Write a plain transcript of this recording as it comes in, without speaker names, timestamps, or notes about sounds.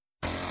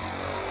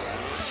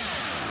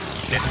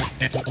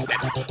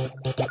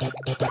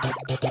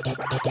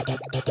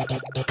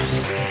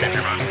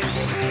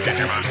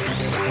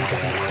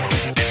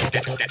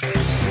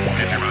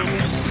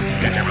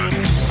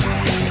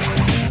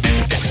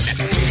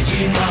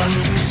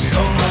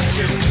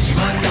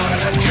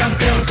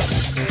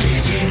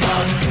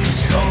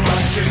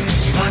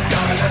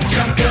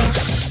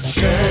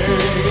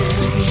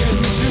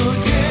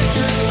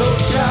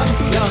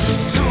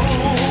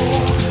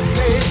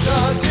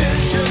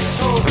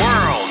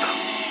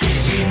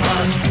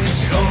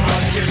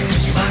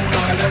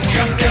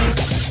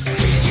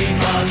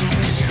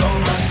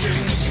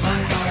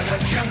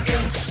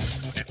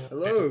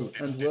Hello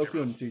and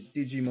welcome to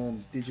Digimon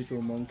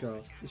Digital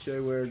Moncast, the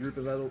show where a group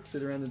of adults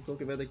sit around and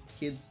talk about a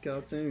kids'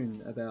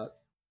 cartoon about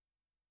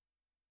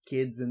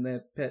kids and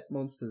their pet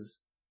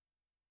monsters.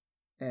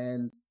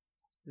 And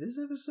this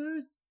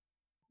episode,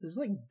 there's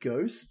like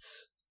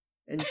ghosts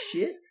and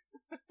shit,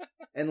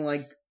 and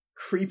like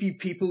creepy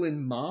people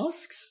in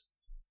masks.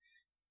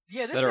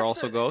 Yeah, this that are episode,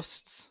 also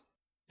ghosts.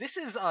 This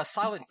is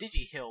Silent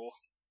Digihill.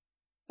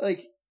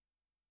 Like,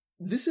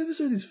 this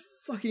episode is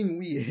fucking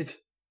weird.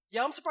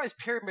 Yeah, I'm surprised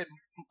Pyramid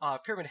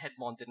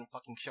Headmon didn't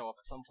fucking show up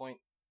at some point.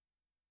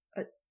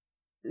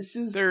 It's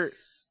just...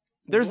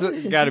 There's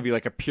what? got to be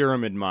like a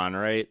Pyramid Mon,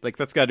 right? Like,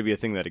 that's got to be a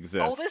thing that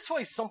exists. Oh, there's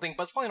probably something,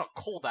 but it's probably not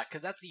called that,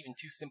 because that's even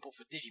too simple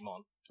for Digimon.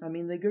 I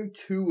mean, they go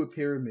to a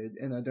pyramid,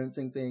 and I don't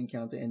think they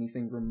encounter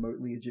anything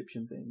remotely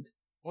Egyptian-themed.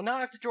 Well, now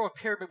I have to draw a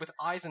pyramid with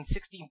eyes and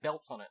 16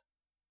 belts on it.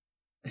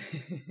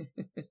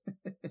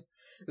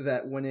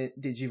 That when it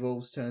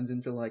digivolves turns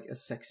into like a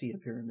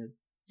sexier pyramid.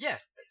 Yeah,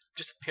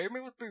 just a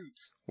pyramid with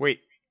boobs.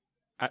 Wait,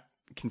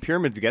 can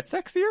pyramids get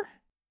sexier?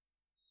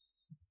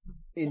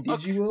 In Okay.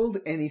 Digiworld,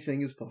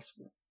 anything is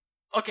possible.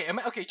 Okay,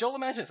 Joel,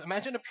 imagine this.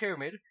 Imagine a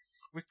pyramid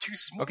with two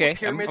smaller Okay,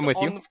 pyramids I'm with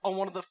on, you. on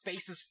one of the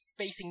faces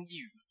facing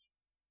you.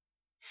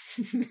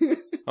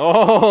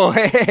 Oh,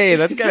 hey,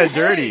 that's kind of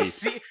dirty. Hey,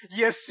 see?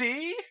 You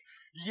see?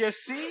 You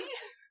see?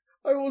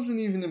 I wasn't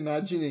even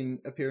imagining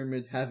a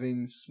pyramid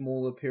having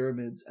smaller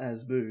pyramids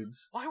as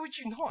boobs. Why would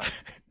you not?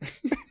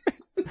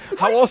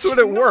 How else would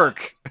it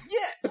work?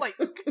 Yeah, like,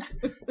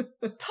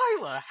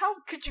 Tyler, how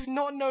could you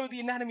not know the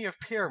anatomy of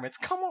pyramids?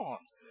 Come on.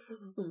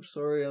 I'm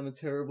sorry, I'm a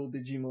terrible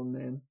Digimon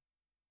man.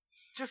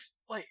 Just,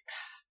 like,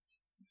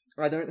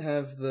 I don't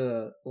have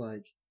the,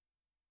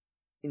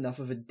 enough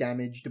of a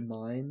damaged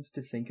mind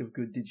to think of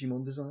good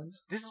Digimon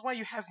designs. this is why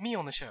you have me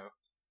on the show.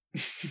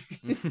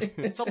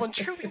 Someone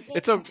truly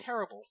It's walking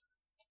terrible.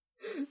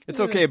 It's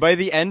okay. By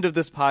the end of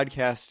this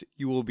podcast,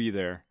 you will be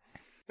there.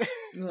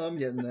 No, I'm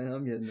getting there.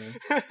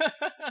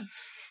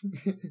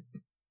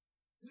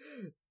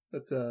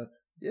 But,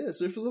 yeah,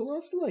 so for the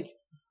last,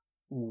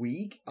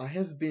 week, I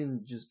have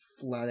been just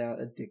flat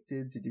out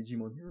addicted to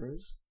Digimon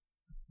Heroes.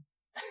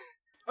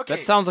 Okay.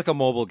 That sounds like a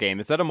mobile game.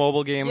 Is that a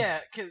mobile game? Yeah,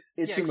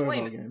 It's a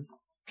explain mobile it. game.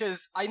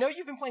 Because I know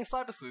you've been playing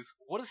Cyber Sleuth.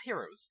 What is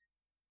Heroes?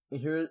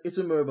 It's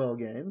a mobile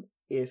game.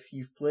 If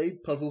you've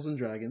played Puzzles and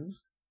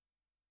Dragons,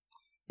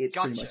 it's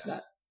pretty much Gotcha.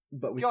 that,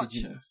 but with Gotcha.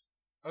 Digimon.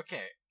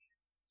 Okay.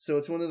 So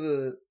it's one of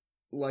the,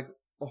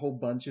 a whole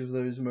bunch of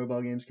those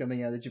mobile games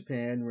coming out of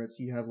Japan where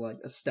you have,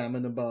 a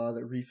stamina bar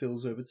that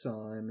refills over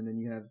time, and then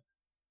you have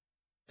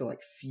to,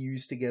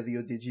 fuse together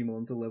your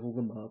Digimon to level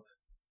them up.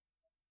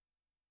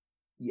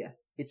 Yeah,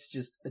 it's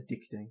just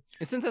addicting.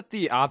 Isn't that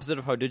the opposite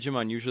of how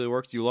Digimon usually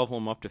works? You level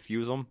them up to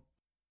fuse them?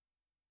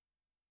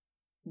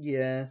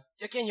 Yeah,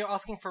 Again, you're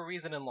asking for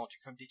reason and logic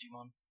from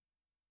Digimon.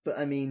 but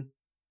I mean,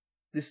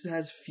 this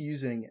has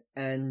fusing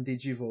and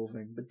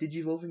digivolving, but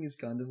digivolving is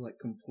kind of,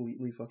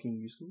 completely fucking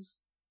useless.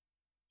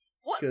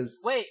 What? 'Cause-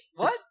 Wait,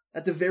 what?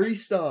 At the very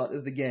start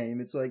of the game,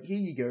 it's like, here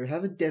you go,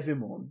 have a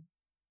Devimon.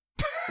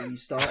 So you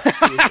start with, a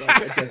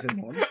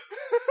Devimon.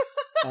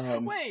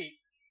 Wait.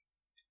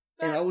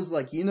 And I was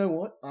like, you know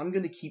what? I'm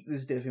gonna keep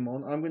this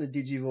Devimon. I'm gonna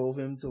digivolve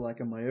him to, a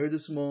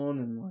Myodasmon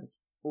and,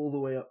 all the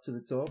way up to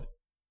the top.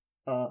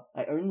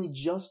 I only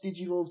just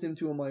digivolved him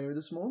to a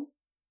Myodasmon.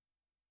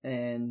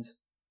 And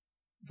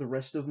the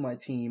rest of my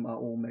team are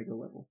all Mega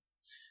level.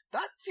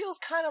 That feels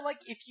kind of like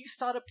if you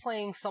started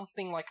playing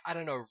something like, I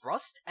don't know,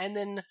 Rust, and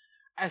then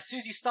as soon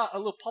as you start, a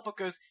little pop-up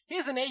goes,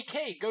 here's an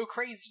AK, go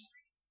crazy.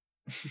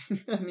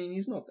 I mean,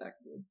 he's not that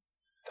good.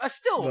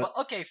 Still, But-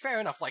 but okay, fair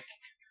enough,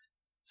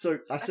 So,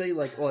 I say,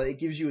 it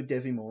gives you a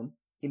Devimon.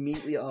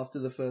 Immediately after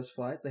the first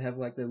fight, they have,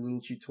 their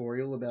little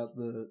tutorial about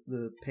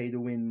the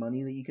pay-to-win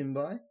money that you can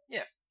buy.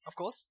 of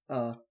course.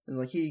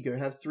 And here you go,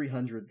 have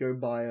 300, go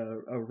buy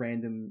a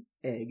random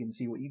egg and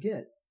see what you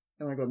get.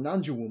 And I got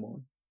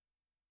Nanjawomon.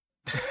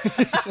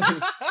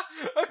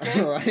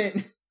 Okay,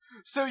 Alright?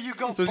 so you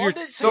got So bonded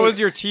is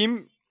your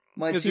team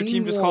My just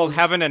called was-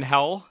 Heaven and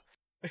Hell?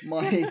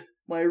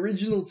 My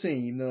original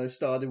team that I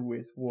started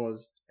with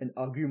was an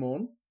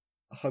Agumon,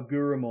 a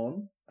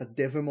Haguramon, a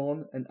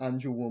Devimon, an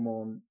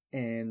Angelwomon,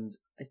 and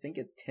I think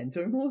a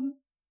Tentomon?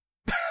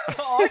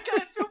 Oh, I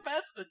kind of feel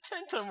bad for the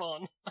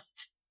Tentomon.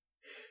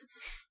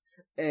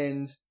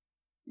 And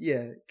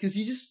yeah, because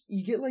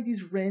you get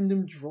these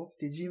random drop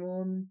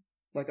Digimon.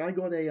 I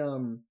got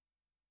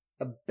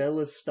a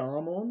Bella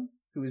Starmon,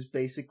 who is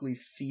basically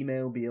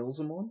female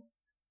Beelzemon.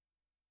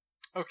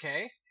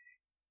 Okay.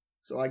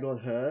 So I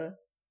got her.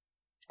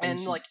 And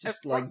she like, just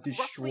roughly,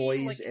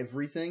 destroys like,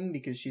 everything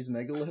because she's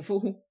mega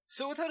level.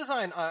 So with her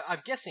design,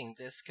 I'm guessing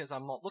this because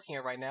I'm not looking at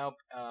it right now.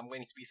 I'm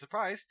waiting to be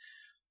surprised.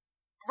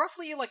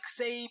 Roughly, like,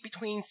 say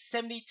between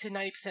 70 to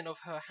 90% of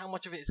her, how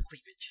much of it is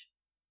cleavage?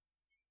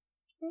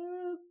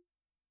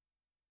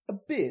 A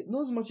bit,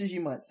 not as much as you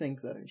might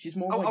think though. She's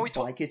more like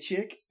biker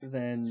chick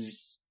than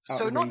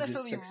so not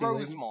necessarily sexy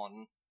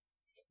Rosemon.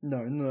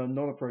 Lady. No,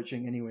 not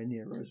approaching anywhere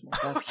near Rosemon.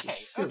 That's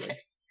just silly. Okay.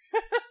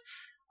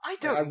 I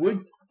don't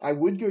know. I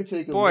would go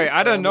take a Boy, look.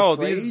 I don't I'm know.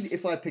 afraid These...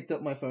 if I picked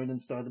up my phone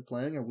and started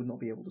playing, I would not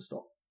be able to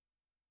stop.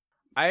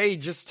 I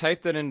just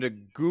typed it into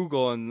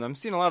Google, and I'm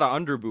seeing a lot of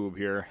underboob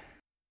here.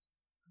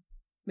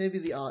 Maybe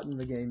the art in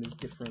the game is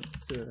different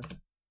to...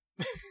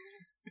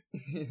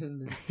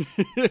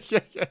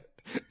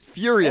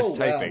 Furious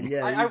typing. Wow,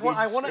 yeah,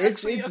 I want to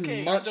actually... It's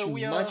okay, much, so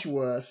we are... much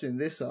worse in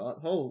this art.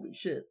 Holy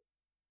shit.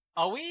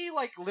 Are we,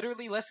 like,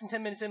 literally less than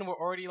 10 minutes in and we're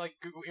already, like,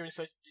 Google image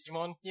search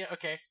Digimon? Yeah,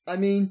 okay. I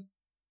mean,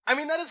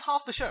 that is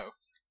half the show.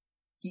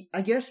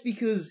 I guess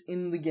because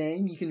in the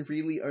game you can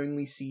really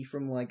only see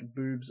from, like,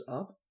 boobs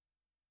up.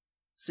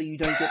 So you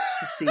don't get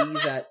to see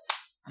that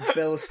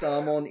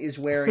Bellastarmon is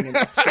wearing an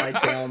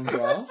upside-down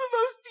bra. That's the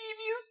most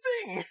devious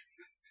thing!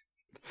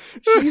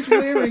 She's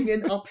wearing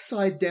an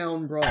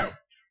upside-down bra.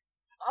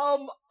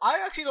 I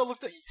actually don't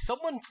look at...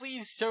 Someone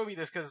please show me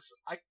this, because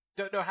I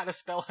don't know how to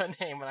spell her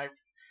name, and I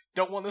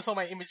don't want this on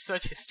my image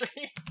search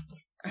history.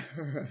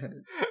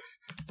 Alright.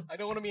 I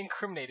don't want to be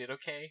incriminated,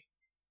 okay?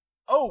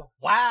 Oh,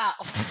 wow!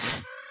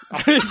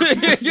 That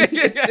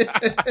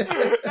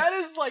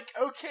is, like,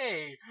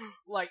 okay.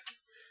 Like,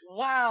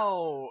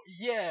 wow.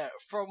 Yeah,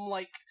 from,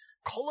 like,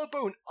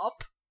 collarbone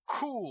up,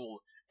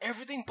 cool.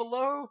 Everything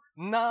below?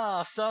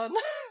 Nah, son.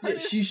 Yeah,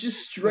 she's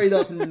just straight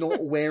up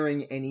not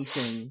wearing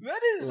anything.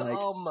 That is, like,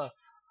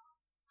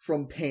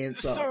 from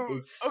pants up. So,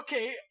 It's...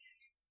 okay,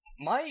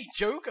 my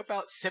joke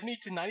about 70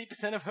 to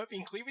 90% of her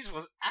being cleavage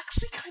was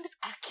actually kind of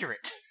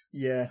accurate.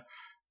 Yeah.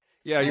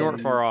 Yeah, you weren't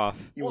far off.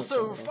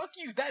 Also, fuck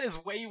you, that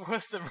is way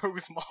worse than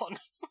Rosemon.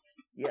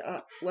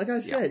 Yeah, like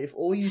I said, if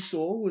all you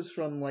saw was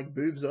from, like,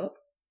 boobs up,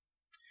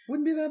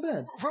 wouldn't be that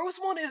bad.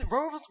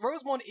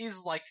 Rosemon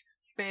is like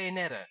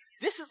Bayonetta.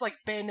 This is like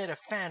Bayonetta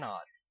fan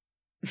art.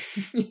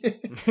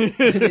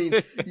 I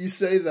mean, you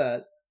say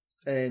that,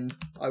 and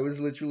I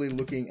was literally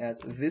looking at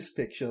this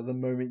picture the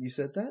moment you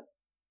said that.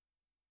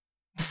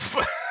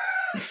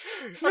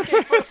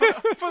 Okay,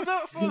 for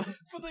the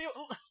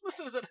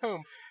listeners at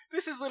home,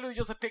 this is literally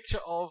just a picture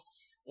of,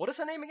 what is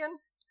her name again?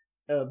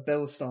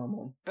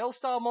 Bellastarmon.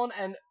 Bellastarmon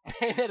and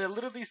Bayonetta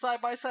literally side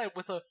by side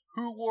with a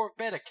 "Who Wore It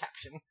Better"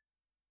 caption.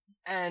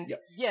 And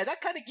yep. Yeah, that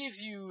kind of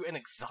gives you an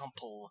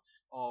example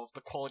of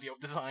the quality of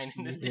design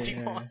in this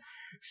Digimon.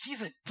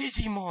 She's a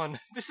Digimon.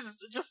 This is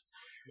just...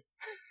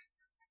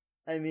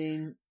 I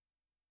mean,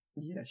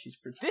 yeah, she's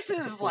pretty... This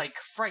is like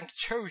Frank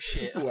Cho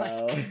shit.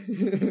 Wow.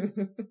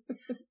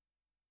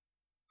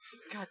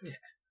 God damn.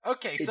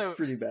 Okay, it's so...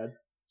 pretty bad.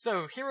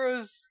 So,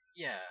 Heroes...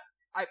 Yeah.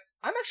 I'm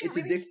actually it's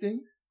really... addicting.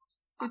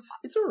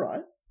 It's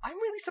alright. I'm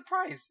really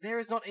surprised there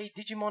is not a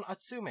Digimon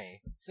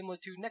Atsume, similar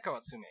to Neko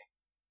Atsume.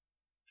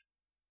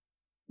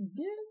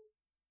 Yeah.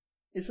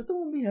 Is that the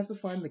one we have to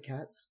find the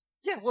cats?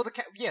 Yeah, well,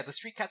 the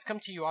street cats come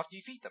to you after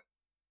you feed them.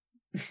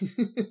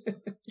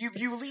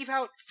 You leave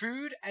out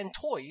food and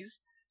toys,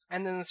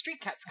 and then the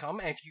street cats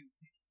come, and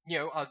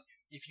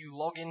if you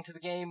log into the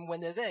game when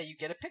they're there, you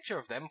get a picture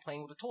of them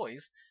playing with the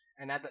toys,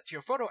 and add that to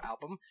your photo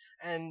album,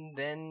 and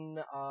then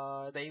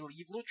they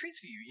leave little treats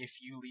for you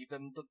if you leave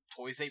them the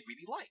toys they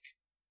really like.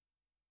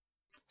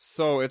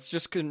 So it's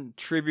just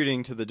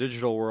contributing to the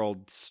digital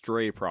world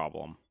stray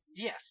problem.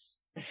 Yes.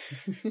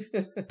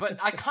 But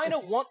I kind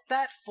of want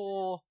that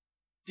for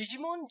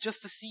Digimon,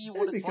 just to see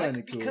what it's like,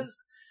 cool. Because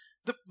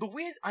the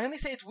weird... I only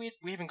say it's weird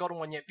we haven't gotten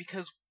one yet,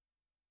 because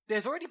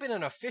there's already been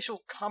an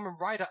official Kamen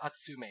Rider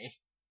Atsume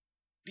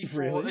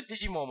before the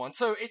Digimon one.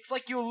 So it's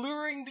like you're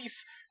luring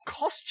these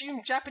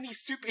costume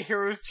Japanese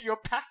superheroes to your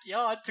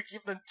backyard to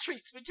give them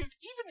treats, which is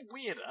even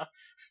weirder.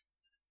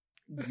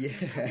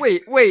 Yeah.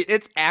 Wait,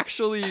 it's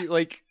actually,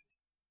 like...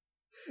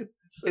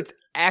 It's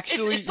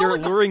actually... it's you're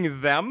like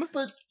luring them?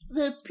 But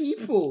they're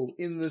people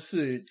in the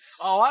suits.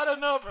 Oh, I don't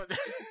know, but...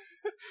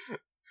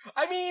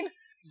 I mean,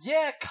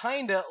 yeah,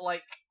 kinda,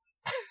 like...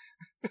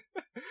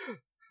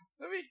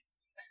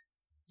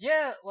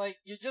 Yeah, like,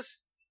 you're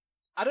just...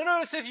 I don't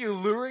know if you're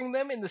luring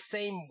them in the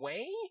same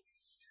way,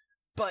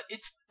 but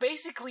it's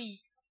basically...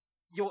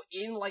 You're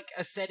in, like,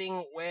 a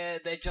setting where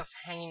they're just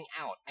hanging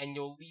out, and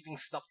you're leaving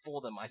stuff for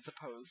them, I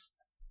suppose.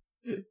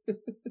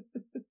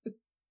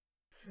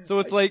 So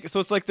it's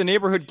like the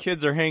neighborhood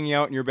kids are hanging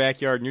out in your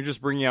backyard, and you're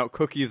just bringing out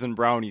cookies and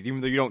brownies,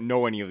 even though you don't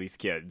know any of these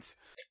kids.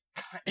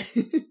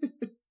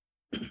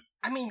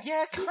 I mean,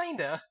 yeah,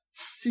 kinda.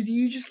 So do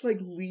you just, like,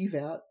 leave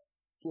out,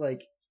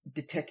 like,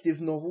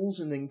 detective novels,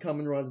 and then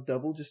Kamen Rider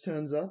Double just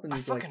turns up, and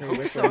he's like, hey,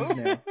 we're friends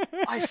now?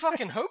 I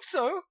fucking hope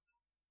so!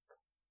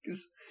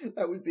 Because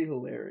that would be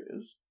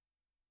hilarious.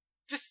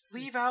 Just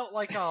leave out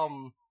like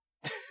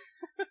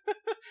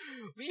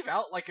leave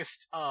out like a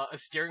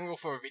steering wheel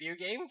for a video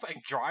game,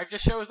 and Drive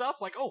just shows up.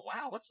 Like, oh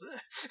wow, what's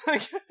this?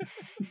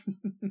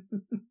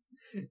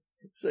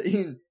 So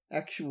in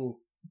actual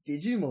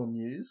Digimon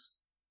news,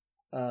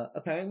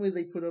 apparently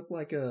they put up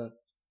like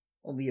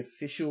on the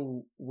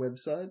official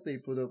website, they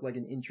put up like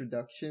an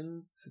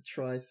introduction to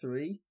Tri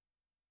 3.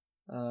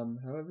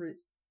 However,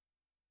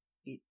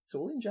 it's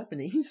all in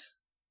Japanese.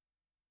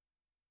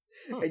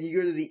 And you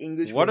go to the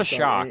English what website, a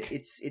shock.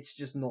 It's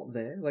just not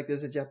there. Like,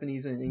 there's a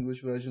Japanese and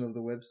English version of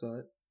the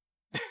website.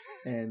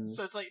 And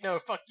so it's like, no,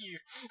 fuck you.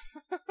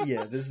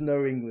 yeah, there's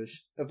no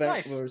English.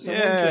 Nice. Someone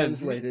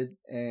translated,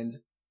 and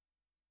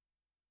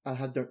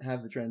I don't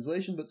have the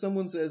translation, but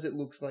someone says it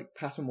looks like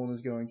Patamon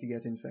is going to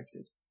get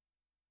infected.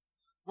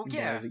 Well,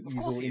 yeah, by the of course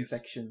evil he is.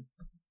 infection.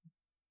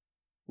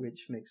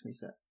 Which makes me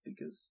sad,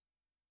 because...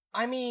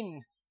 I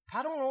mean,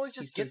 Patamon always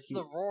just so gets cute.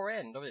 the raw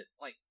end of it,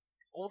 like,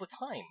 all the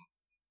time.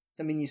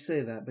 I mean, you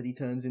say that, but he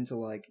turns into,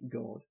 like,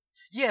 God.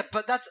 Yeah,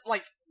 but that's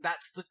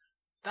the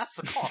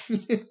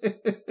cost.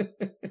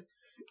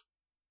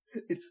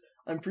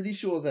 I'm pretty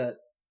sure that,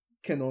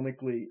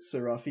 canonically,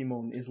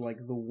 Seraphimon is, like,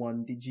 the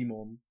one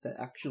Digimon that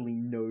actually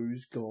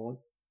knows God.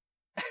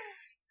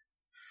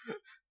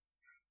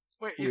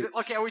 Wait, is it,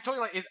 okay, are we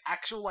talking, like, is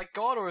actual, like,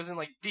 God, or is it,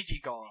 like,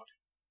 Digi-God?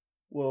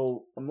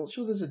 Well, I'm not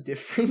sure there's a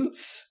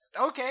difference.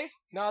 Okay,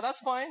 no,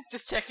 that's fine,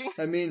 just checking.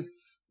 I mean,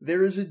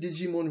 there is a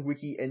Digimon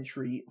wiki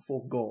entry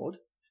for God.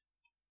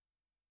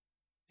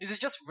 Is it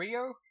just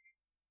Rio?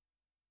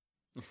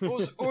 Or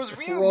was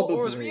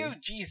Rio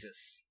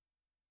Jesus?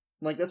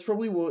 Like, that's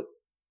probably what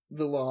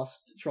the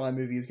last Tri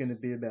movie is going to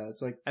be about.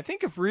 It's like, I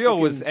think if Rio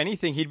was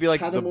anything, he'd be like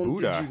Patamon the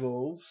Buddha.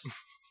 Digivolves,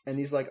 and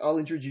he's like, I'll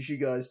introduce you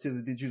guys to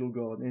the digital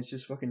god, and it's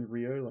just fucking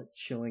Rio, like,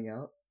 chilling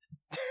out.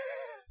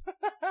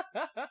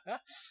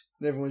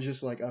 And everyone's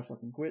just like, I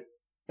fucking quit.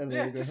 And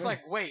Yeah, go just home.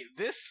 like, wait,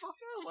 this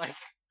fucker? Like...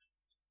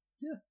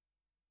 Yeah.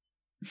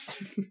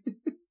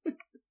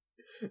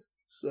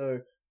 So,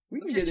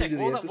 we can just get check,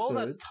 into the episode. what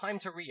was that time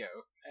to Rio?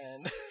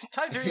 And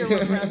time to Rio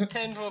was around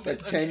 10 to 11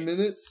 minutes. Like 10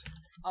 minutes?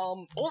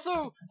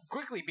 Also,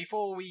 quickly,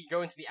 before we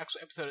go into the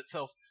actual episode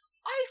itself,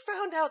 I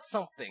found out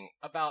something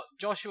about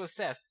Joshua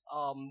Seth,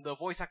 the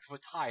voice actor for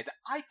Tai, that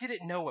I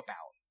didn't know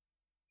about.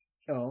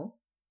 Oh?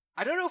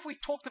 I don't know if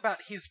we've talked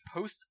about his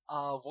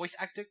voice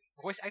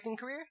acting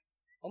career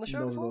on the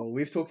show before. No.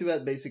 We've talked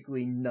about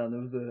basically none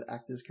of the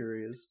actors'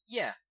 careers.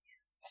 Yeah.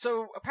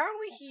 So,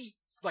 apparently he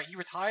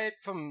retired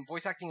from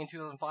voice acting in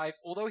 2005,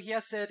 although he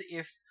has said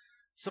if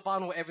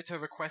Saban were ever to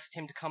request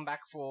him to come back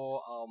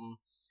for,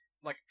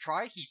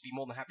 Tri, he'd be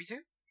more than happy to.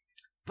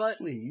 But...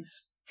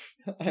 Please.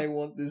 I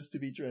want this to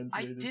be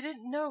translated. I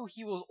didn't know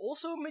he was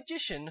also a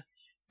magician,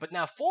 but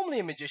now formerly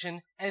a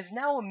magician, and is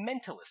now a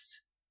mentalist.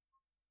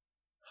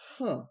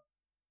 Huh.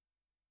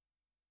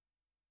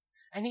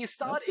 And he has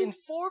starred in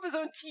 4 of his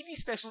own TV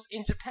specials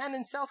in Japan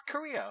and South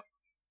Korea.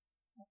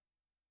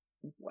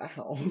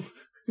 Wow.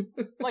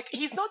 Like,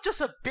 he's not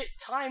just a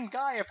bit-time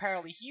guy,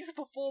 apparently. He's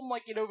performed,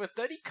 in over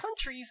 30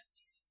 countries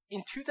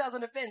in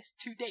 2,000 events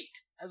to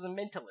date as a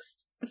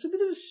mentalist. It's a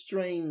bit of a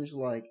strange,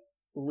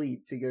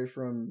 leap to go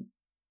from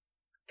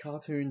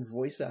cartoon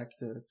voice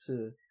actor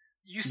to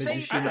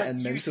magician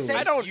and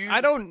mentalist.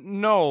 I don't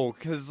know,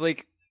 because,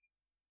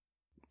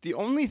 the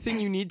only thing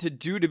you need to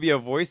do to be a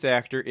voice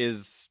actor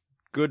is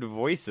good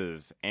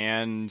voices,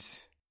 and,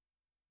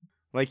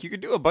 you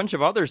could do a bunch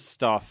of other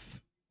stuff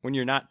when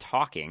you're not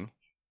talking.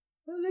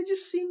 Well, they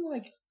just seem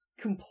like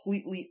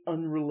completely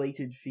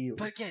unrelated fields.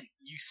 But again,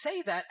 you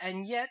say that,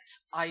 and yet,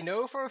 I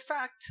know for a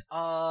fact,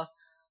 I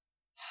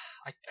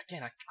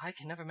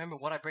can never remember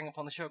what I bring up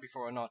on the show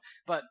before or not,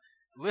 but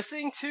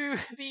listening to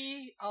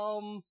the,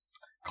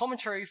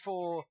 commentary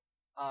for,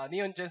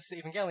 Neon Genesis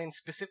Evangelion,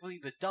 specifically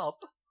the dub,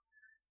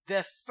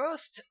 their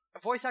first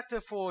voice actor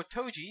for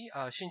Toji,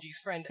 Shinji's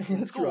friend in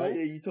That's school... right,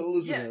 yeah, you told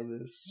us about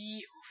this.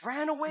 He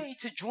ran away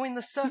to join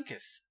the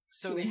circus,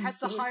 so they had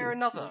to hire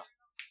another.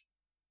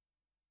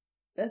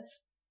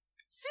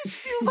 This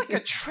feels like a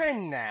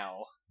trend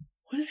now.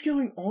 What is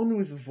going on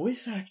with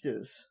voice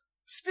actors?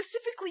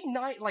 Specifically,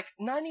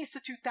 90s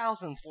to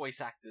 2000s voice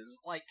actors.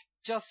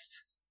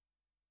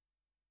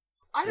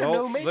 I don't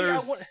know, maybe I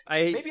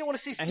want to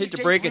see Steve I hate to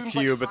J. break Bloom's, it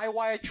to you, but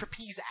high-wire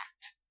trapeze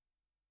act.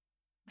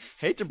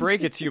 Hate to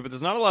break it to you, but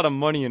there's not a lot of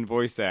money in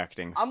voice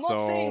acting. I'm not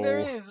saying there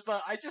is,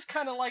 but I just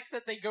kind of like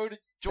that they go to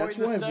join the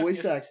circus. That's why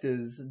voice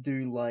actors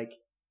do,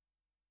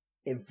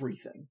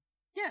 everything.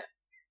 Yeah.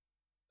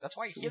 That's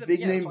why you hear them.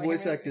 Big name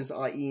voice actors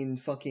are in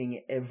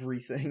fucking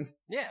everything.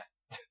 Yeah.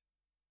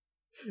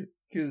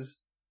 Because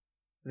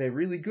they're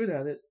really good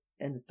at it,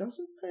 and it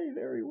doesn't pay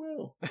very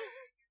well.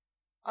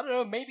 I don't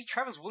know, maybe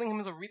Travis Willingham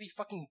is a really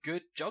fucking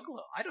good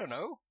juggler. I don't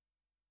know.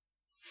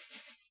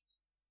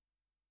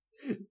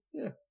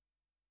 Yeah.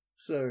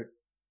 So,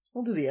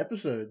 on to the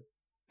episode.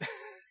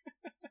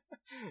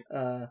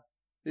 This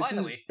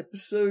Finally. is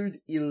episode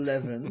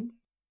 11,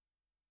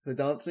 The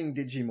Dancing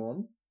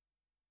Digimon.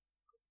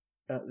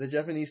 The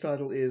Japanese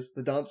title is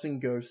The Dancing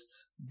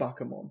Ghosts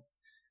Bakamon.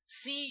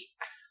 See,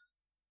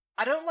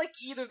 I don't like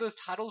either of those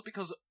titles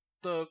because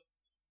the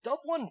dub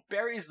one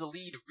buries the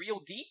lead real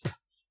deep.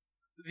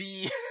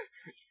 The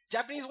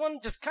Japanese one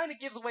just kind of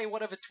gives away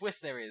whatever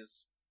twist there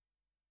is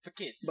for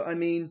kids. But I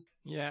mean,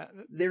 yeah,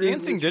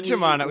 Dancing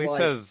Digimon at least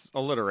has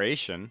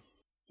alliteration.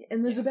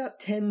 And there's about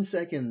 10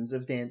 seconds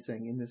of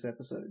dancing in this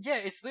episode. Yeah,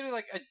 it's literally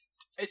like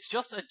it's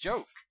just a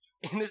joke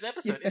in this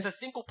episode. Yeah. It's a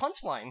single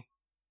punchline.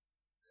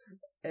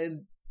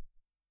 And,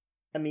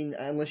 I mean,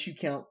 unless you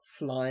count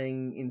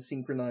flying in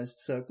synchronized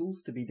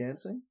circles to be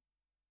dancing.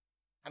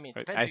 I mean, it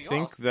depends who you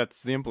think ask.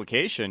 that's the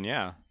implication,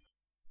 yeah.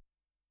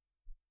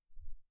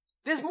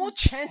 There's more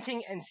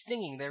chanting and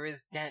singing there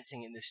is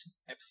dancing in this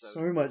episode.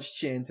 So much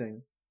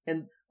chanting.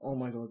 And, oh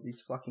my god,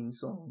 these fucking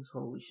songs,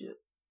 holy shit.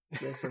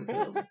 They're so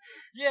terrible.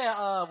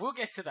 Yeah, we'll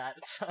get to that.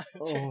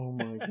 Oh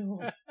my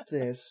god,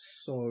 they're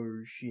so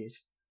shit.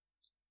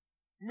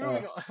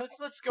 Moving on,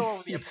 let's go on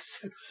with the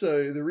episode.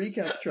 So, the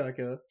recap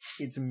tracker,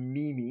 it's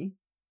Mimi.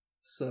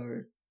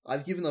 So,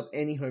 I've given up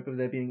any hope of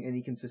there being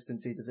any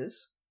consistency to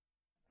this.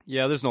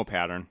 Yeah, there's no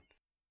pattern.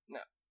 No.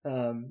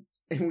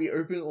 And we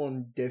open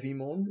on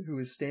Devimon, who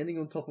is standing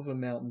on top of a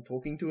mountain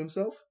talking to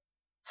himself.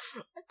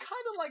 I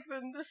kind of like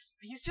this.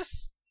 He's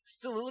just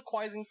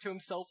soliloquizing to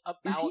himself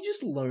about... Is he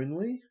just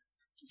lonely?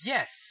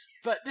 Yes,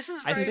 but this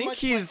is very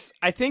much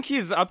I think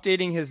he's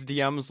updating his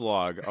DM's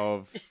log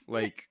of,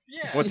 like,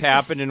 yeah. what's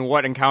happened and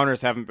what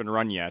encounters haven't been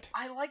run yet.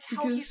 I like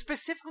how he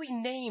specifically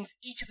names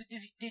each of the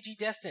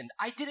Digidestined.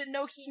 I didn't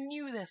know he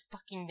knew their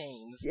fucking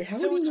names. Yeah,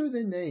 how would he know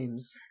their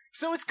names?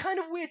 So it's kind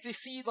of weird to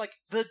see, like,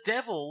 the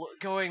devil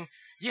going,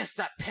 yes,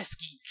 that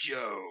pesky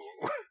Joe.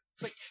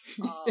 It's like,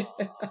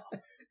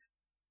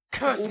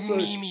 curse also,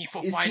 Mimi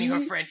for finding her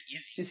friend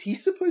Izzy. Is he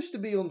supposed to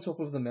be on top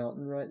of the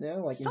mountain right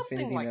now? Like something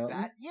Infinity like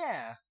Mountain? that,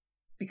 yeah.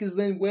 Because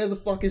then where the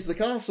fuck is the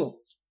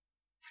castle?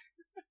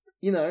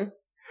 You know,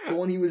 the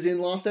one he was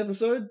in last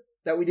episode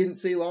that we didn't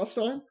see last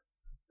time?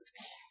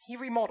 He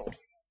remodeled.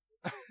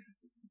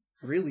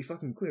 Really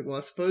fucking quick. Well,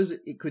 I suppose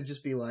it could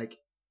just be like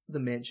the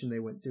mansion they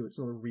went to. It's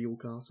not a real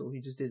castle. He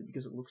just did it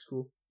because it looks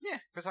cool. Yeah,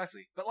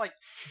 precisely. But like,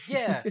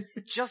 yeah,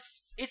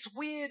 it's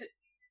weird.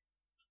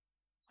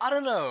 I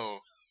don't know.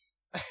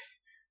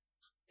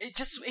 It's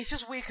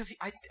just weird because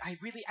I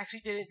really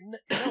actually didn't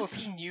know if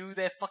he knew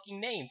their fucking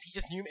names. He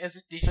just knew them as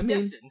a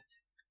Digidestined.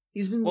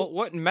 He's been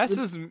what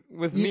messes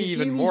with me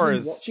even more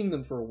is watching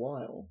them for a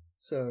while.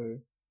 So,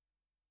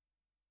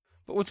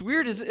 but what's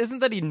weird isn't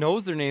that he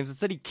knows their names;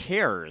 it's that he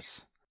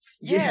cares.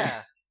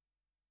 Yeah.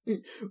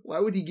 Why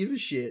would he give a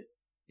shit?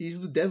 He's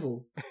the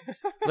devil.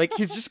 Like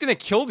he's just gonna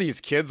kill these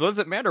kids. What does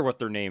it matter what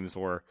their names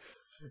were?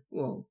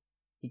 Well.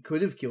 He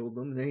could have killed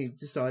them, and then he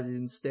decided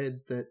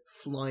instead that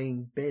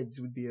flying beds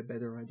would be a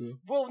better idea.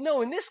 Well,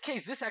 no, in this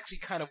case, this actually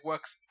kind of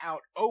works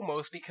out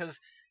almost, because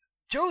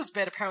Joe's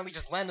bed apparently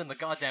just landed in the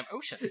goddamn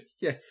ocean.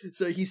 Yeah,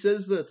 so he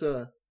says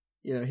that,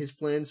 his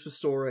plans for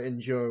Sora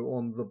and Joe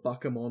on the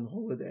Bakamon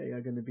holiday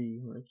are going to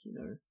be, like,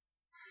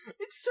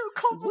 It's so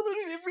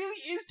convoluted, it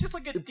really is just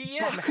like a DM.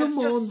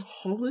 Bakamon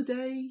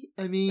holiday?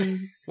 I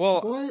mean...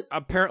 Well, what?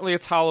 Apparently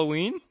it's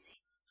Halloween?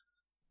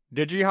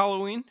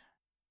 Digi-Halloween?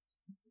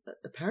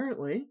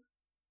 Apparently.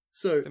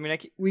 So, I mean,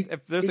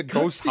 if there's a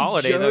ghost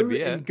holiday, that would be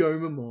it. And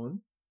Gomamon,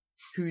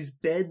 whose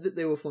bed that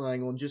they were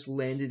flying on just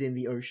landed in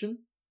the ocean,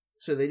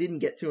 so they didn't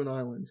get to an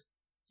island.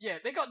 Yeah,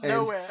 they got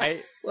nowhere.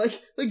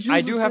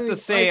 I do have to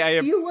say,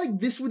 I feel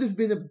like this would have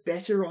been a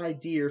better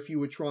idea if you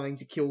were trying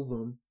to kill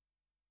them,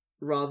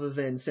 rather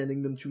than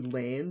sending them to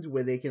land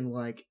where they can,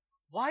 like,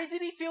 why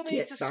did he feel the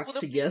need to split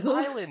up the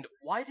island?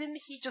 Why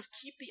didn't he just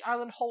keep the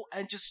island whole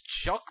and just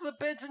chuck the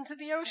beds into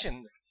the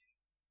ocean?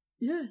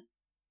 Yeah.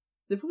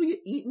 They probably get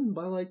eaten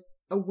by, like,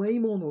 a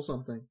Waymon or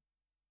something.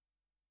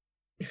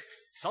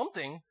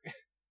 Something?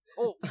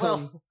 Oh,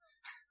 well,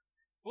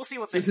 we'll see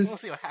what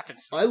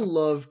happens. I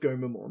love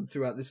Gomamon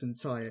throughout this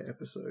entire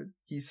episode.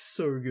 He's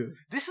so good.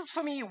 This is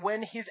for me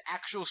when his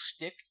actual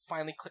shtick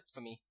finally clicked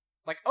for me.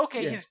 Like,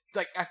 okay,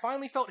 yeah. I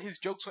finally felt his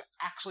jokes were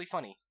actually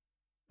funny.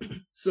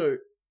 So,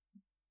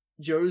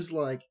 Joe's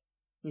like,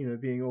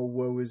 being all,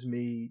 woe is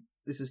me,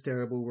 this is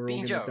terrible, we're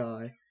all gonna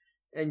die.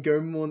 And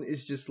Gomamon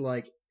is just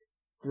like,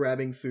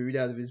 grabbing food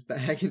out of his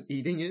bag and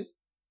eating it.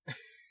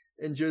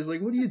 And Joe's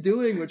like, what are you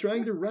doing? We're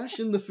trying to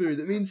ration the food.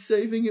 That means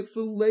saving it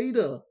for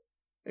later.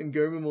 And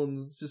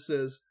Gomamon just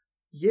says,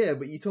 yeah,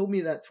 but you told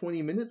me that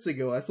 20 minutes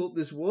ago. I thought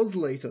this was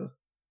later.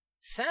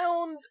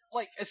 Sound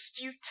like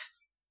astute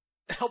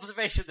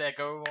observation there,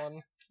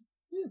 Gomamon.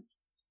 Yeah.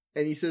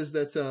 And he says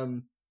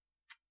that,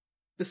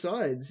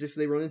 besides, if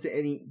they run into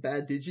any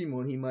bad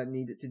Digimon, he might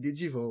need it to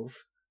Digivolve.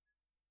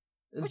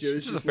 And which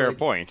is a fair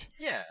point.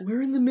 Yeah.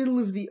 We're in the middle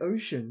of the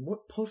ocean.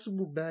 What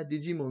possible bad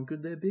Digimon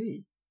could there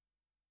be?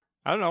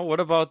 I don't know. What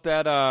about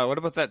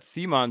that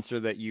sea monster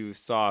that you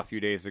saw a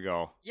few days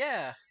ago?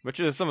 Yeah. Which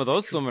is some of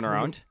those swimming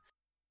around.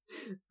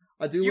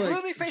 I do. You've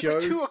literally faced like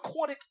 2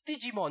 aquatic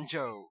Digimon,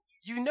 Joe.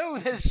 You know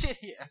there's shit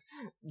here.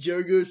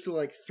 Joe goes to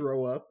like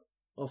throw up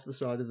off the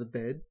side of the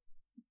bed,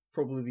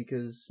 probably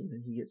because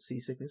he gets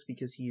seasickness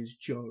because he is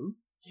Joe.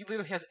 He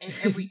literally has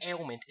every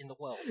ailment in the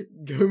world.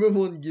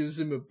 Gomamon gives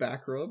him a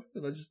back rub,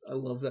 and I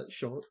love that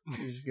shot.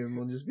 Just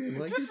Gomamon just being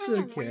like, just it's this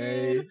okay.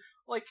 weird,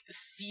 like,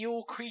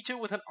 seal creature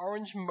with an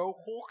orange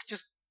mohawk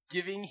just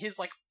giving his,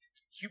 like,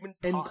 human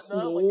partner. And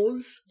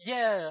claws.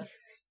 Like,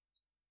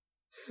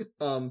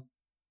 yeah.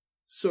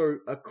 So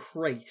a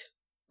crate,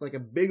 like a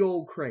big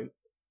old crate,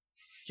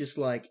 just,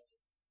 like,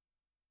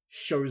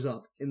 shows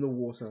up in the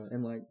water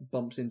and, like,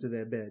 bumps into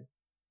their bed.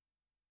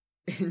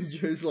 And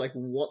Joe's like,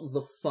 what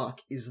the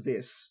fuck is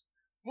this?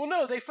 Well,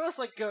 no, they first,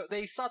 like,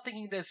 they start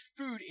thinking there's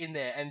food in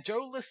there, and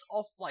Joe lists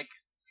off, like,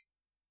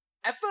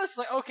 at first,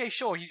 like, okay,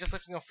 sure, he's just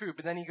lifting off food,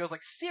 but then he goes,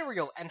 like,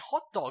 cereal and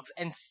hot dogs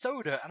and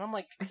soda, and I'm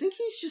like... I think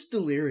he's just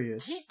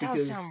delirious. He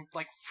does sound,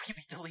 like,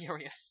 really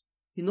delirious.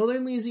 Not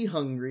only is he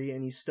hungry,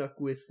 and he's stuck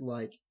with,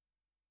 like,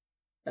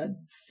 a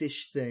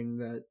fish thing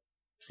that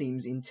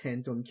seems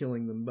intent on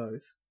killing them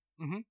both.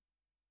 Mm-hmm.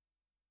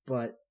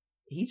 But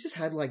he just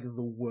had, like,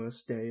 the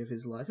worst day of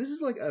his life. This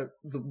is, like,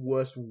 the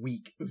worst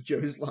week of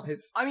Joe's life.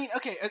 I mean,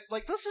 okay,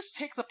 like, let's just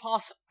take the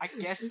past, I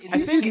guess, in I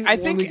this think case. I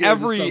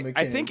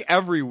think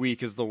every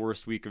week is the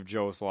worst week of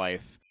Joe's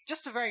life.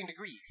 Just to varying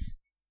degrees.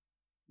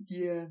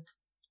 Yeah.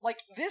 Like,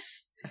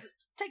 this,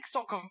 take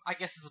stock of, I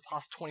guess, the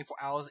past 24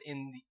 hours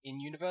in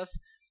universe.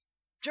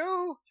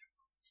 Joe,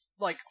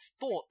 like,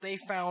 thought they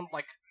found,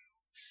 like,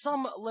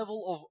 some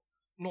level of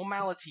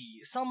normality,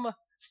 some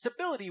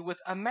stability with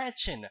a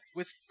mansion,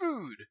 with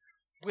food,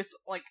 with,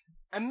 like,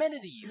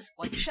 amenities,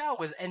 like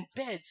showers and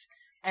beds,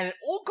 and it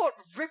all got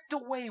ripped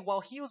away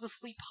while he was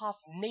asleep half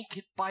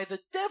naked by the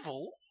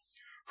devil,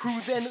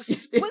 who then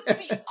split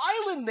the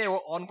island they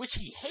were on, which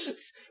he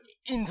hates,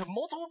 into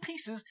multiple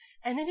pieces,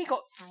 and then he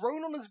got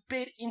thrown on his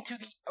bed into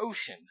the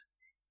ocean.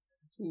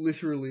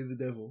 Literally the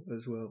devil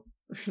as well.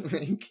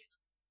 Like,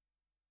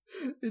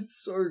 it's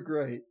so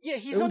great. Yeah,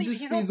 he's not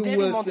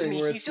Devimon to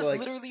me, he's just like,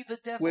 literally the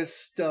devil. We're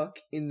stuck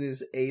in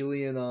this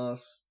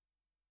alien-ass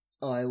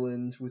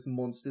island with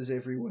monsters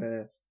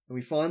everywhere, and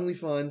we finally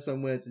find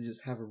somewhere to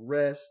just have a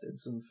rest and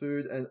some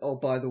food, and oh,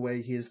 by the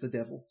way, here's the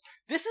devil.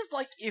 This is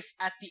like if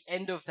at the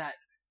end of that,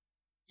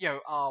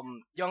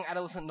 young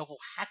adolescent novel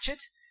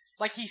Hatchet,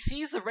 like he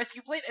sees the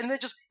rescue plate and then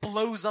it just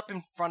blows up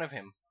in front of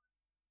him.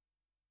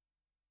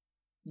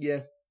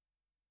 Yeah.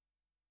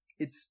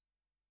 I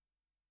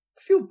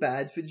feel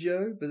bad for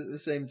Joe, but at the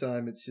same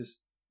time, it's just,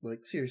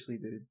 like, seriously,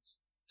 dude.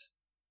 Just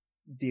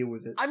deal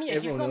with it. I mean, yeah,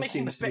 he's not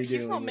making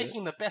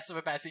making the best of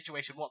a bad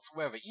situation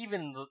whatsoever,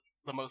 even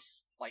the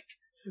most, like...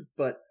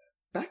 But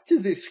back to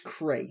this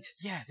crate.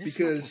 Yeah, this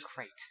fucking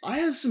crate. I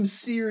have some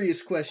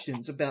serious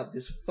questions about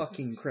this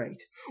fucking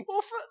crate.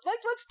 Well,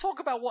 let's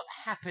talk about what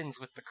happens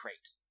with the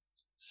crate.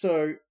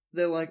 So,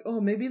 they're like,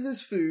 oh, maybe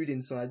there's food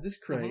inside this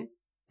crate,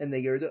 and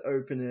they go to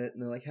open it,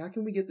 and they're like, how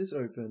can we get this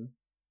open?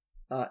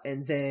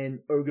 And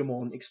then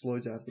Ogremon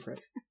explodes out of the crate.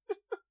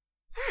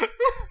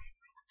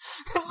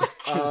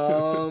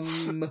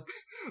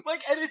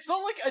 Like, and it's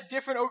not like a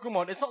different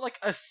Ogremon. It's not like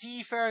a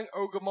seafaring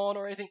Ogremon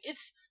or anything.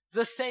 It's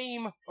the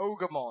same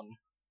Ogremon.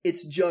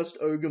 It's just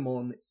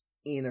Ogremon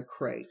in a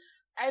crate.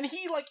 And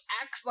he, like,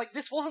 acts like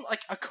this wasn't,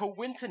 like, a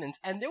coincidence,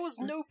 and there was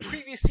no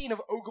previous scene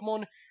of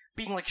Ogremon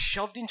being, like,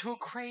 shoved into a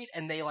crate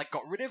and they, like,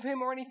 got rid of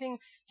him or anything.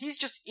 He's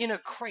just in a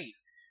crate.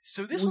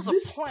 So this was a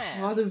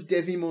plan. Part of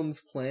Devimon's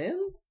plan?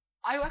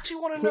 I actually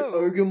want to know.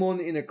 Put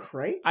Ogremon in a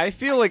crate? I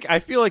feel like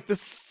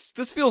this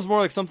feels more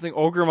like something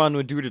Ogremon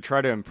would do to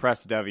try to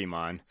impress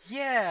Devimon.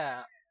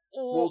 Yeah.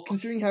 Well,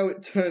 considering how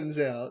it turns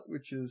out,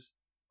 which is...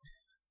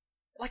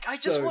 Like, I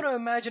just want to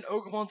imagine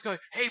Ogremon's going,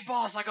 hey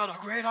boss, I got a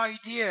great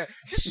idea.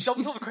 Just shove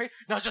himself in the crate.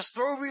 Now just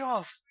throw me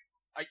off.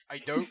 I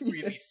don't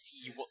really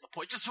see what the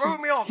point. Just throw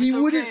me off. He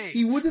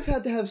would have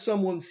had to have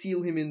someone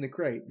seal him in the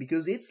crate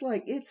because it's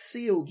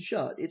sealed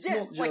shut. It's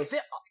not just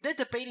like they're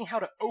debating how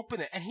to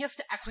open it, and he has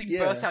to actually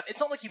burst out. It's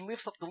not like he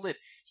lifts up the lid;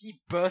 he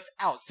bursts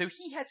out. So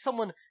he had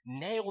someone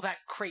nail that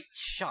crate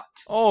shut.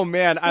 Oh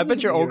man, I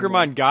bet your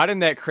Ogremon got in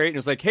that crate and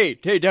was like, "Hey,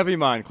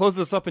 Devimon, close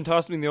this up and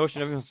toss me in the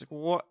ocean." Devimon's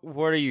like,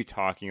 "What are you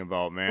talking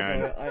about,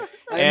 man?"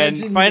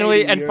 And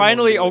finally,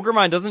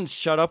 Ogremon doesn't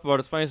shut up about it.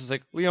 It's funny. It's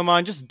like,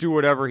 Leomon, just do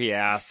whatever he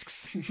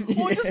asks.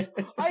 Well,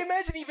 I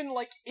imagine even,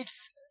 like,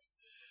 it's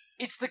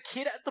the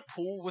kid at the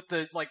pool with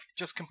the, like,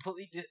 just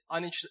completely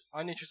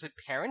uninterested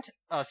parent,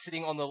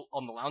 sitting on the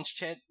lounge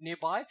chair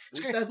nearby.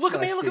 Just going, look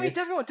at me,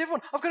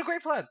 Devimon, I've got a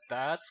great plan.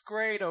 That's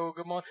great,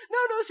 Ogremon.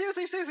 No,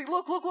 seriously,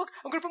 look,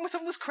 I'm gonna put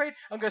myself in this crate,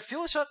 I'm gonna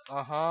seal it shut.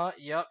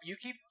 Yep, you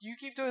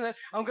keep doing that.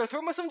 I'm gonna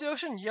throw myself in the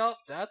ocean. Yep,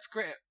 that's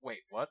great. Wait,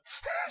 what?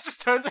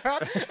 Just turns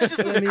around, and just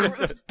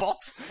this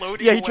box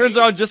floating away. He turns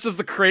around just as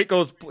the crate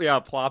goes,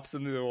 plops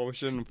into the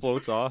ocean and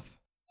floats off.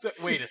 So,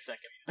 wait a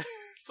second.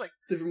 It's like...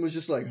 Devimon was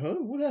just like, huh?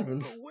 What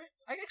happened?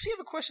 I actually have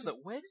a question, though.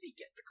 Where did he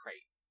get the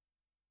crate?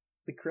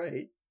 The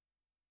crate?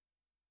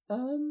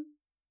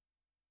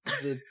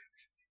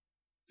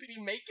 Did he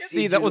make it?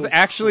 See, that was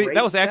actually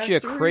a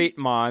crate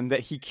mon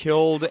that he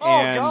killed and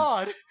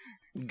God.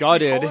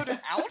 Gutted. He hollowed it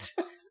out?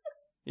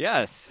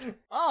 Yes.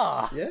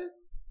 Ah. Yeah.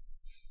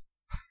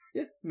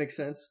 Yeah, makes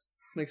sense.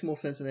 Makes more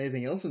sense than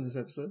anything else in this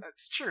episode.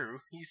 That's true.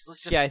 He's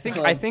just... Yeah, I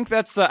think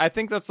that's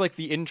like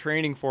the in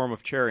training form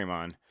of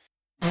Cherrymon.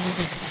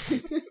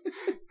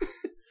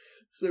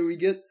 So we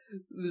get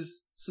this.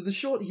 So the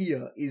shot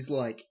here is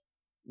like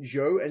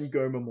Joe and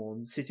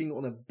Gomamon sitting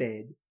on a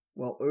bed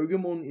while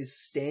Ogremon is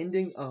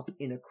standing up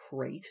in a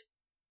crate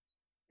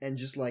and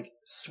just like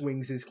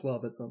swings his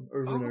club at them over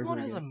and over again. Ogremon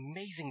has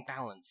amazing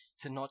balance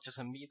to not just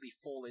immediately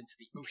fall into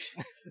the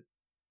ocean.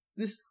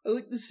 I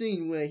like the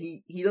scene where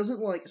he doesn't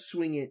like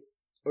swing it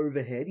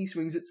overhead, he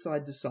swings it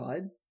side to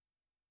side,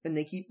 and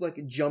they keep like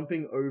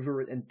jumping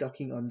over it and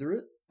ducking under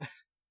it,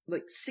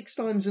 like 6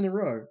 times in a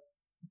row.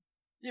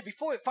 Yeah,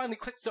 before it finally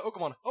clicks to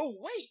Ogremon, oh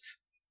wait!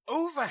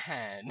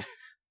 Overhand!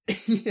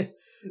 Yeah,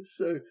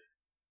 so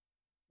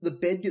the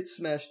bed gets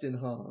smashed in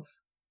half,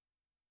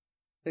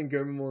 and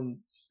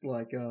Gomamon's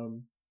like,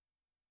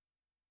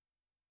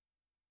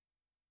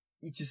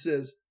 he just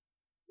says,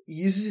 he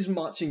uses his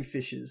marching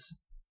fishes.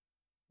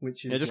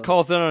 Which is just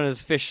calls in on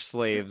his fish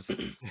slaves.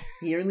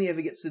 He only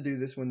ever gets to do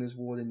this when there's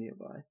water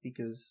nearby,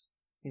 because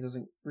he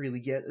doesn't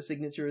really get a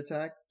signature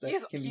attack that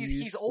can be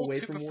used he's old away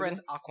Super from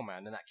Friends water.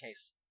 Aquaman in that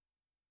case.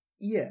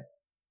 Yeah.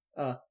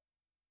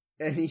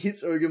 And he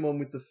hits Ogremon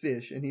with the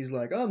fish, and he's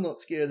like, I'm not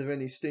scared of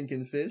any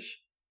stinking fish.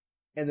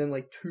 And then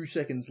like 2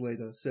 seconds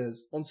later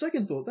says, on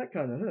second thought, that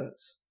kind of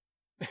hurts.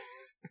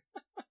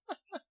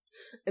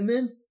 And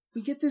then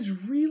we get this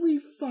really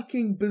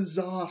fucking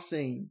bizarre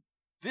scene.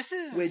 This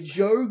is... where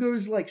Joe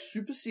goes like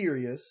super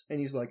serious, and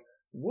he's like,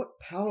 what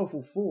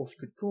powerful force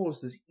could cause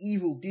this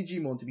evil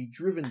Digimon to be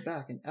driven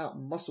back and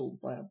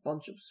out-muscled by a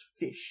bunch of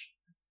fish?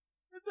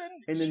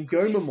 And then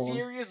Gomamon,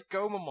 serious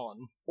Gomamon,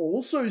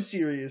 also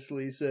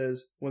seriously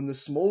says, when the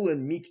small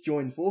and meek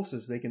join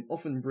forces, they can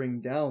often bring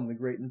down the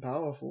great and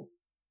powerful.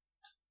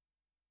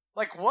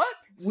 Like what?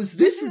 Was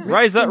this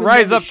rise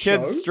up, show?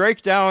 kids!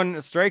 Strike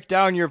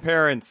down your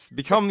parents.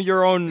 Become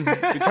your own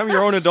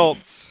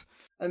adults.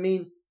 I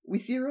mean, we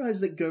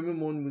theorized that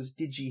Gomamon was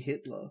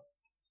Digi-Hitler.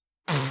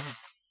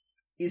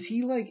 Is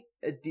he like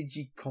a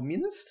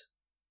Digi-Communist?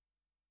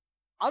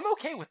 I'm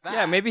okay with that.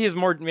 Yeah, maybe he's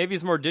more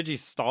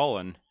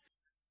Digi-Stalin.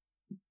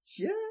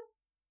 Yeah.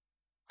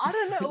 I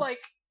don't know, like...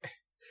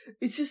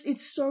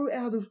 It's so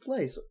out of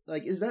place.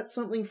 Like, is that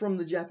something from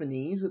the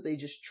Japanese that they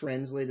just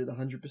translated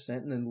 100%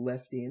 and then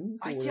left in?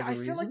 I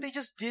feel like they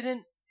just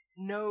didn't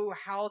know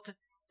how to,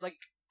 like,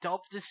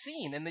 dub the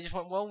scene, and they just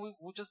went, well,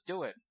 we'll just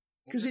do it.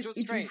 Because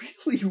it's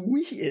really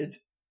weird.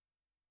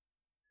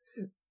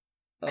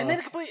 And then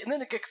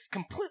it gets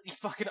completely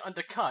fucking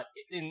undercut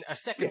in a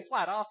second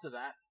flat after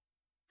that.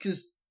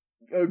 Because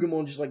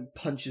Ogremon just like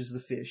punches the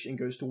fish and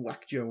goes to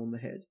whack Joe on the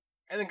head.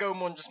 And then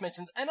Gomamon just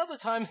mentions, and other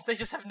times they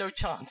just have no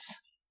chance.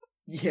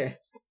 Yeah.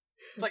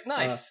 It's like,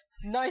 nice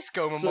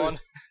Gomamon. So,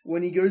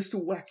 when he goes to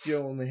whack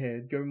Joe on the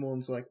head,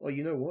 Gomamon's like, oh,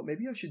 you know what?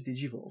 Maybe I should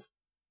Digivolve.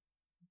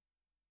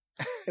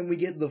 And we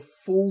get the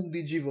full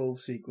Digivolve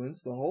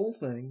sequence, the whole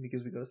thing,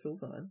 because we gotta fill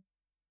time.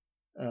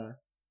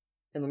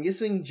 And I'm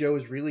guessing Joe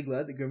is really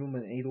glad that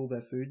Gomamon ate all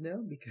their food now,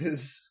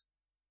 because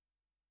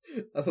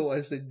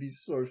otherwise they'd be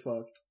so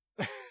fucked.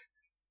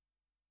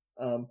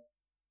 So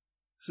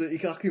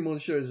Ikakumon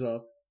shows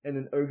up, and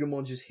then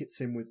Ogremon just hits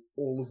him with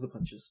all of the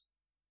punches.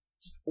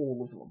 Just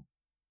all of them.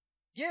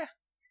 Yeah.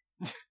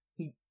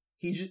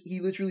 He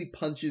literally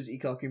punches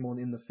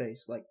Ikakumon in the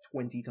face like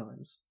 20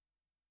 times.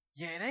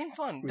 Yeah, it ain't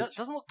fun.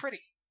 Doesn't look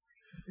pretty.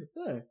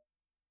 No.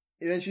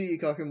 Eventually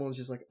Ikakumon's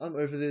just like, I'm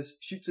over this,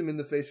 shoots him in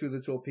the face with a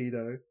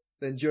torpedo,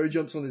 then Joe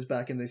jumps on his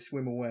back and they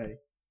swim away.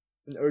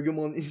 And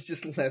Ogremon is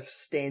just left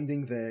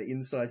standing there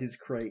inside his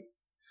crate.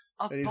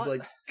 And he's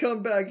like,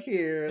 come back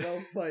here and I'll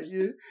fight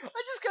you.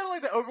 I just kind of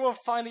like that Ogremon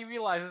finally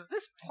realizes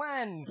this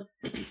plan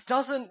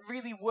doesn't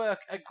really work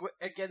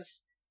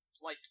against,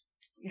 like...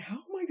 How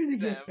am I going to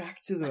get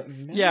back to the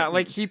mountain? Yeah,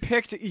 like he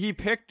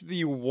picked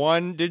the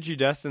one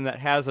Digidestin that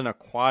has an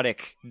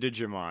aquatic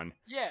Digimon.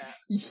 Yeah.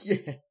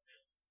 Yeah.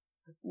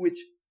 Which...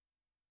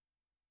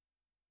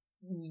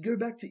 You go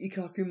back to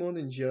Ikakumon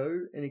and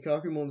Joe, and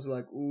Ikakumon's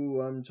like, ooh,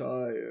 I'm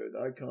tired,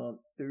 I can't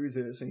do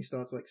this, and he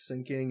starts like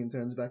sinking and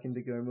turns back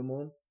into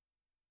Gomamon.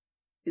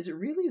 Is it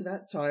really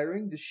that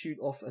tiring to shoot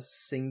off a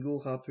single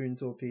harpoon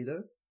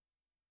torpedo?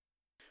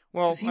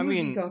 Well, he was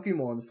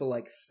Ikakumon for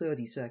like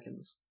 30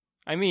 seconds.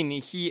 I mean,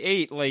 he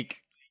ate like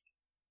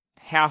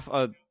half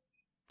a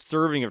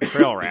serving of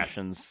trail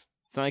rations.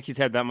 It's not like he's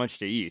had that much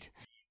to eat.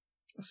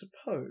 I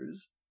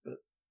suppose, but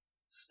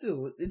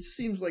still, it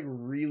seems like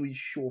really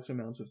short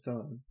amounts of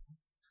time.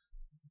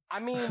 I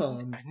mean,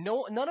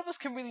 none of us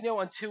can really know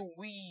until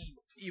we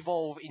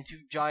evolve into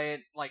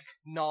giant, like,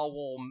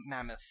 narwhal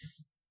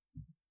mammoths.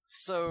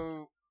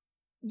 So...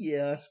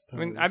 Yeah, I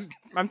suppose. I mean,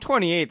 I'm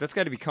 28. That's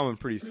got to be coming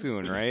pretty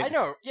soon, right? I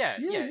know. Yeah.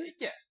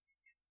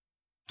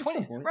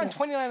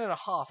 29 and a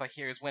half, I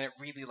hear, is when it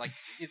really, like,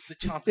 the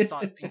chances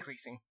start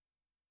increasing.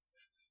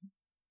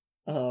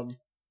 So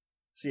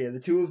yeah, the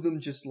two of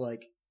them just,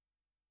 like,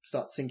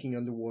 start sinking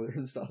underwater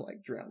and start,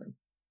 like, drowning.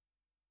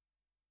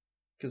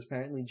 Because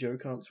apparently Joe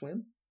can't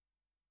swim.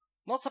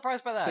 Not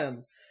surprised by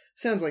that.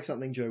 Sounds like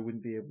something Joe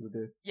wouldn't be able to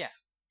do. Yeah.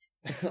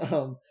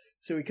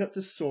 So we cut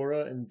to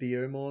Sora and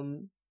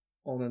Biyomon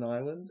on an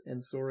island,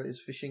 and Sora is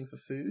fishing for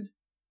food,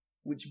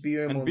 which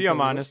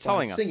Biyomon is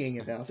telling us, singing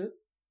about it.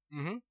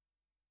 Mm-hmm.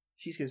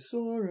 She goes,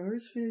 Sora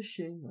is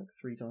fishing, like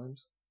 3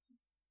 times.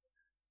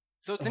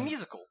 So it's a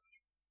musical.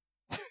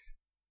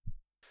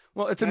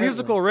 Well, it's a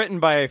musical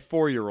written by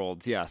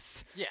 4-year-olds,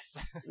 yes.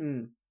 Yes.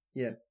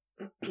 Yeah.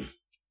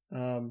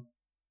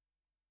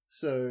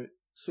 So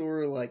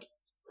Sora, like,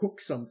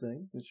 hooks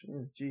something, which,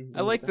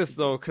 I like this,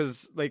 though,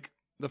 because, like,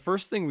 the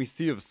first thing we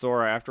see of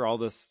Sora after all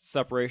this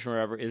separation or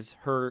whatever is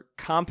her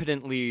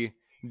competently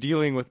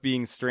dealing with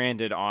being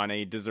stranded on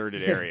a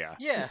deserted area.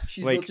 Yeah.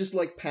 She's not just,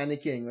 like,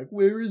 panicking, like,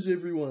 where is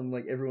everyone?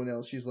 Like, everyone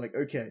else. She's like,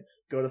 okay,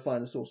 gotta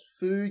find a source of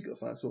food, gotta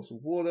find a source of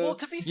water. Well,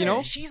 to be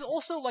fair, she's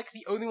also, like,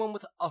 the only one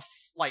with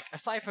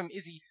aside from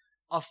Izzy,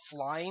 a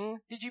flying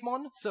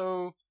Digimon,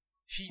 so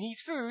she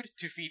needs food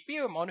to feed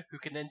Biyomon, who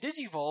can then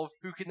digivolve,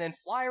 who can then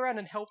fly around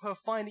and help her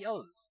find the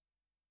others.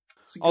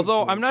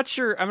 Although I'm not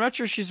sure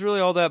she's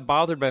really all that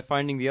bothered by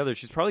finding the others.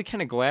 She's probably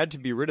kind of glad to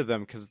be rid of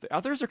them because the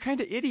others are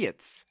kind of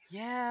idiots.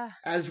 Yeah.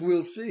 As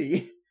we'll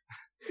see,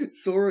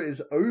 Sora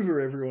is over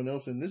everyone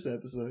else in this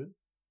episode.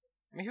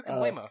 I mean, who can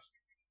blame her?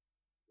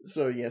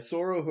 So yeah,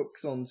 Sora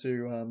hooks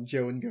onto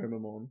Joe and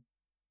Gomamon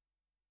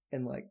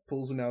and like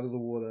pulls them out of the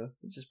water,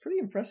 which is pretty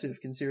impressive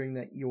considering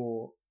that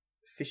your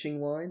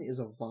fishing line is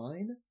a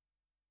vine.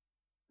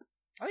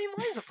 I mean,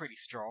 vines are pretty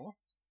strong.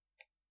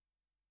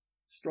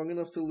 Strong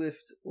enough to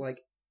lift,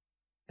 like,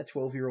 a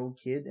 12-year-old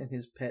kid and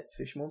his pet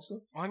fish monster.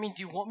 I mean,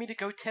 do you want me to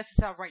go test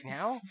this out right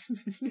now?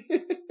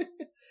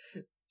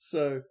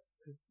 So,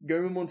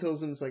 Gomamon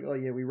tells them, it's like, oh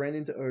yeah, we ran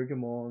into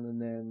Ogamon,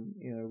 and then,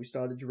 we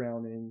started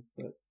drowning,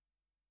 but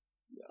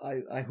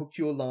I hooked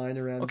your line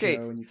around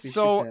Joe, and you fished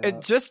so us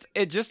out.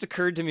 it just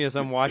occurred to me as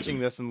I'm watching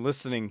this and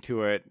listening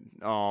to it,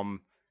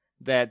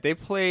 that they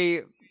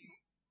play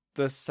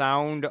the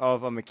sound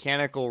of a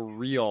mechanical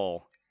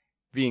reel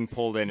being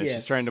pulled in as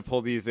she's trying to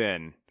pull these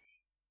in.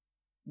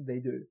 They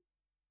do.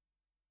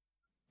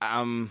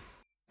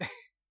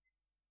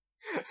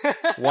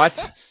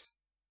 What?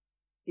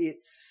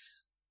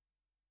 It's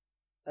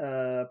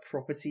a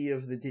property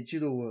of the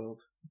digital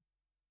world.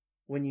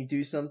 When you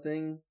do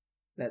something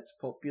that's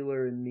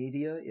popular in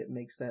media, it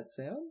makes that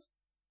sound.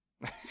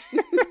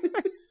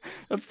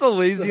 That's the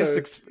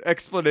laziest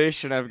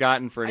explanation I've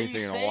gotten for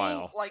anything in a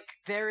while. Like,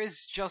 there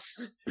is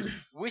just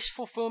wish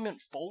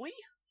fulfillment Foley?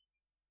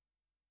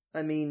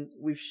 I mean,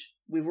 we've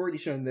already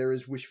shown there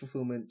is wish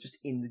fulfillment just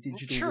in the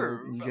digital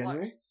world in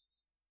general. Like...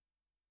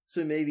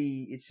 So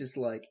maybe it's just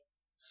like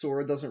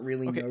Sora doesn't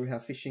really know how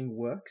fishing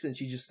works, and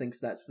she just thinks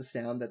that's the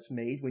sound that's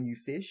made when you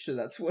fish, so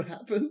that's what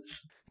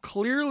happens.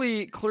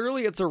 Clearly,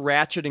 it's a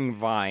ratcheting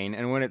vine,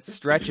 and when it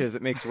stretches,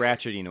 it makes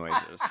ratchety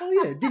noises.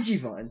 Oh yeah,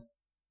 Digivine.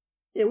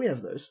 Yeah, we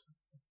have those.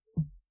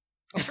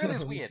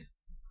 Australia's weird.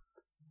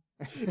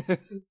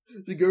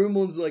 The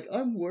Goemon's like,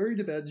 I'm worried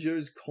about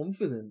Joe's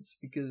confidence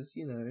because,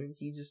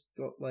 he just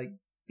got, like,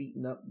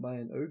 beaten up by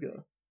an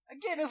ogre.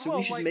 Again, as so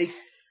well,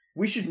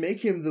 we should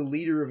make him the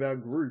leader of our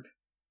group.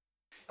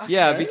 Okay.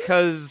 Yeah,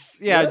 because,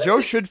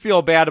 Joe should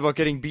feel bad about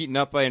getting beaten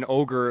up by an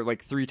ogre,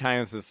 like, 3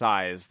 times his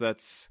size.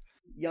 That's...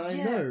 Yeah, I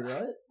know,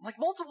 right? Like,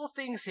 multiple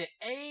things here.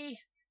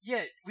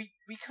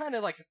 We kind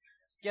of, like,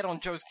 get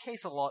on Joe's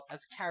case a lot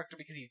as a character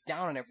because he's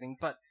down and everything,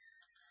 but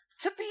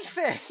to be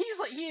fair,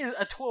 he is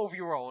a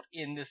 12-year-old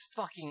in this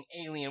fucking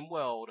alien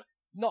world,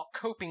 not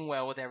coping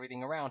well with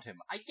everything around him.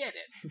 I get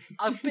it.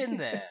 I've been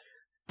there.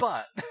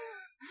 But...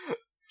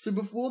 So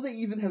before they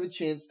even have a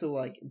chance to,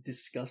 like,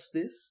 discuss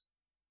this,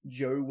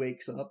 Joe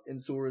wakes up and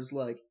Sora's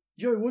like,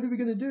 Joe, what are we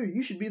gonna do?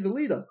 You should be the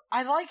leader.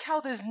 I like how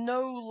there's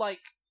no,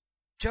 like...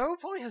 Joe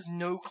probably has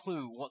no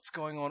clue what's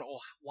going on or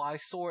why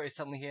Sora is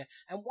suddenly here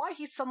and why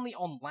he's suddenly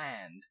on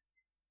land.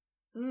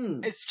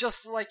 It's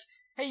just like,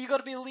 hey, you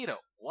gotta be the leader.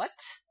 What?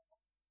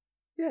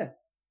 Yeah.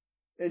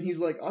 And he's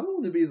like, I don't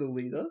want to be the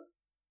leader.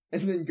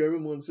 And then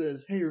Gomamon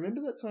says, hey,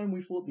 remember that time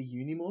we fought the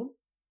Unimon?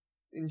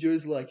 And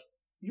Joe's like,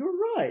 you're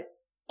right.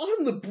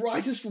 I'm the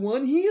brightest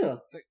one here.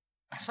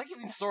 It's like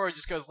even Sora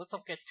just goes, let's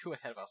not get too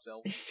ahead of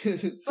ourselves.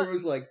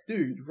 Sora's like,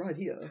 dude, right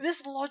here.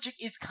 This logic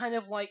is kind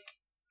of like,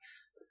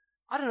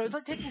 I don't know, it's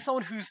like taking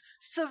someone who's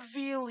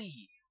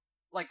severely,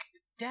 like,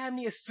 damn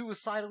near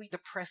suicidally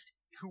depressed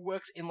who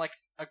works in, like,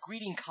 a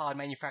greeting card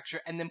manufacturer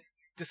and then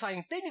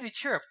deciding they need to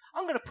cheer up.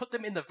 I'm going to put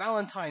them in the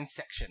Valentine's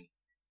section.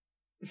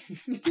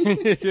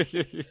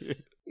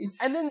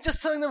 And then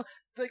just telling them,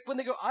 like, when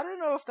they go, I don't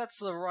know if that's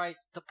the right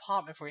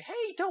department for you.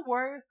 Hey, don't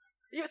worry.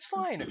 It's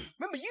fine.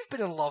 Remember, you've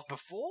been in love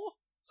before.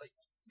 It's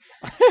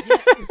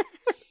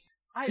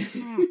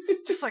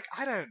like,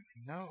 I don't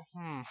know.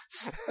 I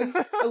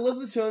love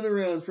the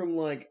turnaround from,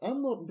 like,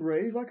 I'm not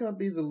brave, I can't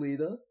be the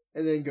leader.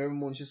 And then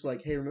Gomamon's just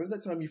like, hey, remember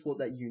that time you fought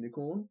that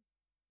unicorn?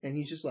 And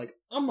he's just like,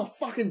 I'm the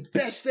fucking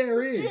best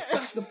there is. Yeah.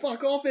 Back the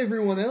fuck off,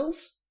 everyone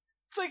else.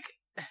 It's like,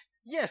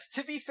 yes,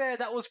 to be fair,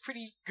 that was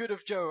pretty good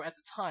of Joe at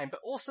the time,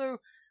 but also,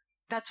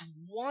 that's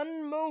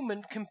one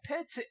moment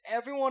compared to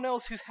everyone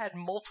else who's had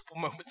multiple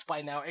moments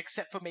by now,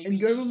 except for maybe And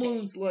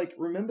Gomamon's like,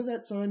 remember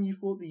that time you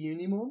fought the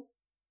Unimon?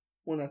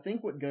 When I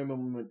think what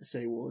Gomamon meant to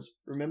say was,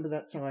 remember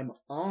that time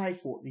I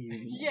fought the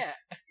Unimon?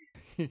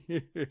 Yeah.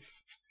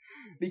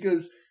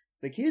 Because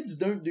the kids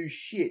don't do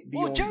shit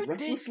beyond Joe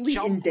recklessly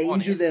did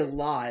endanger their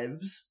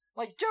lives.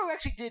 Like, Joe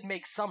actually did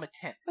make some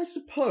attempts. I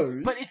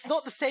suppose. But it's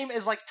not the same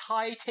as, like,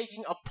 Tai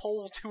taking a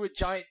pole to a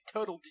giant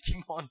turtle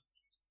Digimon.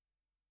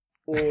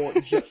 Or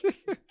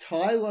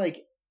Tai,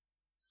 like,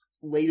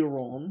 later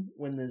on,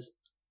 when there's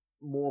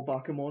more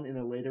Bakumon in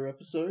a later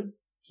episode,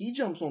 he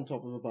jumps on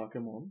top of a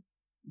Bakumon,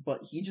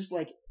 but he just,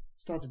 like,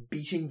 starts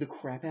beating the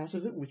crap out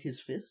of it with his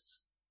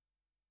fists.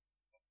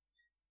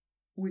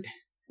 You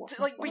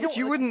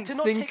wouldn't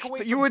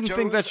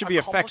think that should be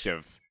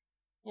effective.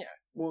 Yeah.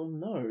 Well,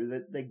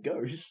 no, they're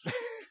ghosts.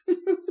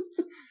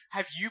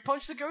 Have you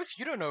punched the ghost?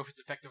 You don't know if it's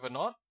effective or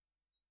not.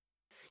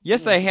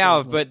 Yes, I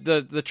have, but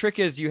the trick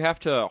is you have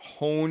to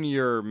hone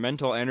your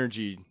mental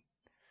energy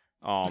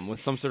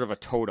with some sort of a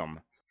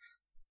totem.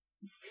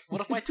 What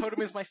if my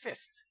totem is my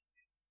fist?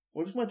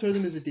 What if my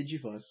totem is a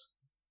Digivice?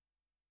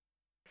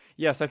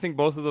 Yes, I think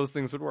both of those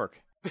things would work.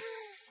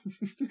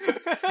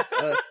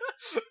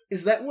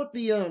 Is that what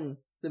the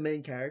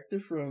main character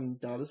from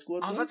Data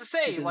Squad does? I was about to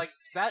say, because like,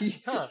 that...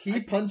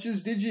 He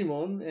punches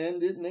Digimon,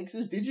 and it makes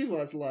his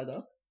Digivice light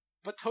up.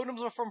 But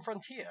totems are from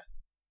Frontier.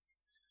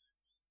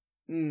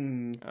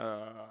 I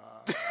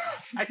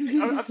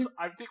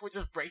think we're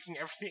just breaking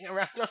everything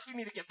around us. We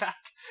need to get back.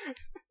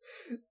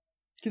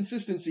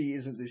 Consistency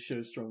isn't this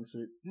show's strong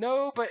suit.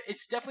 No, but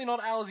it's definitely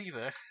not ours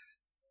either.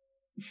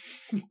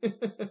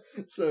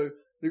 So,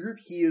 the group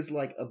hears,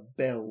 like, a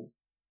bell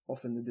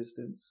off in the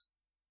distance.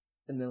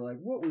 And they're like,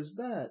 what was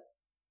that?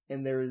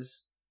 And there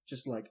is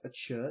just, like, a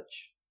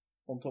church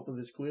on top of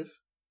this cliff.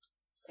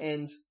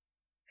 And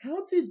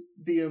how did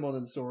Biyomon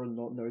and Sora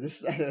not notice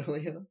that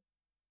earlier?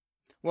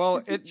 Well,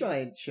 it's a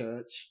giant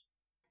church.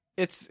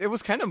 It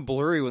was kind of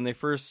blurry when they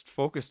first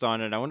focused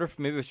on it. I wonder if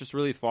maybe it's just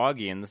really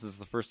foggy and this is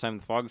the first time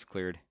the fog's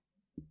cleared.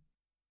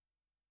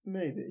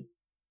 Maybe.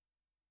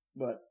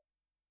 But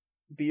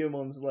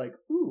Biyomon's like,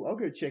 ooh, I'll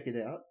go check it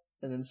out.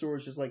 And then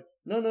Sora's just like,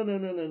 no,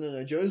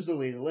 Joe's the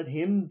leader. Let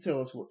him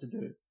tell us what to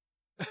do.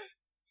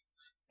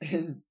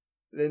 And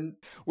then...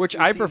 Which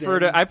I prefer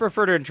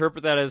to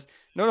interpret that as,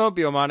 no,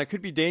 Biyomon, it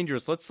could be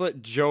dangerous. Let's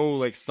let Joe,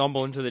 like,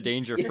 stumble into the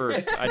danger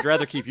first. I'd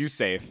rather keep you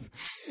safe.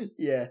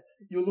 Yeah,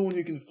 you're the one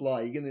who can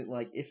fly. You're gonna,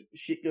 like, if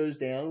shit goes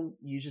down,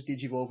 you just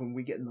Digivolve and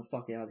we're getting the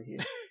fuck out of here.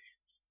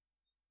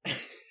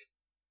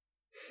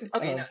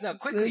 Okay, now,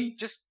 quickly,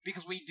 just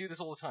because we do this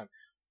all the time.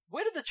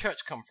 Where did the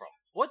church come from?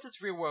 What's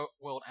its real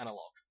world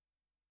analog?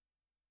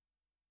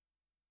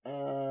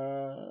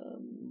 Because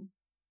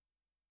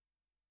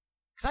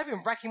I've been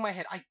racking my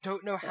head. I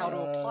don't know how to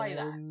apply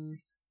that.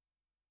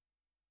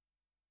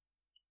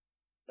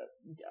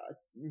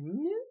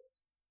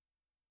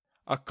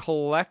 A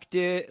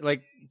collected,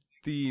 like,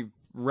 the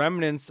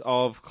remnants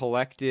of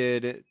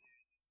collected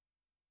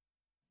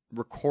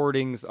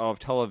recordings of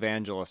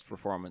televangelist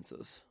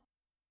performances.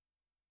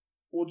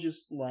 Or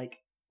just, like,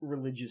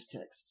 religious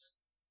texts.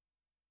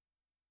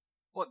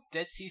 What,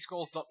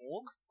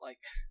 DeadSeaScrolls.org? Like...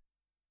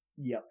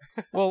 Yep.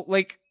 Well,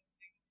 like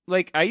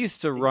I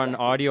used to run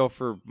audio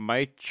for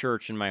my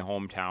church in my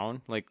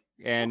hometown,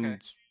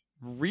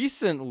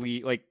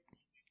 recently, like,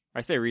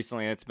 I say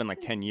recently, it's been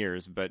like 10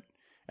 years, but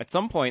at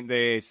some point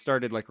they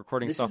started, like,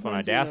 recording stuff on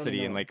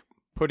Audacity and, like,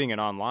 putting it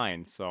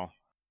online, so...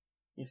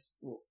 Yes,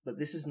 well, but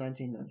this is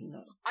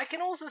 1999. I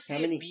can also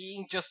see it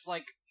being just,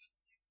 like...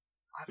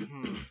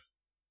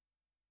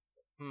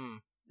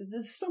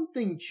 There's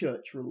something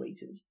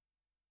church-related.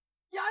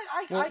 Yeah,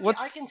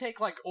 I can take,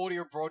 like,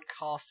 audio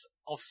broadcasts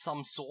of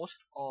some sort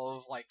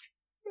of, like,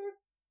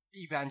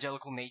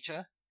 evangelical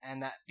nature,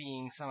 and that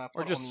being somehow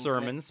put or just on the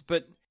sermons, internet.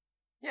 But...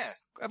 Yeah.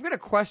 I've got a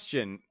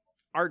question.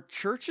 Are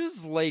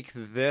churches like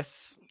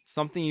this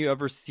something you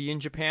ever see in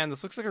Japan?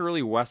 This looks like a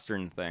really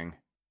Western thing.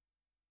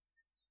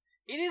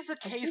 It is the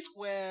case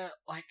where,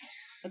 like...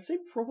 I'd say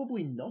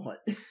probably not.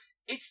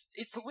 It's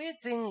the weird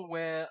thing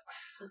where,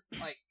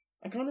 like...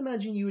 I can't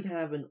imagine you would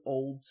have an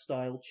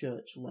old-style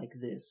church like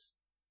this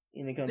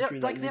in a country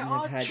that wouldn't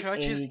have had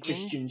any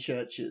Christian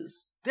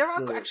churches. There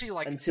are actually,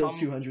 like, until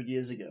 200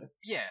 years ago.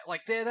 Yeah,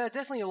 like, there are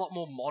definitely a lot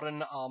more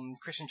modern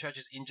Christian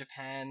churches in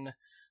Japan,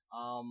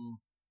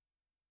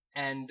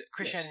 and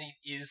Christianity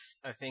is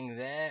a thing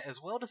there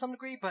as well to some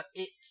degree, but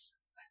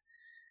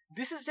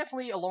this is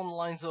definitely along the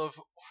lines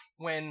of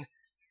when,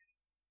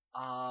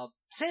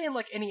 say in,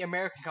 like, any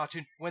American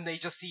cartoon, when they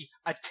just see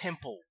a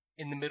temple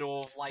in the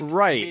middle of, like,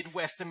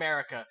 Midwest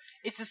America.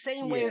 It's the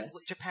same way as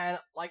Japan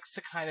likes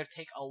to kind of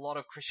take a lot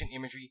of Christian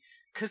imagery,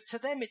 because to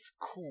them it's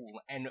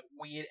cool and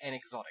weird and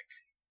exotic.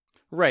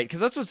 Right, because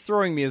that's what's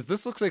throwing me, is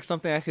this looks like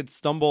something I could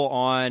stumble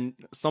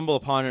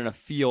upon in a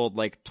field,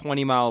 like,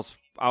 20 miles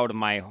out of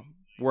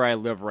where I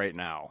live right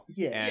now.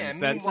 Yeah,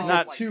 and that's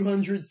not... Like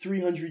 200,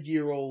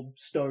 300-year-old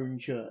stone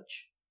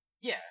church.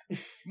 Yeah.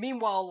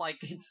 Meanwhile, like,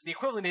 the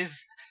equivalent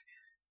is,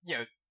 you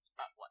know,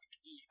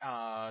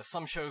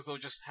 some shows they'll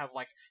just have,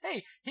 like,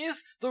 hey,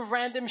 here's the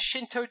random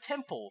Shinto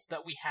temple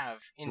that we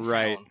have in town.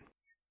 Right.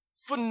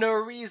 For no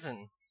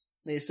reason.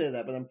 They say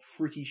that, but I'm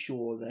pretty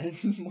sure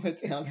that my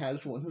town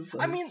has one of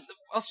those. I mean,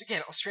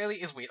 again, Australia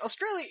is weird.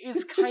 Australia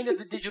is kind of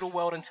the digital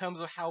world in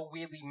terms of how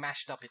weirdly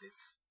mashed up it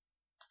is.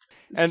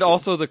 And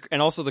also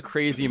the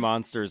crazy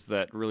monsters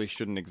that really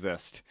shouldn't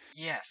exist.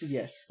 Yes.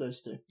 Yes,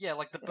 those two. Yeah,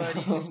 like the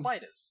bird-eating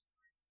spiders.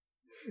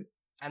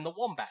 And the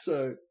wombats.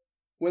 So,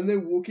 when they're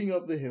walking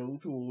up the hill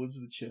towards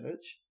the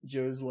church,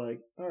 Joe's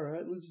like,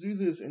 alright, let's do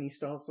this. And he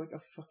starts like a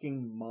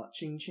fucking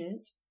marching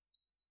chant.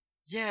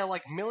 Yeah,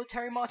 like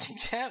military marching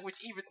chant, which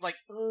even, like...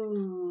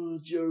 Oh,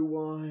 Joe,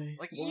 why?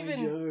 Like, why,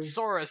 even Joe?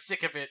 Sora's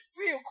sick of it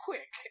real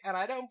quick, and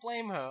I don't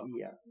blame her.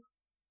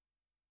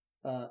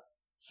 Yeah.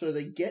 So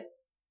they get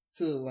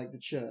to, like, the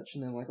church,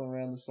 and they're, like,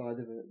 around the side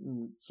of it,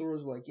 and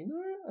Sora's like,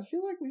 I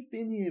feel like we've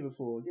been here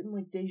before, getting,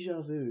 like,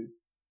 deja vu.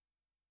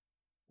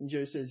 And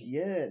Joe says,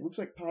 yeah, it looks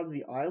like part of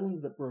the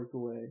island that broke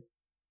away.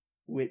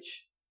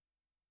 Which,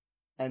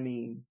 I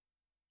mean,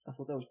 I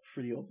thought that was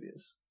pretty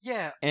obvious.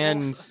 Yeah. And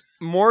also...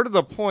 more to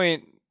the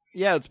point,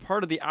 yeah, it's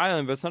part of the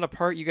island, but it's not a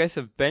part you guys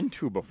have been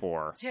to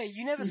before. Yeah,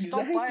 you never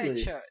stopped by a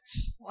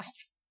church. Like...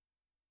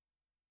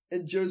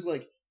 And Joe's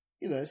like,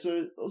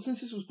 so since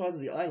this was part of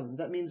the island,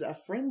 that means our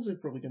friends are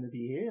probably going to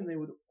be here, and they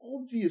would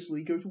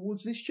obviously go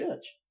towards this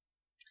church.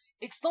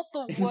 It's not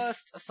the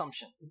worst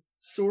assumption.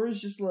 Sora's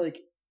just like,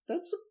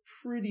 that's a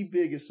pretty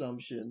big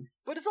assumption.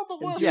 But it's not the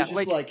worst. Yeah,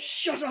 just like,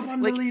 shut up,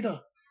 I'm the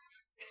leader.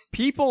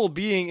 People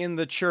being in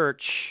the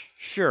church,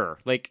 sure.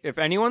 Like, if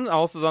anyone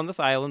else is on this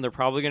island, they're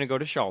probably going to go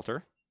to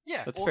shelter.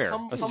 Yeah, that's fair.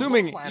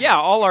 Assuming,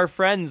 all our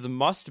friends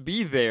must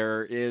be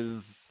there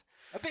is...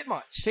 a bit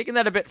much. Taking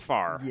that a bit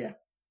far. Yeah.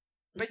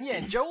 But yeah,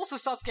 Joe also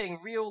starts getting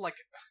real, like,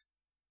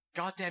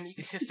 goddamn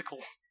egotistical.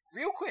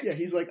 Real quick. Yeah,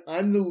 he's like,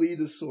 I'm the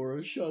leader,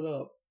 Sora, shut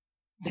up.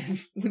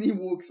 When he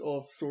walks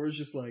off, Sora's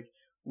just like,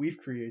 we've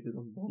created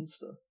a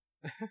monster.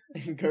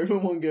 And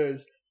Gomamon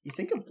goes, you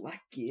think a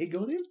black gear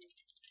got him?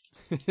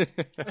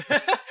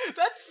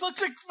 That's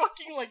such a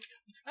fucking, like,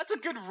 that's a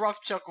good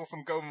rough chuckle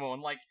from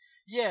Gomamon. Like,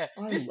 yeah,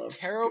 this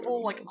terrible,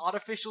 Gomamon. Like,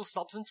 artificial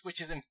substance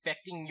which is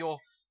infecting your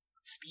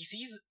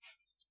species...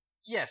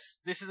 Yes,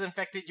 this has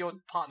infected your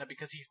partner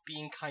because he's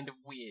being kind of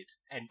weird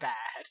and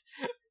bad.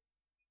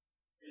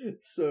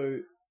 So,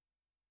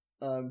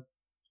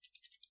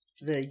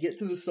 they get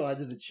to the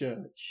side of the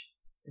church,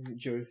 and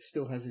Joe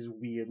still has his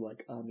weird,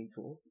 like, army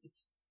talk.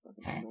 It's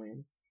fucking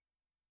annoying.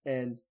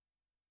 And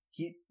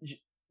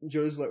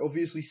Joe's, like,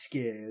 obviously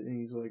scared, and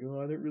he's like,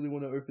 I don't really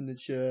want to open the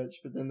church,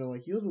 but then they're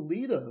like, you're the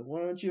leader,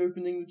 why aren't you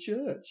opening the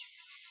church?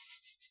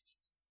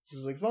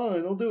 He's like,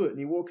 fine, I'll do it, and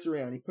he walks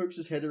around, he pokes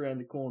his head around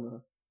the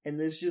corner, and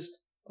there's just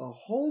a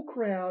whole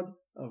crowd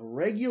of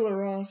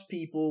regular-ass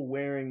people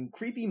wearing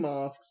creepy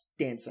masks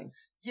dancing.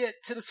 Yeah,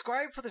 to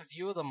describe for the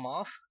viewer the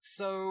mask,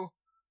 so...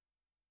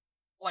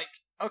 Like,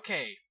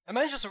 okay,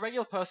 imagine just a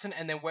regular person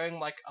and they're wearing,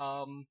 like,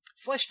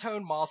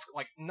 flesh-tone mask,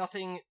 like,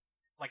 nothing,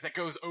 like, that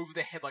goes over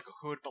their head like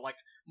a hood, but, like,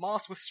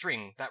 mask with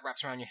string that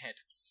wraps around your head.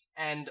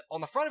 And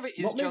on the front of it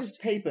is not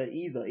just... made of paper,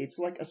 either. It's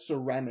like a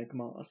ceramic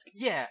mask.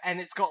 Yeah, and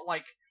it's got,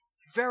 like,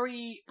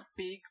 very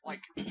big,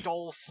 like,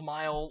 doll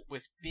smile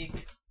with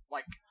big,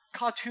 like,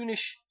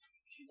 cartoonish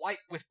white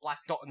with black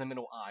dot in the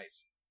middle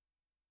eyes.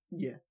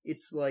 Yeah,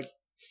 it's like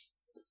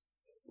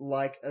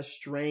a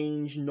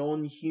strange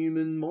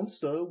non-human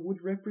monster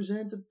would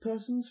represent a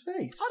person's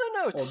face. I don't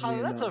know,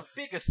 Tyler, that's a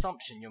big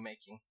assumption you're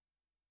making.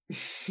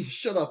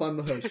 Shut up, I'm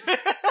the host.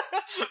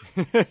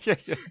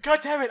 God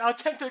damn it, our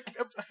attempt to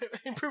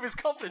improve his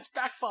confidence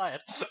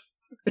backfired.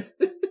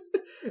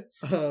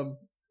 So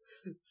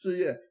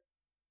yeah.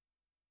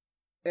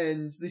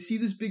 And they see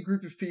this big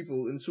group of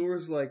people, and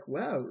Sora's like,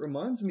 wow, it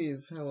reminds me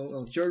of how...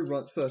 Well, Joe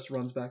first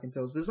runs back and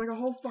tells, there's like a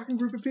whole fucking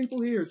group of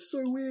people here, it's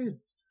so weird.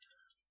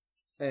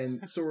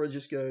 And Sora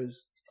just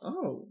goes,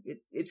 oh,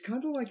 it's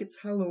kind of like it's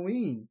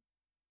Halloween.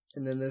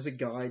 And then there's a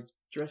guy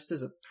dressed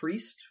as a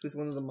priest with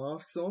one of the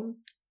masks on,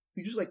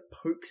 who just like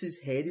pokes his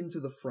head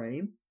into the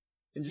frame,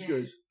 and just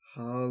goes,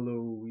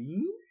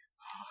 Halloween?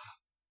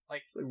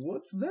 Like,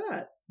 what's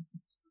that?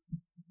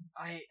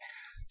 I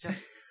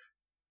just...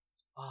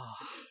 Oh.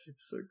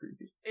 It's so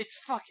creepy.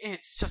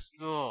 It's just,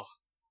 ugh.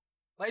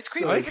 Like, it's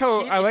creepy.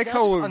 I like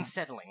how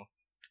unsettling.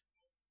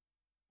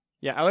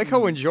 Yeah, I like how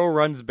when Joe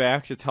runs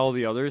back to tell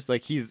the others,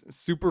 like, he's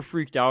super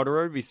freaked out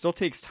already, but he still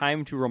takes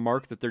time to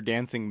remark that they're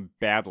dancing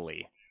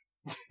badly.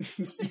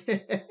 Yeah.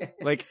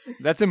 Like,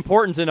 that's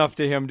important enough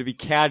to him to be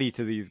catty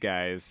to these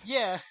guys.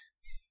 Yeah.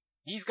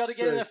 He's got to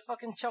get in a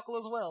fucking chuckle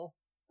as well.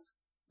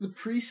 The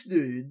priest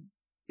dude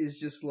is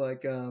just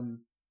like,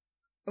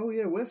 oh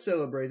yeah, we're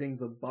celebrating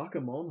the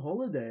Bakamon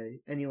holiday.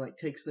 And he, like,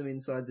 takes them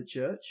inside the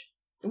church.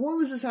 And while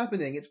this is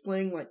happening, it's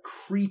playing, like,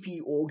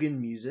 creepy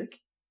organ music.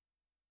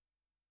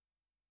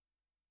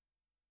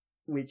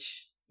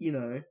 Which,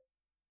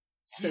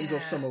 sends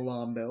off some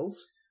alarm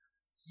bells.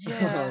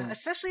 Yeah,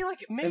 especially,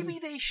 like, maybe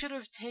they should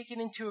have taken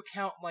into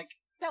account, like,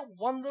 that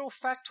one little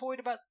factoid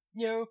about,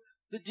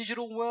 the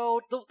digital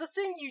world. The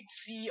thing you'd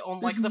see on,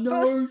 like, There's the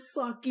first... no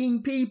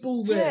fucking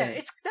people there!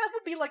 Yeah, that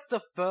would be, like,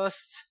 the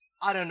first,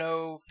 I don't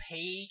know,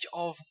 page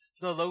of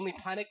the Lonely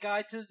Planet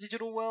guide to the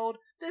digital world,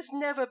 there's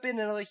never been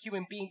another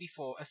human being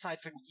before, aside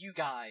from you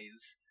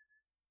guys.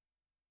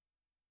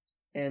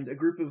 And a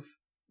group of,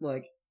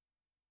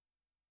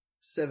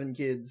 7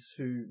 kids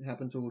who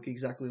happen to look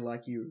exactly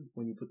like you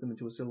when you put them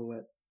into a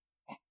silhouette.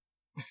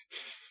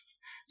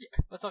 Yeah,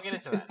 let's not get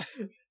into that.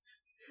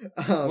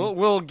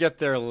 We'll get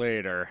there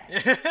later.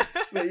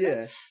 But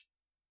yeah.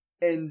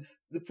 And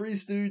the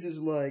priest dude is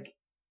like,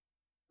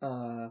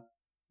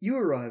 you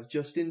arrived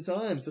just in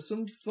time for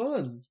some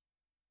fun.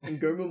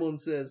 And Gomamon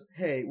says,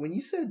 hey, when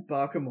you said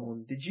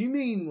Bakamon, did you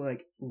mean,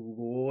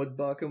 Lord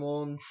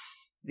Bakamon?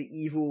 The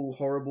evil,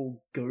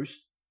 horrible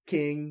ghost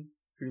king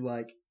who,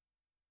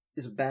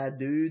 is a bad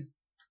dude?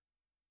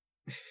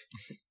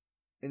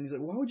 And he's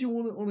like, why would you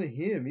want to honor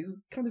him? He's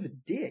kind of a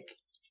dick.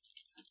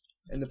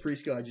 And the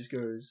priest guy just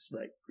goes,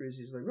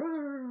 Grizzly's like,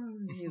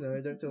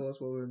 rawr, don't tell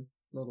us what we're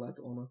not allowed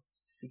to honor.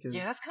 Because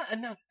yeah, that's kind of,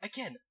 no,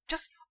 again,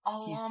 just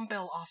alarm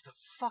bell after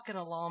fucking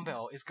alarm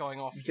bell is going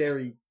off.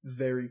 Very,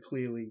 very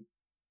clearly,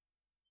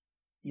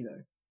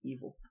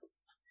 evil.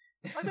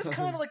 That's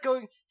kind of like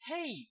going,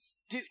 hey,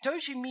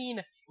 don't you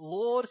mean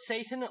Lord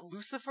Satan,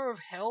 Lucifer of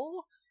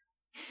Hell?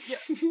 Yeah,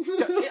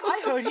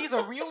 I heard he's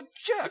a real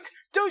jerk.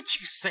 Don't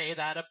you say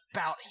that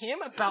about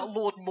him, about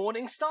Lord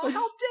Morningstar.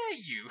 How dare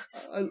you?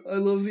 I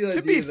love the idea.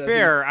 To be that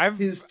fair,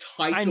 his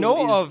title I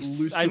know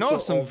is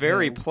of some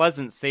very Hell.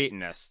 pleasant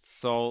Satanists.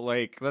 So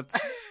let's.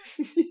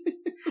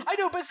 I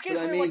know, but it's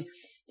case where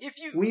if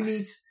you we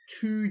meet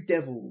 2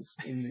 devils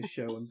in this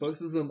show, and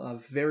both of them are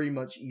very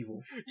much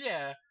evil.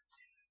 Yeah.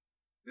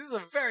 This is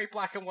a very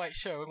black and white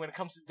show when it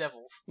comes to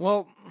devils.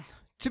 Well,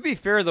 to be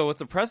fair though, with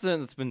the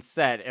precedent that's been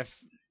set, if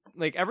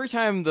every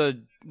time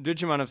the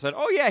Digimon have said,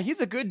 oh yeah, he's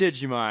a good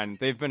Digimon,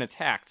 they've been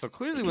attacked. So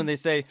clearly when they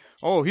say,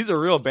 oh, he's a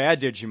real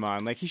bad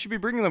Digimon, he should be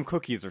bringing them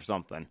cookies or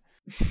something.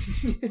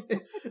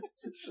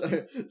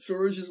 So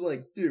Sora's just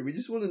like, dude, we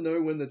just want to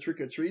know when the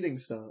trick-or-treating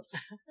starts.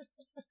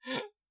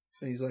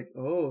 And he's like,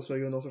 oh, so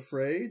you're not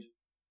afraid?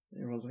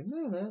 And everyone's like,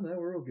 no,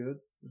 we're all good.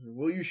 Like,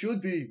 well, you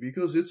should be,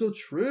 because it's a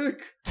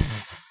trick.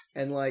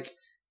 And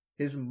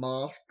his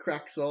mask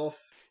cracks off.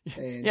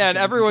 And yeah, and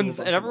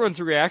everyone's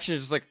reaction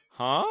is just like,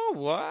 huh?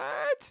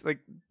 What?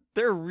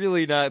 They're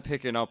really not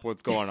picking up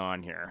what's going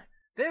on here.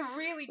 They're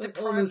really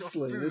deprived of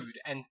food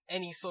and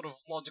any sort of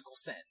logical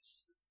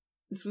sense.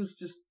 This was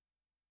just...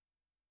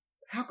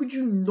 How could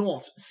you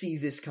not see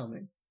this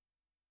coming?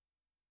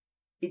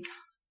 It's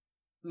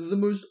the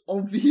most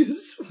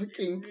obvious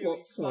fucking plot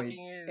point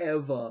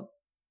ever.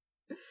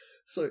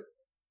 So,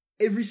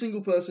 every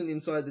single person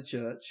inside the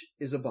church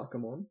is a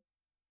Bakamon.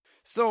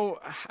 So,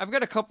 I've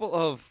got a couple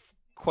of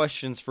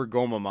questions for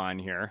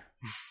Gomamon here.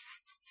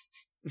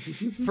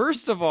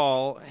 First of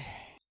all,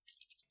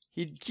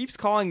 he keeps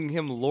calling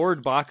him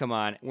Lord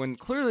Bakamon when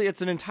clearly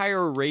it's an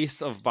entire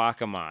race of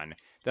Bakamon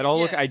that all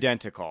look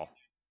identical.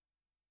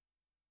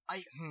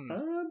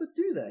 But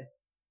do they?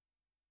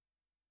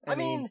 I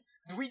mean,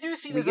 we do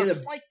see there's a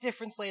slight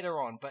difference later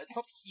on, but it's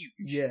not huge.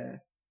 Yeah.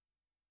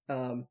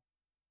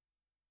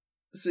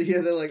 So yeah,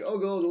 they're like, oh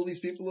god, all these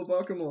people are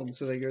Bakamon,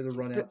 so they go to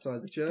run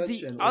outside the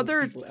church, and all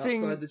the people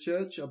outside the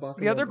church are Bakamon.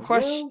 The other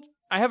question,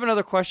 I have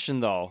another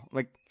question though.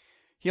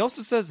 He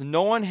also says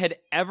no one had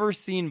ever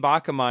seen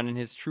Bakamon in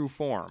his true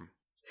form.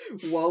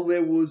 While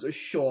there was a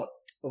shot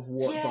of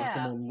what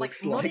Bakamon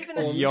looks not like even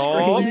on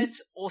a screen.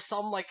 or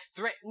some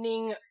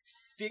threatening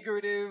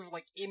figurative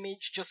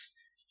image, just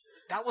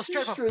that was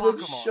straight up Bakamon.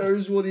 Bakamon.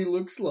 Shows what he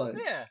looks like.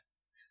 Yeah.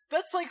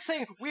 That's like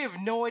saying, we have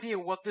no idea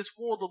what this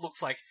warlord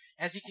looks like,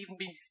 as he can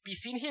be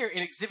seen here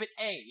in Exhibit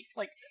A.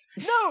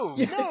 No!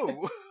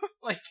 No!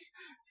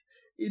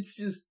 It's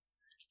just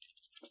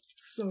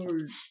so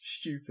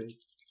stupid.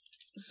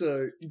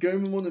 So,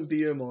 Gomamon and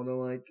Biyomon are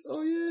like,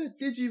 oh yeah,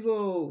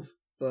 Digivolve!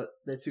 But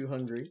they're too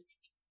hungry.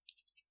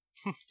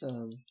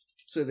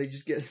 So they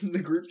just the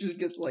group just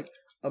gets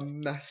a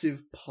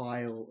massive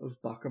pile of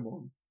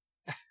Bakamon.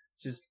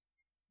 Just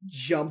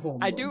jump on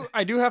them.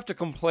 I do have to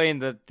complain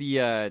that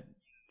the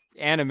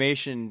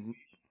animation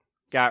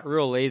got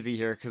real lazy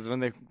here, because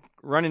when they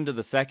run into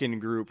the second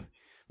group,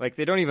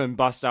 they don't even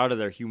bust out of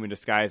their human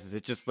disguises.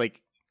 It just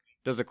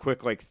does a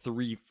quick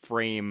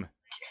 3-frame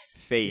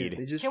fade.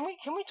 Yeah,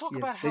 can we talk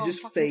about how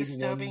fucking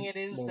disturbing it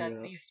is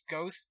that these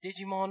ghost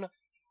Digimon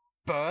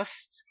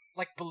burst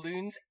like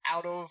balloons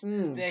out of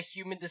their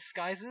human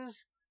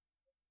disguises?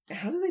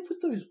 How do they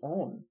put those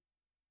on?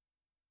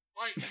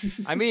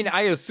 I mean,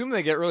 I assume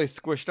they get really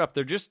squished up.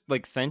 They're just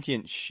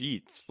sentient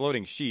sheets,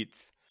 floating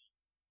sheets.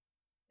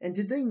 And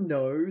did they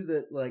know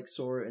that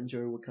Sora and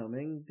Joe were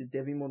coming? Did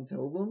Devimon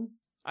tell them?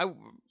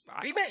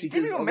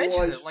 Devimon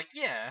mentioned it.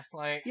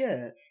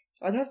 Yeah,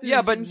 I'd have to.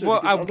 Yeah, but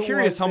I'm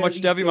curious how much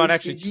Devimon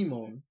actually.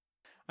 Digimon.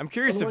 I'm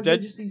curious if they're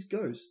just these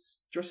ghosts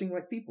dressing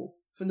like people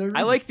for no reason.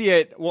 I like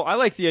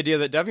the idea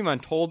that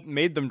Devimon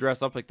made them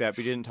dress up like that,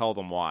 but he didn't tell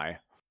them why.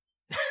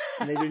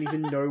 And they don't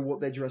even know what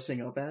they're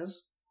dressing up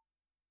as.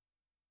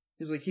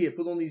 He's like, here,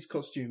 put on these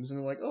costumes, and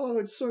they're like, oh,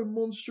 it's so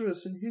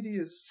monstrous and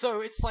hideous.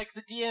 So it's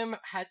the DM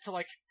had to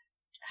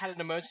had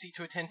an emergency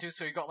to attend to,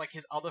 so he got like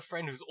his other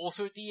friend who's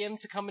also a DM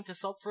to come into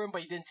sub for him,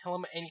 but he didn't tell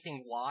him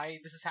anything why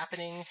this is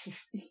happening.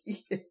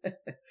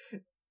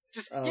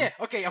 Yeah.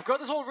 Okay, I've got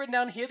this all written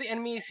down. Here are the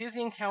enemies, here's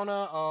the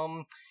encounter,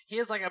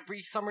 here's like a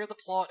brief summary of the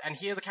plot, and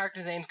here the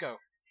characters' names go.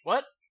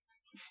 What?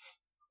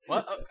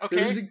 What?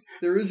 Okay.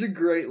 There is a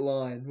great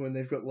line when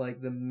they've got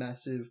like the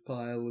massive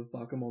pile of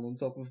Bakumon on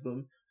top of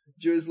them.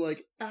 Joe's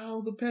like,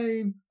 ow, the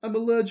pain! I'm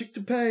allergic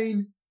to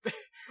pain!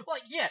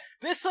 Like, yeah,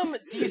 there's some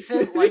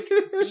decent, like,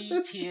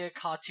 B-tier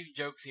cartoon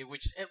jokes here,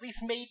 which at least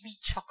made me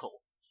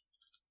chuckle.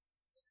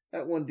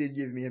 That one did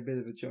give me a bit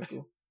of a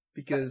chuckle.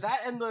 Because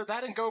that and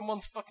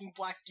Goemon's fucking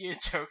black gear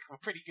joke were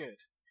pretty good.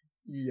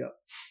 Yep.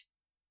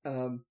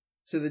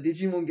 So the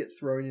Digimon get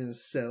thrown in a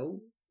cell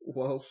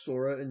while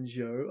Sora and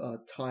Joe are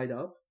tied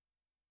up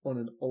on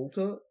an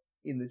altar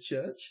in the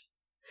church,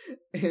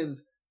 and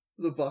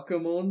the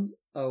Bakumon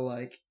are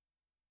like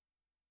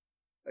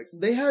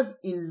they have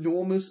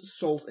enormous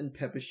salt and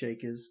pepper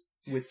shakers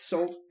with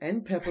salt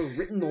and pepper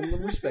written on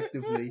them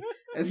respectively,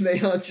 and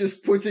they are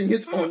just putting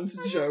it on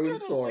to Joe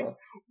and Sora. Like,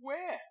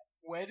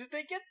 where did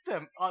they get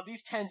them? Are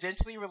these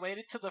tangentially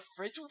related to the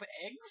fridge with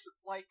eggs?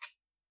 Like,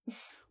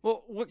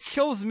 well, what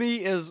kills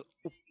me is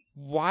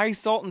why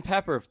salt and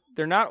pepper?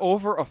 They're not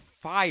over a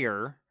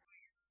fire.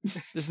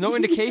 There's no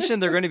indication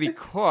they're going to be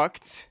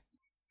cooked.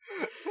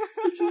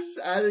 Just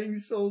adding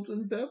salt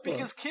and pepper.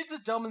 Because kids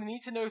are dumb and they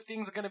need to know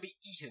things are going to be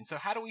eaten, so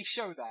how do we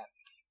show that?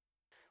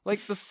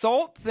 Like, the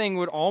salt thing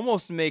would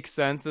almost make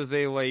sense as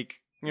a, like,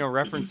 you know,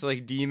 reference to,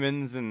 like,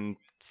 demons and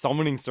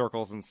summoning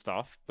circles and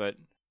stuff, but...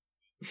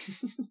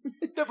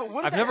 No, but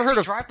wouldn't that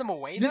actually drive them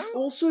away, though? This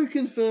also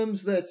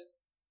confirms that,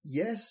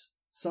 yes,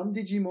 some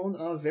Digimon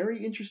are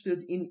very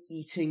interested in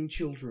eating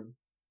children.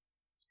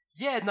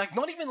 Yeah, like,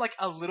 not even, like,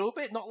 a little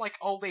bit, not like,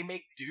 oh, they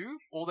make do,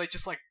 or they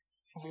just, like,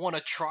 want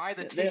to try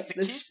the taste of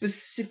they're kids.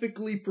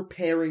 Specifically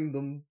preparing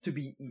them to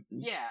be eaten.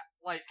 Yeah,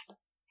 like...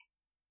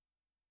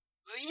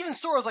 Even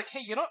Sora's like, hey,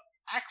 you're not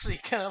actually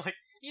gonna, like,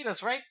 eat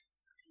us, right?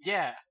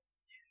 Yeah.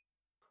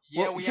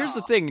 Yeah, well, here's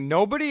the thing.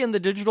 Nobody in the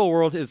digital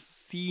world has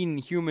seen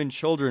human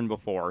children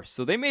before,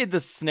 so they made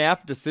this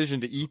snap decision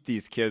to eat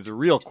these kids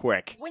real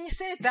quick. When you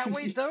say it that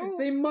way, though...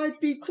 They might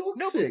be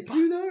toxic,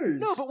 who knows?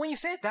 No, but when you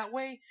say it that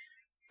way,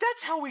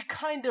 that's how we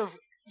kind of,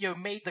 you know,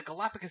 made the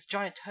Galapagos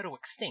giant turtle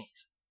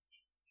extinct.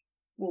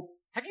 Well,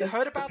 have you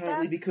heard about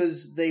apparently that?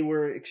 Because they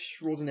were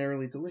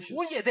extraordinarily delicious.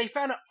 Well, yeah, they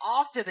found it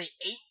after they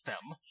ate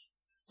them.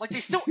 Like, they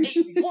still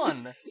ate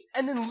one,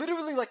 and then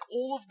literally, like,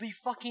 all of the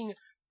fucking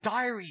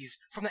diaries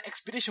from the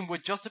expedition were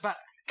just about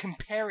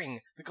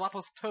comparing the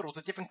Galapagos turtle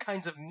to different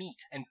kinds of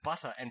meat and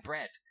butter and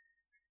bread.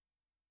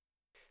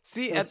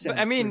 See,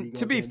 I mean,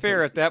 to be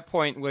fair, at that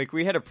point, like,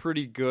 we had a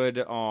pretty good,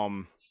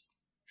 handle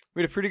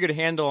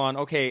on,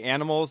 okay,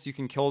 animals, you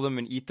can kill them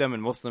and eat them,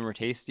 and most of them are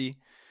tasty.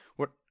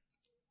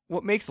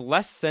 What makes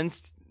less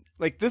sense,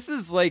 like, this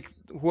is like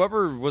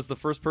whoever was the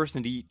first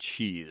person to eat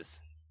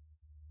cheese.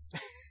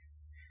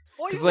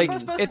 Well, you're the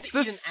first person to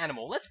eat an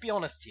animal. Let's be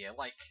honest here.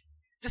 Like,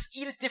 just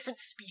eat a different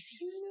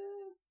species.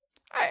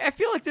 I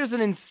feel like there's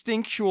an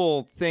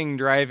instinctual thing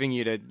driving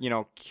you to, you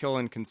know, kill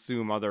and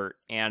consume other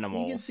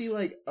animals. You can see,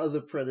 like,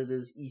 other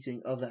predators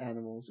eating other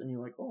animals, and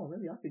you're like, oh,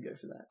 maybe I could go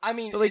for that. I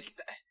mean, like,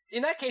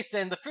 in that case,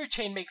 then, the food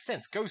chain makes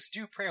sense. Ghosts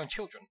do prey on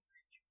children.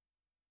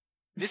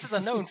 This is a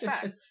known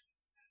fact.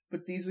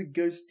 But these are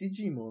ghost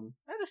Digimon.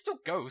 And they're still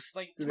ghosts.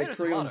 Like, do they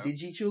prey on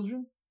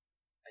Digi-children?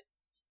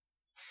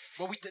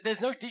 Well, there's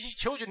no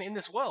Digi-children in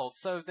this world,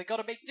 so they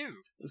gotta make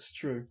do. That's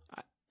true.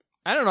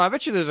 I don't know, I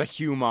bet you there's a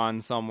human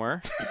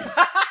somewhere.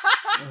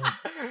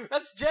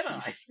 That's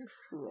Jedi.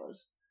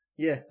 Christ.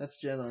 Yeah, that's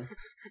Jedi.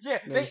 Yeah,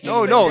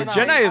 no,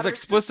 Jedi is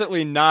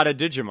explicitly not a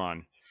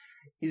Digimon.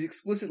 He's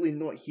explicitly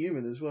not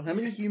human as well. How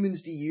many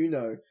humans do you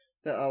know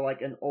that are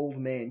like an old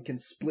man can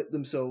split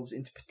themselves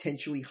into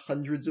potentially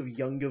hundreds of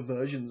younger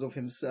versions of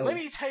himself? Let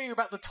me tell you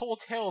about the tall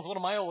tales one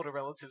of my older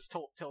relatives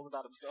tells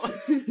about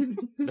himself.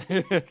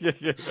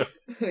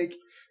 Like,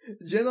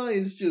 Jedi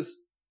is just...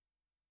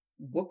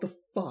 What the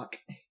fuck?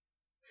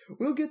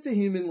 We'll get to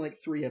him in like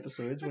 3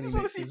 episodes. I just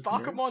want to see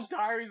Bakumon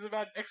Diaries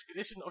about an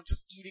expedition of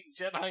just eating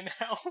Jedi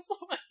now.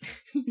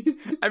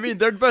 I mean,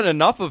 there'd been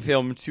enough of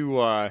him to,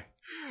 Yeah,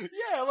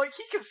 like,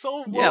 he could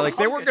solve world yeah, like,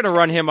 they weren't gonna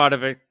run him out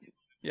of it.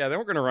 Yeah, they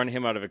weren't gonna run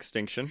him out of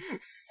extinction.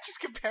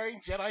 Just comparing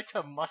Jedi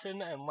to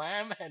mutton and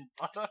lamb and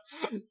butter.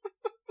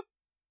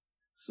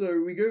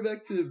 So, we go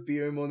back to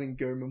Biyomon and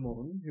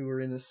Gomamon, who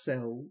are in a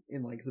cell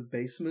in, like, the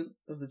basement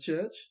of the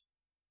church.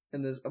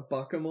 And there's a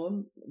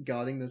Bakumon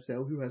guarding the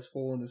cell who has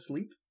fallen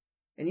asleep.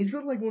 And he's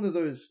got, like, one of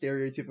those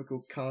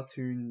stereotypical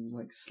cartoon,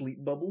 like,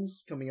 sleep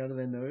bubbles coming out of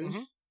their nose.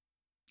 Mm-hmm.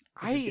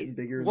 I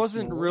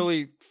wasn't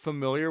really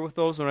familiar with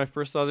those when I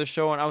first saw this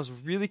show, and I was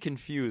really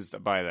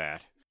confused by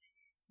that.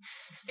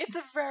 It's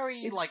a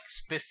very, like,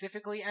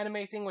 specifically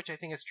anime thing, which I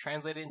think is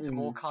translated into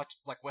more,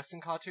 like,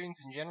 Western cartoons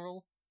in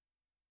general.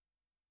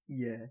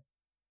 Yeah.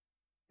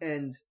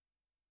 And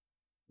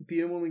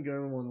Biyomon and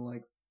Gomamon are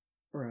like,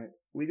 alright,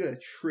 we gotta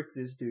trick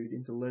this dude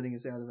into letting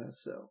us out of our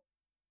cell.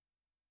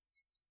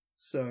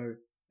 So,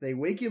 they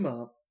wake him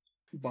up.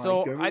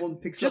 So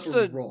Gomamon picks up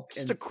a rock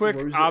and throws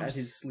it at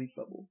his sleep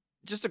bubble.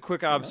 Just a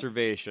quick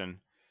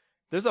observation.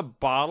 There's a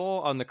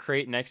bottle on the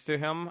crate next to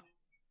him.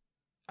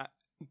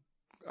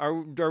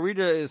 Are we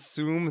to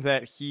assume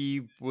that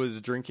he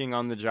was drinking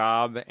on the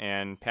job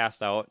and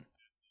passed out?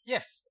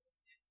 Yes.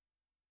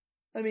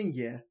 I mean,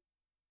 yeah.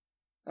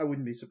 I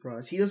wouldn't be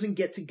surprised. He doesn't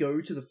get to go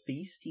to the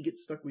feast. He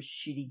gets stuck with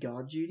shitty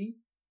guard duty.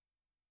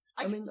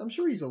 I mean, I'm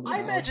sure he's allowed. I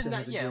imagine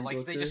that, yeah,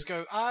 like they just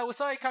go, we're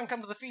sorry I can't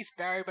come to the feast,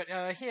 Barry, but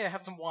here,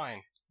 have some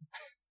wine.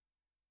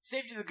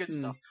 Saved you the good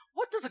stuff.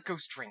 What does a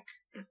ghost drink?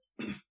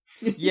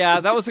 Yeah,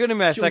 that was going to be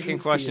my second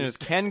question, is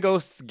can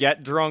ghosts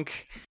get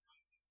drunk?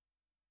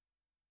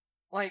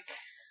 Like...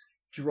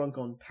 Drunk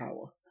on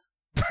power.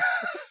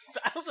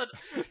 that was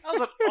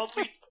an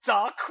oddly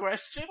dark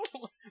question.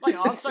 Like,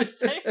 answer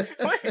say?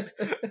 Wait.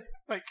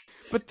 Like...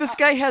 But this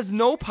guy has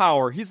no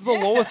power. He's the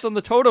lowest on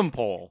the totem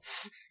pole.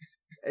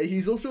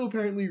 He's also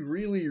apparently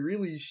really,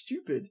 really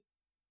stupid.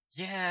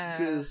 Yeah.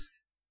 Because,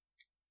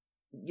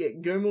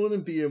 Gomamon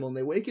and Biyomon,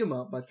 they wake him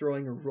up by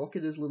throwing a rock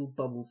at his little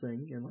bubble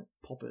thing and, like,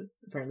 pop it.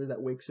 Apparently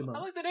that wakes him up. I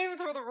like they don't even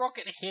throw the rock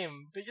at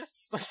him. They just,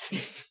 like...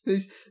 they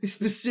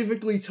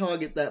specifically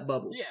target that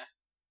bubble.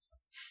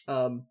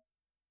 Yeah.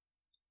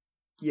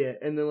 Yeah,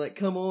 and they're like,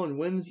 come on,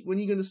 when are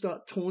you going to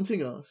start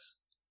taunting us?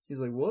 He's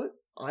like, what?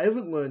 I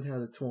haven't learned how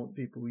to taunt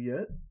people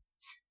yet.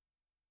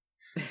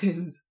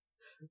 And...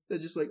 they're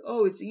just like,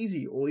 oh, it's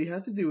easy. All you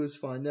have to do is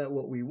find out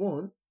what we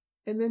want,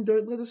 and then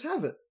don't let us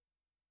have it.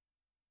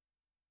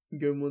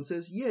 And Gomamon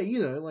says, yeah,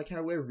 like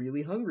how we're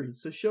really hungry,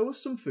 so show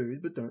us some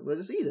food, but don't let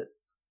us eat it.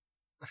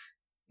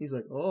 He's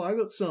like, oh, I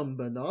got some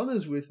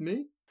bananas with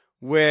me.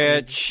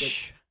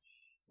 Which...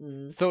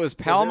 So is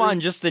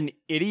Palmon just an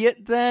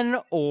idiot then,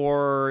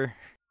 or...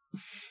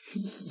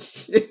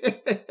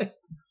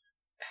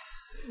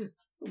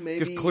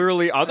 Because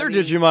clearly other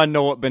Digimon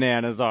know what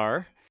bananas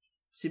are.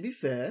 To be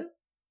fair...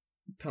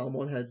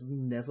 Palmon had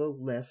never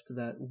left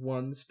that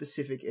one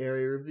specific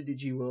area of the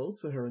Digiworld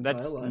for her entire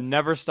life. That's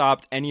never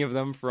stopped any of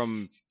them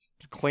from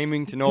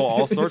claiming to know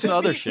all sorts of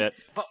other shit.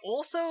 But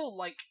also,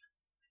 like,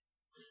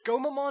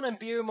 Gomamon and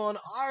Biyomon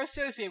are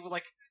associated with,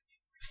 like,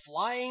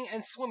 flying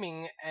and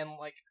swimming, and,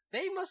 like,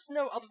 they must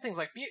know other things.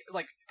 Like,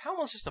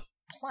 Palmon's just a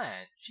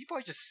plant. She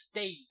probably just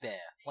stayed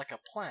there, like a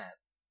plant.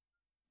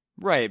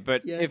 Right,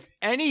 but if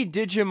any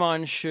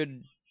Digimon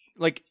should,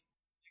 like...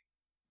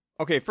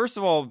 Okay, first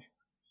of all...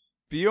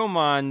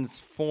 Biyomon's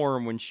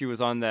form when she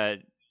was on that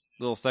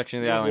little section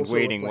of the island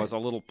waiting was a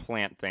little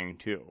plant thing,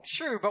 too.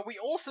 True, but we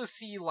also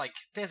see, like,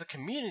 there's a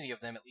community of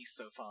them, at least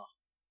so far.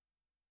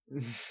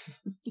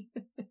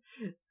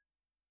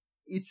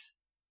 It's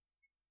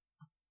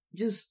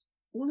just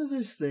one of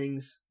those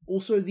things.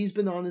 Also, these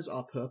bananas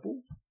are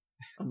purple.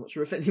 I'm not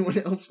sure if anyone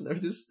else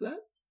noticed that.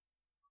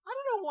 I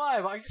don't know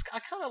why, but I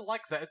kind of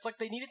like that. It's like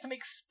they needed to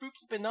make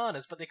spooky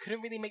bananas, but they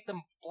couldn't really make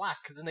them black,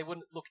 because then they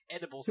wouldn't look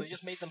edible, so they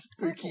just made them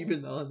spooky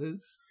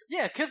bananas.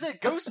 Yeah, because they're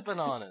ghost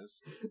bananas.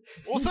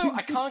 Also,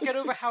 I can't get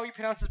over how he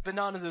pronounces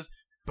bananas as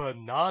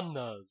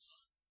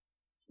bananas.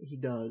 He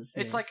does.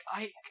 It's like,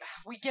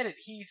 we get it,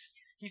 he's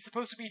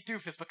supposed to be a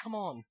doofus, but come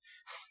on.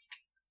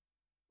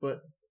 But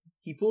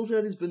he pulls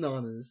out his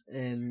bananas,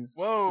 and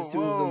whoa, the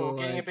two of them are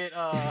getting like...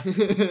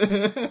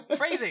 a bit,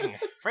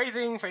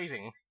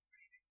 phrasing.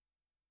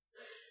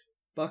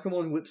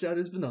 Bakamon whips out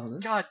his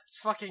bananas. God,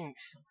 fucking...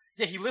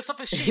 Yeah, he lifts up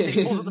his sheets and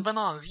he pulls out the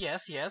bananas.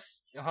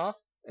 Yes. Uh-huh.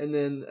 And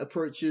then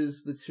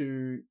approaches the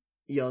two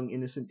young,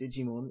 innocent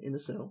Digimon in a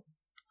cell.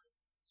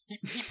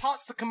 He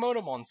parts the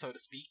Komodomon, so to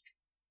speak.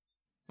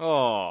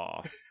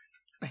 Oh.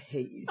 I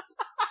hate you.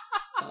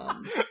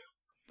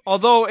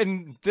 Although,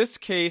 in this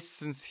case,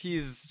 since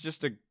he's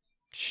just a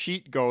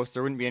sheet ghost,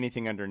 there wouldn't be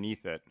anything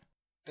underneath it.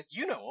 That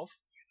you know of.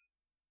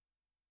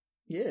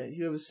 Yeah,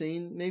 you ever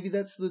seen? Maybe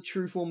that's the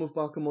true form of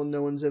Bakamon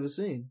no one's ever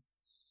seen.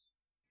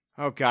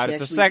 Oh god,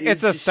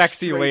 it's a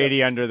sexy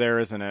lady under there,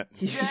 isn't it?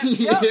 Yeah.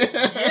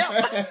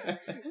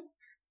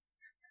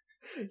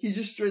 He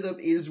just straight up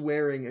is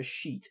wearing a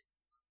sheet.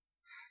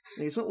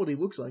 Like, it's not what he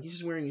looks like, he's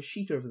just wearing a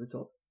sheet over the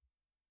top.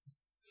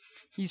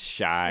 He's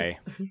shy.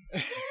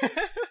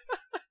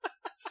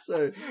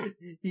 So,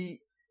 the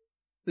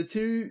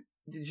two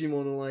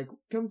Digimon are like,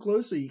 come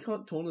closer, you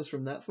can't taunt us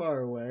from that far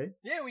away.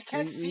 Yeah, we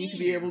can't see you. We need to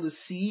be able to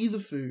see the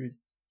food.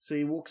 So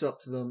he walks up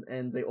to them,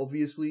 and they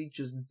obviously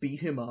just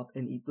beat him up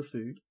and eat the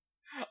food.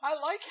 I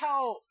like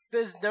how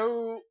there's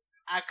no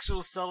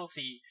actual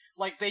subtlety.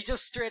 Like, they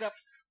just straight up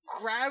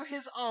grab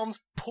his arms,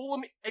 pull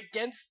him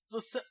against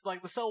the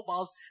cell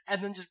bars,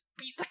 and then just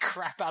beat the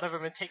crap out of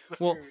him and take the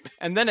food.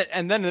 And then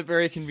it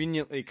very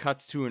conveniently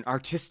cuts to an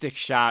artistic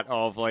shot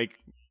of, like,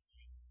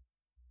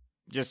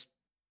 just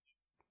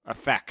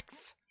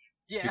effects.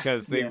 Yeah.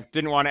 Because they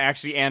didn't want to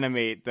actually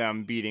animate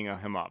them beating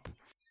him up.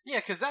 Yeah,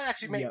 because that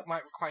actually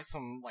might require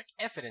some, like,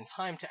 effort and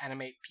time to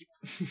animate people,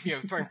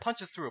 throwing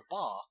punches through a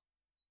bar.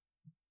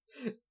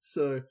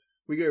 So,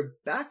 we go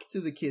back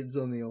to the kids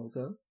on the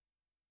altar,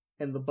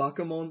 and the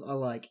Bakamon are,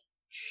 like,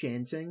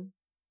 chanting,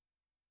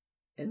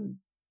 and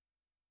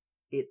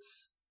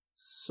it's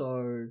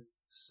so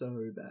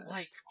so bad.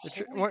 Like,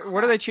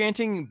 what are they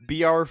chanting?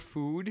 Be our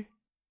food?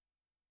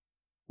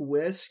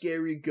 We're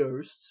scary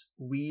ghosts.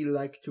 We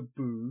like to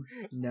boo.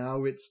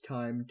 Now it's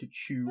time to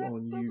chew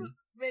on you. Doesn't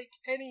make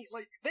any,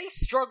 like, they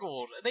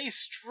struggled. They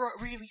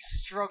really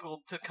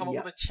struggled to come up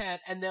with a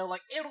chant, and they're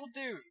like, it'll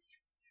do.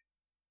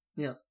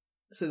 Yeah.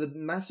 So the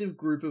massive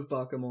group of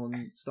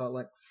Bakumon start,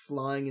 like,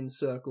 flying in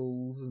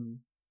circles and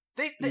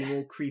being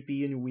all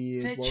creepy and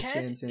weird their while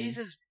chant chanting. is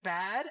as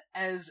bad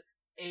as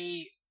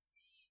a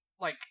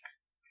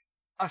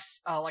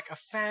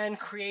fan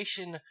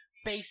creation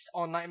based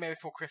on Nightmare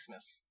Before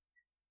Christmas.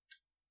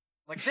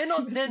 Like, they're no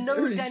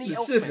Danny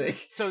Elfman,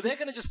 so they're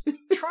gonna just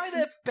try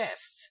their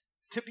best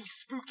to be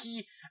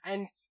spooky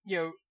and,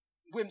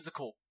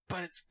 whimsical,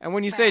 but it's And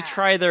when you bad. say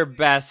try their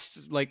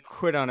best, like,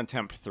 quit on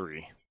attempt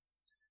 3.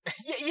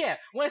 yeah,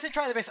 when I say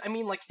try their best, I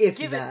mean, like,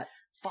 give it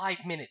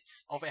 5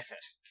 minutes of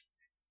effort.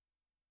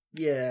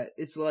 Yeah,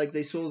 it's like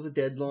they saw the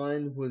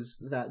deadline was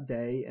that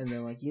day, and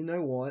they're like, you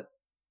know what?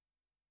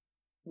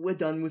 We're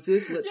done with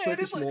this. Let's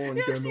focus more on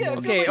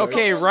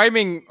Gomamon.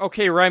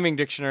 Rhyming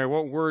dictionary.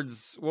 What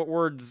words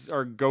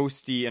are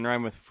ghosty and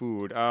rhyme with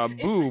food?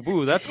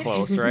 Boo, that's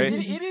close, right?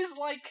 It is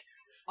like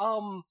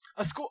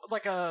a school,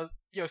 like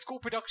school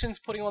productions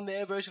putting on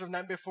their version of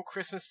Nightmare Before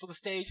Christmas for the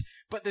stage,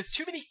 but there's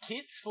too many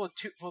kids for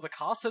the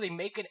cast, so they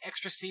make an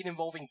extra scene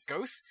involving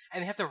ghosts,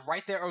 and they have to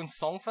write their own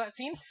song for that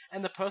scene,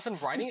 and the person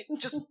writing it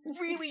just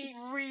really,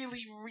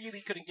 really,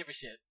 really couldn't give a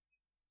shit.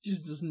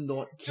 Just does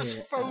not care.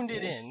 Just phoned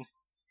it in.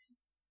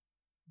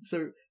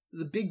 So,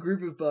 the big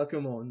group of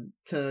Bakumon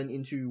turn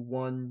into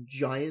one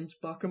giant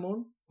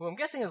Bakumon. Who I'm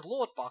guessing is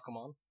Lord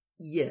Bakumon.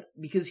 Yeah,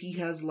 because he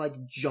has,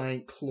 like,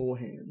 giant claw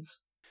hands.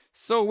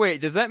 So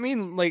wait, does that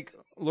mean, like,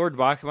 Lord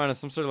Bakumon is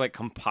some sort of, like,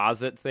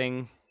 composite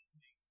thing?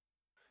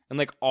 And,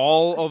 like,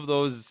 all of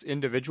those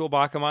individual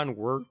Bakumon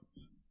were...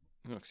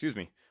 Oh, excuse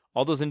me.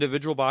 All those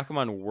individual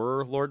Bakumon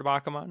were Lord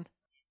Bakumon?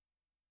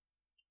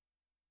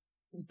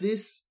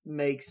 This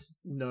makes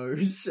no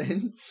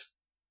sense.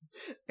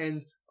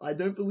 And I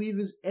don't believe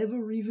is ever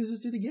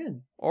revisited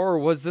again. Or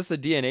was this a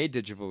DNA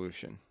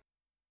Digivolution?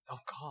 Oh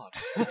god.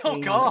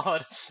 Oh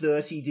god.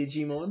 30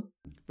 Digimon.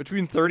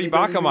 Between 30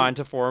 Bakumon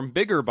to form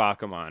bigger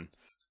Bakumon.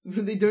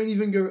 They don't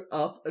even go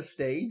up a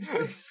stage.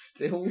 They're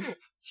still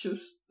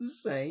just the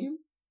same.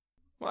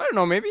 Well, I don't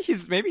know. Maybe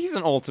he's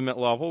an ultimate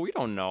level. We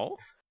don't know.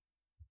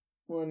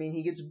 Well, I mean,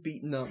 he gets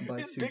beaten up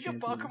by two bigger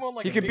Bakumon,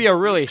 like he could be a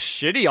really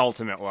shitty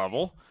ultimate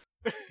level.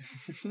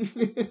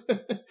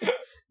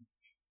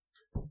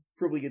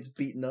 Probably gets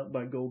beaten up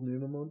by Gold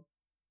Numamon.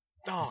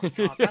 Oh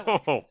god,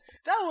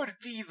 that would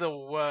be the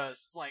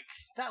worst. Like,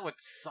 that would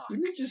suck.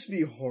 Wouldn't it just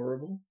be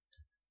horrible?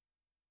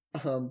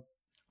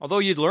 Although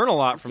you'd learn a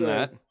lot from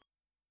that.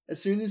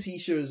 As soon as he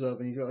shows up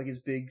and he's got like his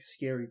big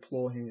scary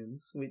claw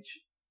hands, which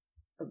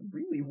are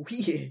really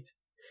weird,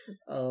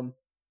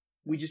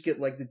 we just get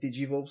like the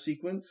Digivolve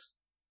sequence.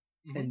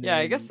 And yeah,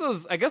 I guess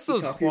those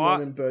claw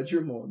and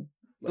Bergermon,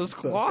 those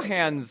claw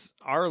hands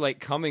are like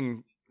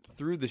coming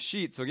through the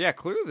sheet. So yeah,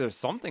 clearly there's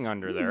something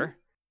under there.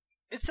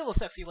 It's still a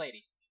sexy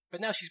lady, but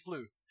now she's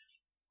blue.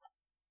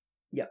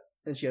 Yep,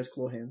 and she has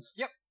claw hands.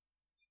 Yep.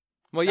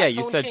 Well, yeah,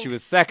 you said she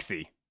was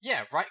sexy.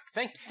 Yeah, right.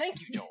 Thank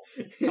you, Joel.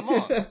 Come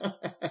on,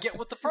 get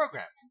with the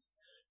program.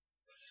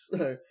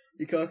 So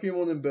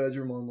Ikakumon and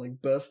Bergermon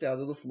like burst out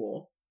of the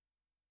floor,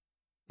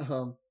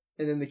 and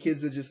then the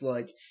kids are just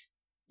like,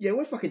 "Yeah,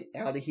 we're fucking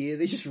out of here."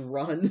 They just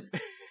run.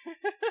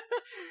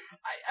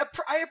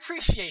 I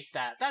appreciate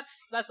that.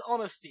 That's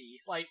honesty.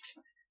 Like,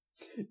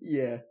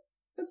 yeah,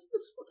 that's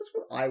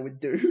what I would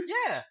do.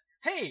 Yeah.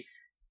 Hey,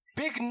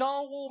 big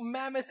narwhal,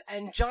 mammoth,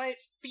 and giant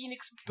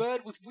phoenix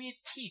bird with weird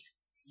teeth.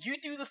 You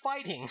do the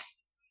fighting.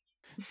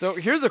 So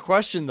here's a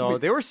question though: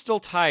 they were still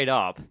tied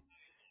up,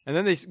 and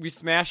then we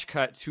smash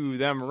cut to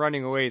them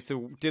running away.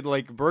 So did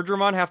like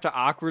Bergermon have to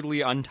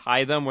awkwardly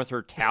untie them with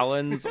her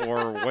talons,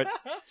 or what?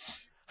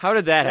 How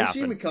did that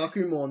happen? I assume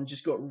Ikakumon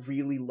just got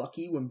really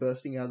lucky when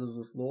bursting out of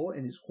the floor,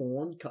 and his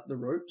horn cut the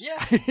ropes.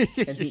 Yeah,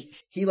 and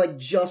he like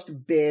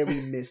just barely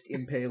missed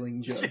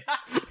impaling Joe.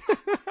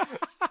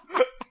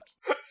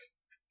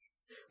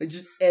 Like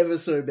just ever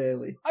so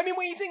barely. I mean,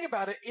 when you think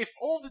about it, if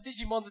all the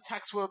Digimon's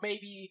attacks were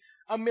maybe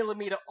a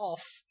millimeter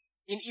off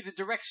in either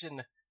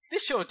direction,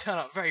 this show would turn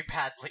out very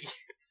badly.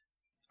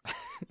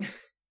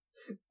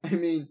 I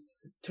mean,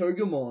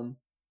 Togemon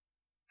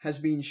has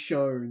been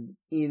shown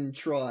in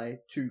Try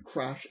to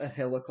crash a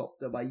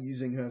helicopter by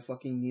using her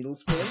fucking needle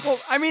spray. Well,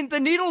 I mean, the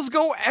needles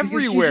go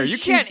everywhere. You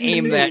can't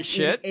aim that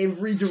shit. In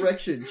every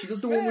direction. She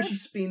does the one where she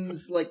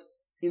spins, like,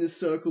 in a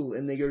circle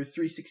and they go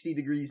 360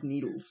 degrees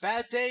needles.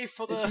 Bad day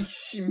for the...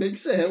 She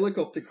makes a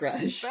helicopter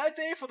crash. Bad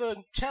day for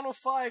the Channel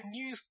 5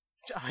 news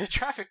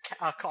traffic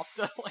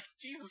copter. Like,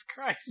 Jesus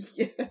Christ.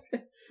 Yeah.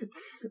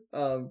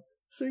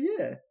 So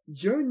yeah,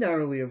 Joe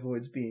narrowly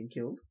avoids being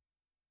killed.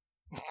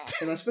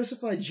 And I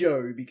specify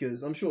Joe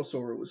because I'm sure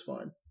Sora was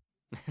fine.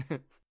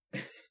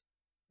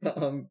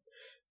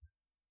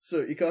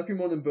 So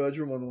Ikakumon and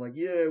Bergermon are like,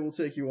 yeah, we'll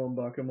take you on,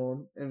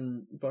 Bakumon.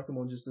 And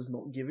Bakumon just does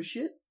not give a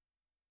shit.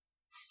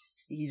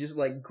 he just,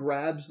 like,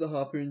 grabs the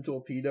harpoon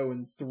torpedo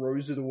and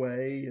throws it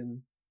away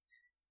and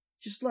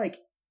just, like,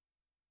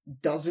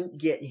 doesn't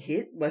get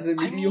hit by the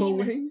meteor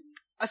wing.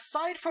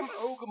 Aside from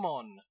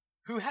Ogamon,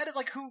 who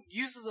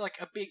uses, like,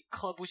 a big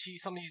club which he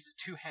sometimes uses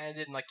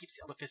two-handed and, like, keeps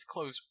the other fist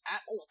closed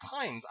at all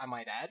times, I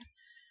might add.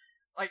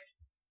 Like,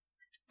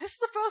 this is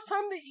the first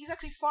time that he's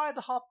actually fired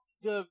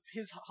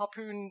his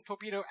harpoon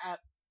torpedo at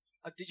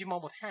a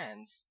Digimon with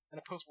hands and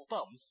opposable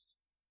thumbs.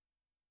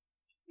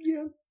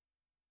 Yeah.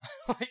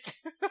 Like,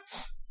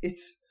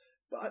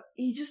 but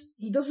he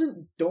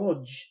doesn't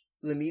dodge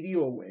the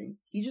meteor wing.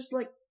 He just,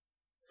 like,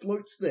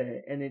 floats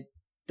there and it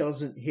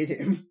doesn't hit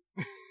him.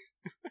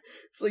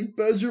 It's like,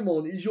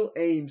 Bergermon, is your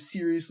aim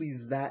seriously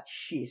that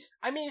shit?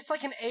 I mean, it's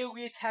like an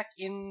AoE attack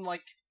in,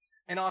 like,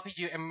 an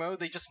RPG MMO.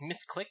 They just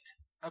misclicked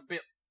a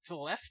bit to the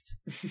left.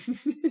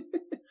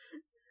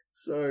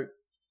 So,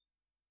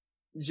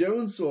 Joe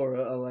and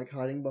Sora are, like,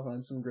 hiding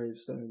behind some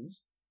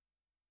gravestones.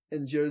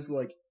 And Joe's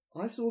like,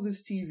 I saw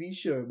this TV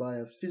show by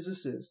a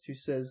physicist who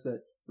says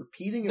that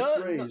repeating a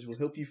phrase will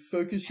help you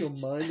focus your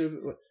mind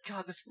over...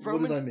 God, this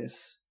Roman... What did I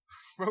miss?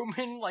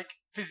 Roman, like,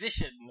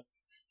 physician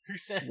who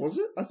said... Was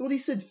it? I thought he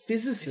said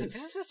physicist. Is it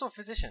physicist or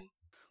physician?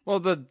 Well,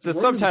 the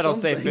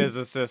subtitles say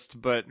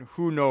physicist, but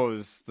who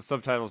knows? The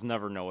subtitles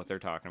never know what they're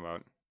talking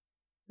about.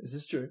 This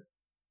is true.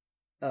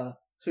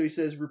 So he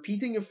says,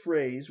 repeating a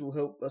phrase will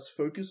help us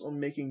focus on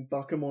making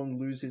Bakamon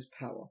lose his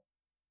power.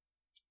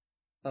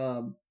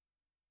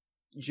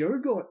 Joe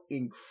got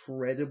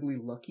incredibly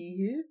lucky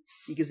here,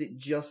 because it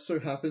just so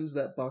happens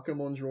that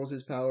Bakamon draws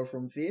his power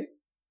from fear.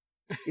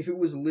 If it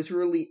was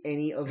literally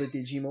any other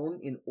Digimon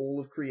in all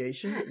of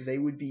creation, they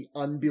would be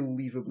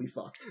unbelievably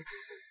fucked.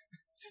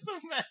 Just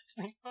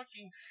imagining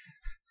fucking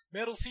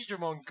Metal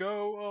Seedramon,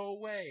 go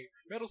away.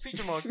 Metal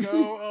Seedramon,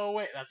 go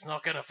away. That's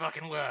not gonna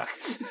fucking work.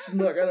 It's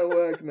not gonna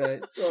work,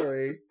 mate.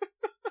 Sorry.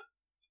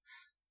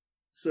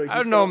 So I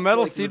don't know,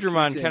 Metal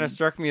Seedramon kind of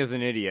struck me as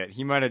an idiot.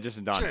 He might have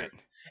just done it.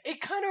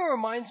 It kind of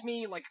reminds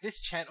me, like, this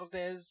chant of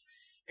theirs,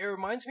 it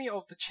reminds me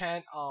of the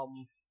chant,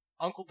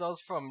 Uncle does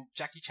from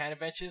Jackie Chan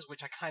Adventures,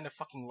 which I kind of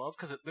fucking love,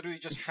 because it literally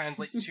just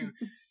translates to,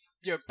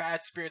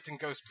 bad spirits and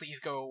ghosts, please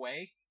go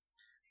away.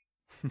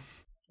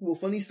 Well,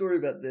 funny story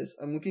about this.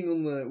 I'm looking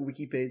on the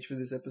wiki page for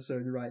this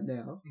episode right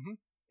now,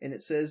 and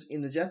it says,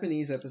 in the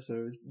Japanese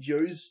episode,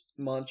 Joe's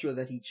mantra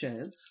that he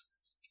chants,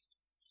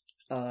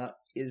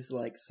 is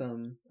like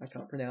some, I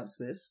can't pronounce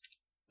this,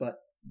 but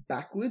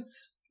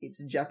backwards,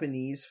 it's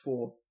Japanese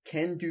for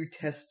can do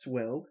tests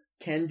well,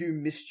 can do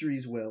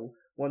mysteries well,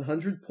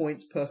 100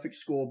 points, perfect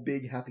score,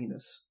 big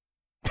happiness.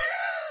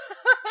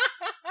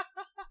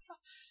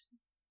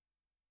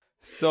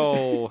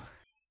 So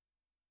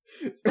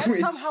that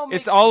somehow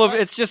makes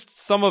it's just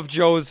some of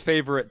Joe's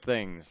favorite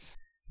things.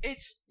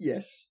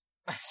 Yes.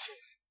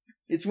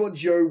 It's what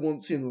Joe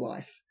wants in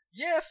life.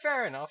 Yeah,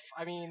 fair enough.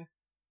 I mean,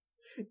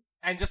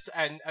 because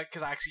I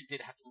actually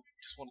did have to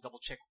just want to double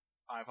check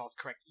if I was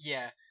correct.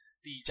 Yeah,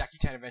 the Jackie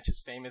Chan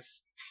Adventures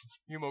famous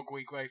Yumo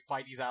Guigui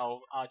Fighties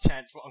Owl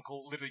chant for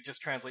Uncle literally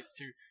just translates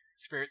to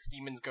spirits,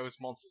 demons,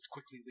 ghosts, monsters,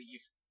 quickly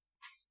leave.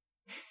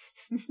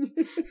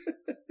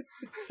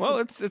 Well,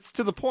 it's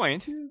to the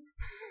point.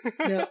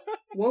 Now,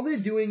 while they're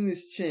doing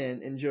this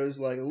chant, and Joe's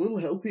like, a little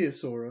help here,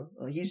 Sora.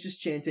 He's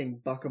just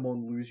chanting,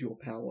 Bakamon, lose your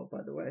power,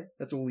 by the way.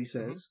 That's all he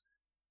says.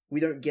 Mm-hmm. We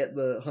don't get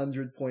the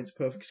 100 points,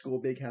 perfect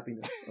score, big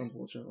happiness,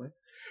 unfortunately.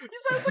 He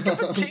sounds like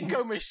a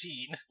pachinko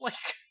machine. Like,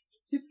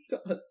 it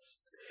does.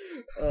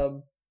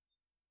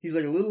 He's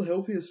like, a little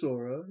help here,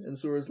 Sora. And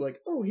Sora's like,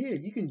 oh, here,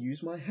 you can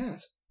use my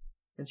hat.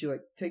 And she,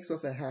 like, takes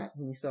off her hat,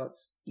 and he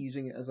starts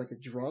using it as, like, a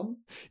drum.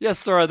 Yes,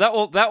 Sora, that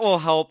will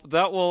help.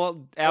 That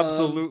will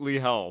absolutely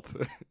help.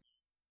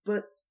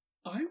 But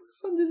I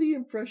was under the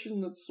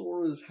impression that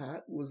Sora's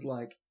hat was,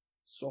 like,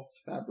 soft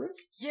fabric.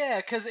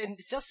 Yeah, because it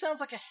just sounds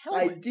like a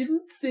helmet. I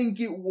didn't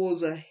think it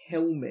was a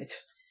helmet.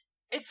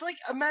 It's like,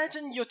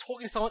 imagine you're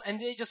talking to someone,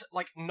 and they just,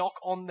 like, knock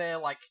on their,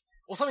 like,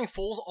 or something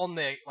falls on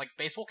their, like,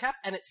 baseball cap,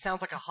 and it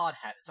sounds like a hard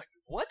hat. It's like,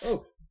 what?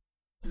 Oh.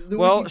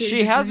 Well,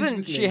 she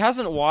hasn't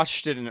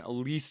watched it in at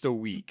least a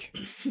week.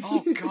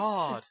 Oh,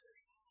 God.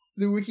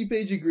 The wiki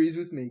page agrees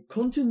with me.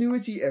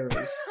 Continuity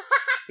errors.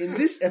 In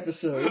this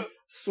episode,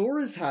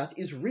 Sora's hat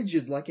is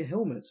rigid like a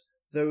helmet,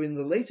 though in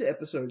the later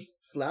episode,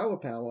 Flower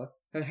Power,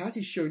 her hat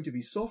is shown to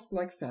be soft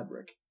like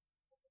fabric.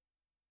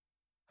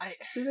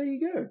 So there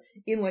you go.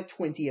 In like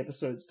 20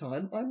 episodes'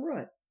 time, I'm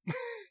right.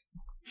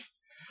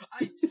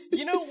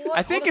 You know what?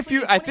 I think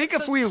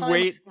if we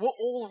wait, we're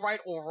all right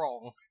or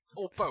wrong.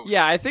 Or both.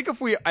 Yeah, I think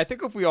if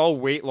we all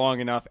wait long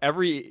enough,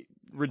 every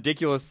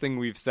ridiculous thing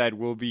we've said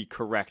will be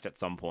correct at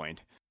some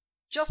point.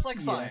 Just like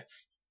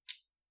science.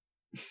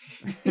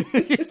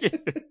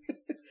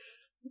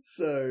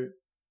 So,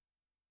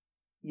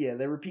 yeah,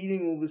 they're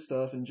repeating all this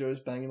stuff, and Joe's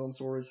banging on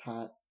Sora's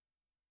hat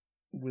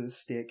with a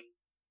stick.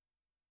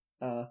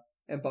 And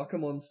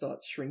Bakamon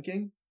starts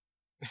shrinking.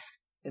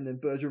 And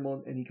then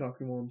Bergermon and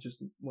Ikakumon just,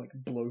 like,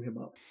 blow him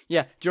up.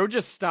 Yeah, Joe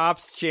just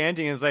stops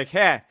chanting and is like,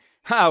 hey,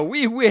 ha,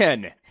 we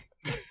win!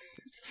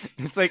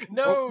 It's like...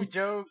 No,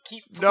 Joe,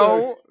 keep...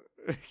 No,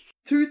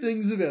 Two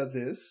things about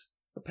this.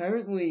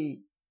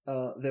 Apparently,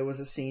 there was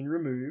a scene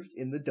removed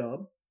in the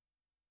dub.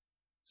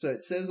 So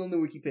it says on the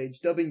wiki page,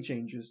 dubbing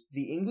changes.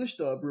 The English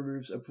dub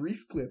removes a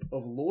brief clip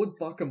of Lord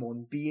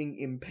Buckamon being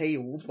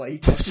impaled by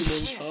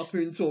Ikakumon's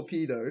harpoon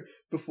torpedo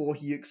before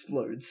he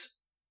explodes.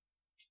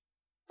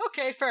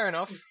 Okay, fair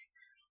enough.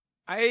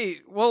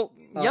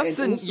 Yes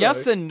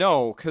and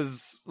no,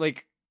 because,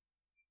 like,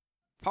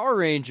 Power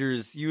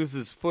Rangers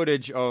uses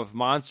footage of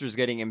monsters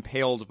getting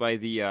impaled by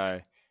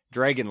the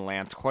Dragon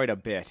Lance quite a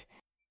bit.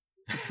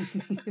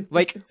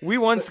 Like, we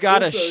once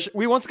got a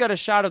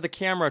shot of the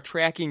camera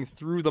tracking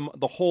through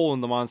the hole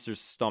in the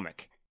monster's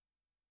stomach.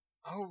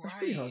 Oh, right.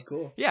 Pretty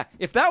hardcore. Yeah,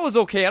 if that was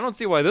okay, I don't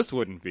see why this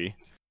wouldn't be.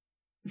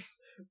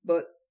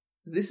 But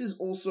this is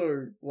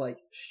also, like,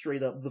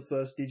 straight up the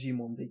first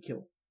Digimon they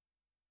kill.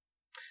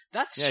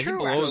 That's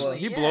true, actually.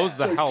 He blows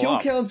the hell kill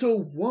up. Kill counter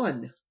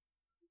 1.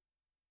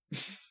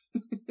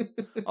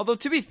 Although,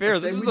 to be fair,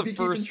 this is the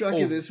first... keeping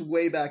track of this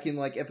way back in,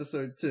 like,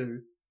 episode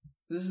 2.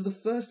 This is the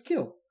first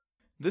kill.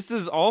 This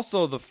is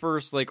also the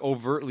first, like,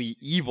 overtly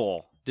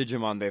evil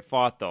Digimon they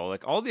fought, though.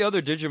 Like, all the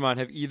other Digimon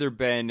have either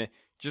been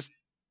just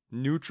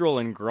neutral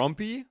and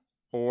grumpy,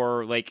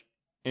 or, like,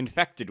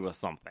 infected with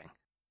something.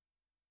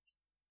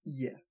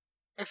 Yeah.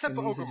 Except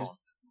for Ogremon.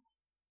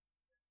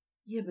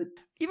 Yeah, but...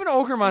 Even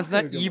Ogremon's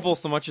not evil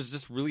so much as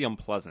just really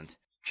unpleasant.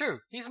 True.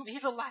 He's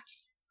a lackey.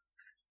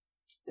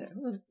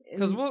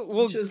 Because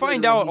we'll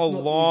find out a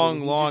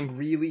long... He just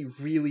really,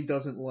 really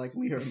doesn't like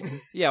Leomon.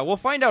 Yeah, we'll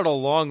find out a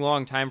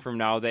long time from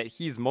now that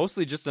he's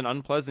mostly just an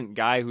unpleasant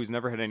guy who's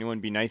never had anyone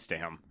be nice to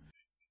him.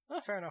 Oh,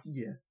 fair enough.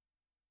 Yeah.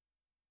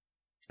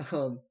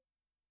 So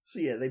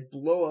yeah, they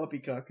blow up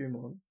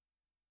Ikakumon.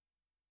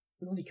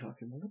 Not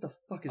Ikakumon, what the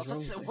fuck is wrong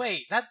with me?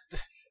 Wait, that...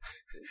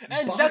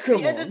 And that's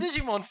the end of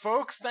Digimon,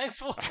 folks. Thanks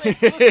for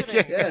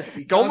listening. Yes,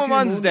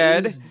 Gomamon's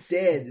dead. Is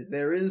dead.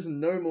 There is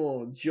no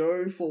more.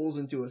 Joe falls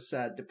into a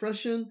sad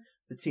depression.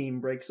 The team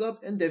breaks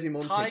up, and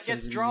Devimon Tai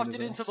gets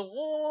drafted into the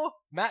war.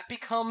 Matt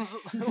becomes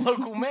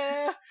local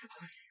mayor.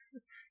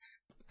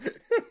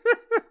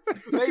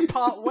 They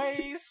part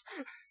ways.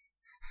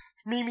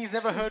 Mimi's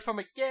never heard from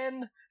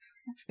again.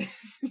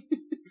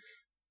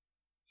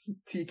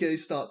 TK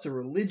starts a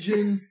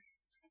religion.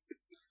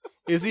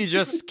 Izzy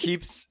just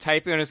keeps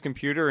typing on his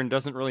computer and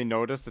doesn't really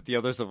notice that the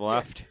others have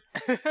left.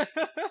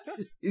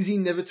 Izzy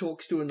never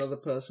talks to another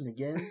person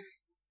again.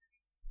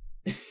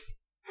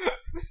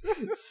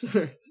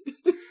 So,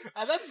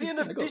 and that's the end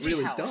of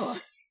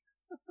DigiHouse.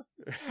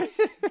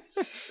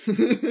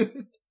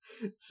 Really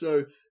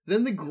so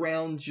then the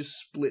ground just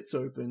splits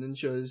open and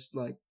shows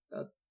like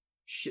a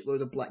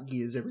shitload of black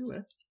gears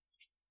everywhere.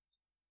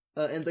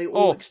 And they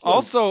all explode.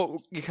 Also,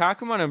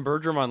 Ikakumon and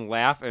Birdramon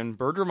laugh, and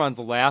Birdramon's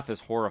laugh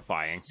is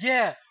horrifying.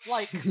 Yeah,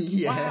 like,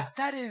 yeah. Wow,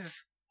 that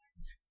is...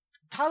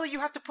 Tyler,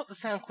 you have to put the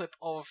sound clip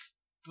of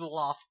the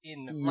laugh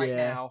in right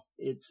now.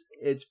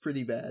 It's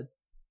pretty bad.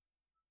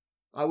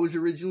 I was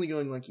originally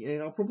going like,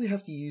 I'll probably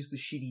have to use the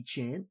shitty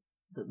chant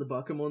that the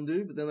Bakumon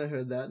do, but then I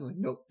heard that and like,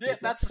 nope. Yeah,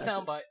 that's the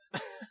soundbite.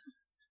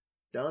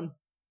 Done.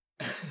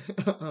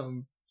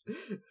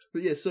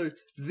 But yeah, so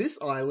this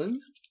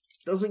island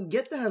doesn't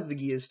get to have the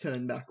gears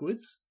turned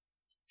backwards.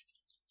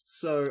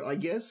 So I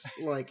guess,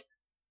 like,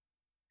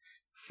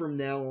 from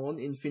now on,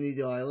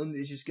 Infinity Island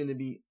is just going to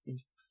be...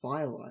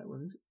 File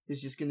Island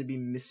is just going to be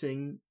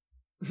missing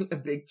a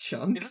big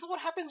chunk. Is this what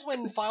happens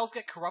when files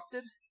get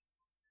corrupted?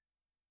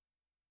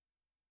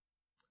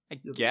 I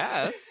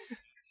guess.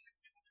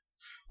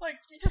 Like,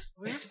 you just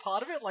lose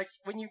part of it? Like,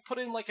 when you put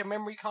in, like, a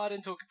memory card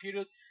into a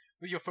computer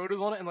with your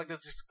photos on it, and, like,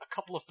 there's just a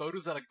couple of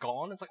photos that are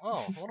gone, it's like,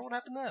 oh, I wonder what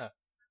happened there.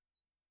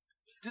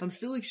 I'm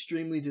still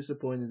extremely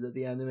disappointed that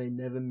the anime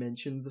never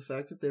mentioned the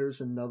fact that there is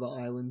another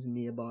island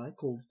nearby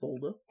called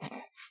Folder.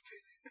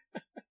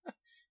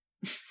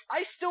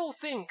 I still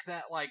think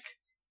that, like...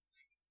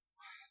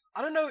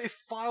 I don't know if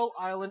File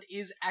Island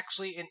is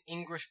actually an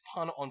English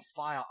pun on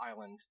Fire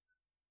Island.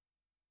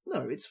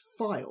 No, it's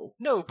file.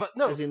 No, but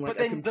like but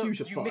then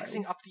you're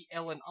mixing up the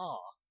L and R.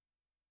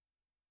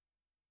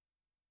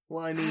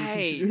 Well, I mean,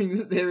 considering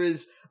that there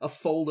is a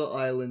folder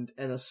island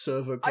and a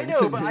server continent.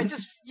 I know, but I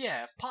just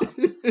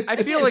I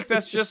feel like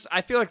that's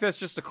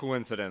just a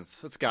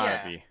coincidence. It's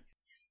gotta be.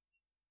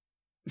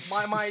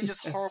 My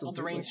just horrible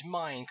deranged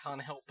mind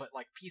can't help but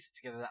like piece it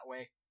together that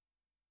way.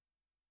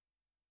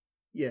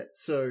 Yeah,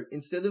 so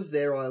instead of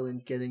their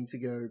island getting to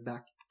go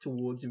back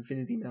towards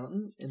Infinity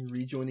Mountain and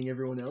rejoining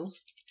everyone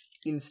else,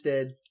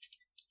 instead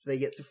they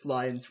get to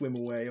fly and swim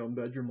away on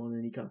Birdramon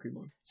and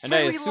Ikakumon. And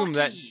I assume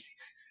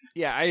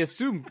I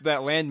assume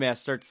that landmass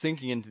starts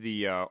sinking into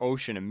the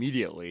ocean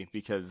immediately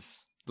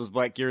because those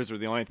black gears were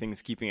the only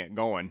things keeping it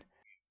going.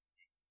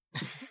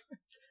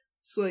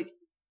 It's like,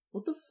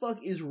 what the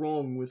fuck is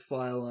wrong with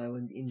File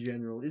Island in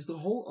general? Is the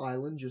whole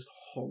island just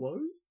hollow?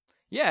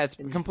 Yeah, it's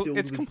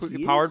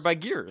completely powered by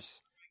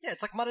gears. Yeah,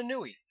 it's like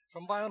Madanui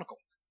from Bionicle.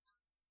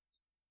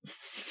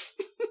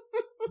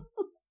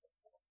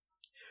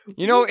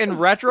 You know, in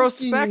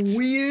retrospect,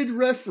 weird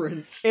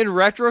reference. In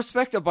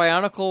retrospect, a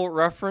Bionicle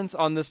reference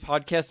on this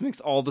podcast makes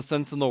all the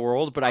sense in the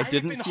world, but I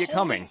didn't see it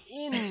coming.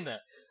 In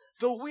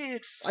the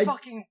weird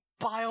fucking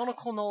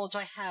Bionicle knowledge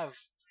I have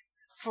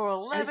for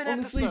 11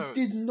 episodes. I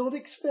honestly did not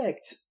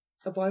expect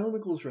a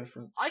Bionicles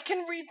reference. I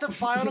can read the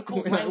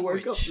Bionicle when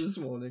language. I woke up this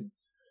morning.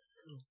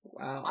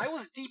 Wow. I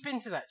was deep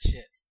into that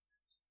shit.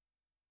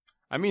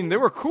 I mean, they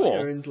were cool. I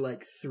owned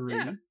like 3.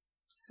 Yeah.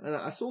 And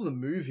I saw the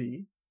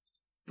movie,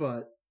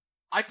 but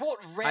I bought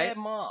rare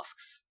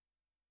masks.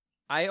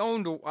 I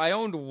owned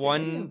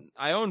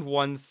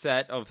one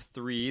set of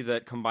 3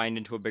 that combined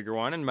into a bigger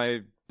one, and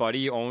my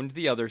buddy owned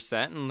the other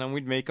set, and then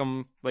we'd make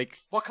them like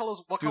what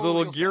colors? What do color the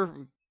little gear.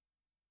 Set?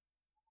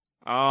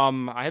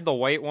 I had the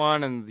white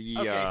one and the.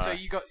 Okay,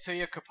 so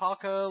you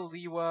Kopaka,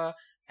 Liwa,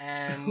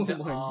 and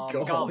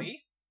Gali.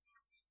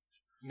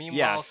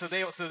 Meanwhile, yes.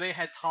 so they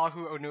had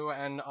Tahu, Onua,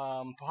 and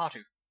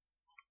Pohatu.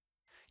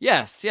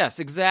 Yes,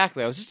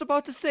 exactly. I was just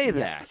about to say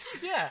that.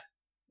 Yeah.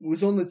 It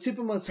was on the tip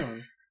of my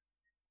tongue.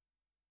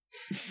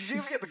 Did you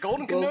ever get the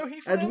golden Kanohi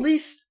for at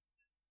least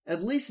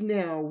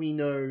now we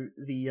know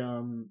the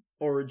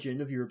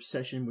origin of your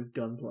obsession with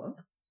Gunpla.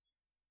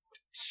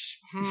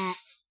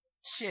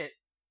 Shit.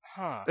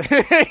 Huh.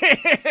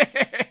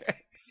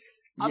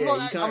 I'm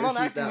not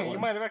acting here. You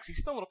might have actually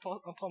stumbled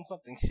upon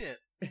something. Shit.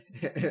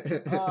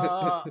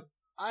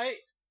 I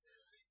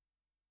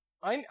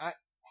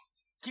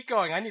keep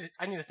going. I need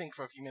to think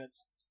for a few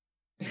minutes.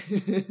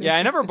 Yeah,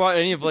 I never bought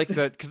any of like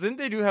the because then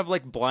they do have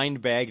like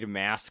blind bagged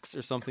masks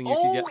or something you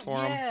could get for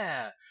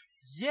them.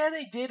 Yeah,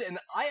 they did, and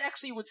I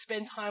actually would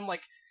spend time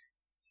like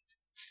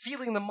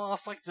feeling the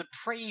mask like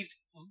depraved,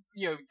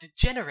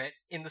 degenerate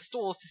in the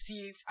stores to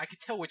see if I could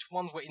tell which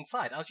ones were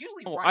inside. I was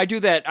usually right. I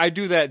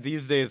do that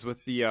these days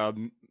with the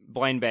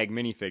blind bag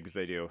minifigs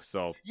they do,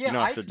 so you don't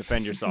have to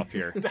defend yourself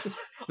here.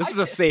 This is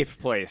a safe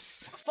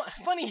place.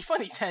 Funny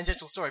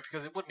tangential story,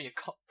 because it would be a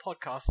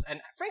podcast,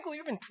 and frankly,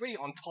 you've been pretty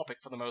on topic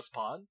for the most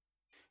part.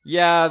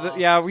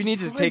 Yeah, we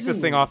need to take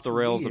this thing off the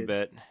rails a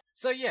bit.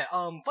 So yeah,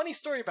 funny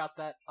story about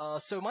that.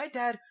 So my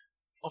dad,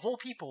 of all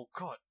people,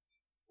 got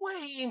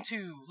way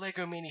into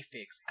Lego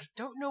minifigs. I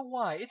don't know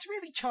why. It's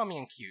really charming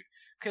and cute.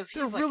 Cause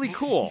they're really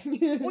cool.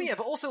 Well, yeah,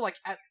 but also, like,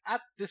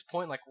 at this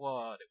point, like,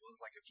 what, it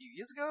was, like, a few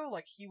years ago?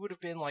 Like, he would have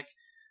been, like,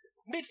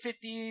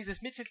 mid-50s,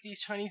 this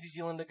mid-50s Chinese New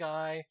Zealander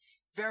guy,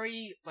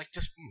 very, like,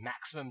 just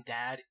maximum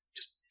dad,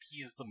 just,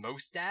 he is the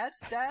most dad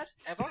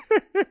ever,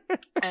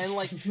 and,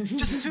 like,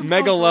 just super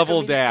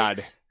mega-level dad.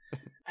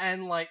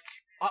 And, like,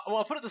 well,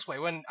 I'll put it this way,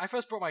 when I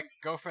first brought my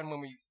girlfriend, when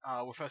we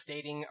were first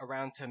dating,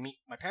 around to meet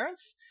my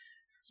parents,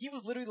 he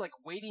was literally, like,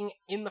 waiting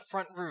in the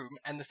front room,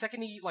 and the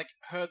second he, like,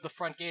 heard the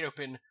front gate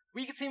open,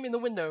 we could see him in the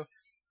window,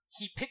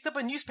 he picked up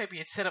a newspaper he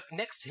had set up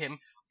next to him,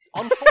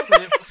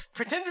 unfolded it,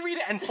 pretended to read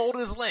it, and folded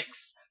his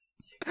legs.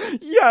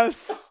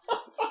 Yes!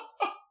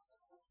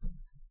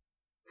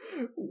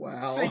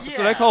 Wow. So, yeah. That's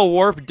what I call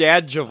warp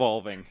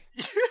dad-evolving.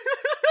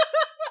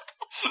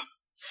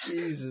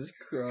 Jesus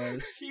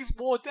Christ. He's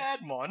war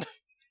dad, mon.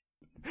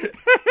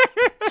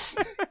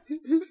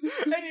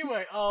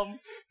 Anyway,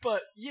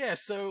 but yeah,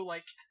 so,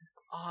 like,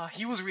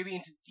 he was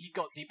really he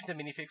got deep into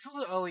minifigs. This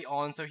was early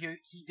on, so he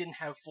didn't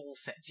have full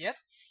sets yet.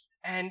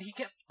 And he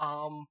kept,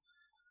 I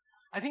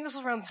think this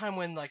was around the time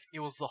when, like, it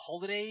was the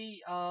holiday,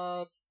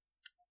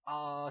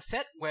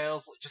 set, where it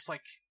was just,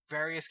 like,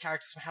 various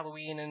characters from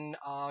Halloween and,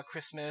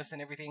 Christmas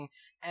and everything.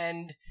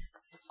 And,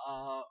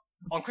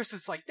 on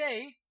Christmas, like,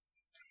 day,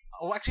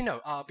 oh, actually, no,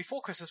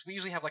 before Christmas, we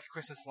usually have, like, a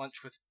Christmas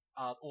lunch with,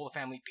 all the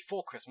family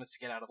before Christmas to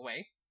get out of the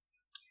way.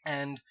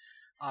 And,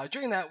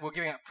 during that, we're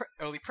giving out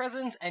early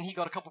presents, and he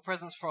got a couple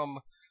presents from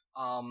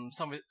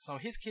some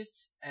of his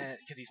kids,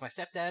 because he's my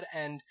stepdad,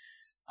 and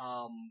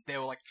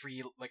there were like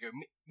 3 Lego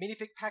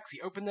minifig packs.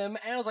 He opened them,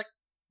 and I was like,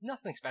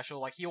 nothing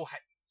special. Like he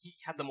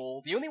had them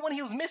all. The only one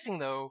he was missing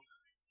though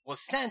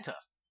was Santa,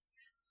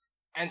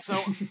 and so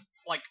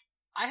like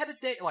I had a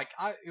day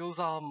it was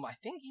I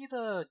think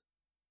either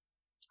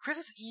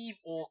Christmas Eve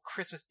or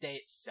Christmas Day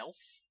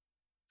itself.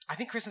 I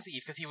think Christmas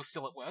Eve, because he was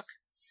still at work,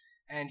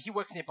 and he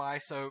works nearby,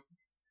 so.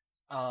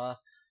 I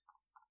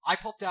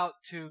popped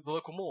out to the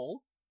local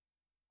mall,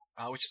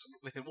 which is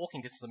within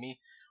walking distance of me.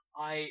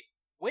 I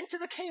went to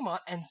the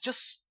Kmart and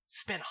just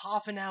spent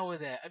half an hour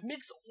there,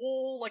 amidst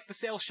all, like, the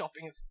sale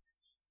shopping,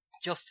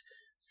 just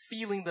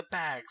feeling the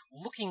bags,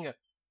 looking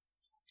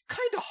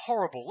kind of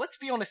horrible. Let's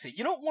be honest here.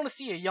 You don't want to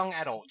see a young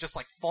adult just,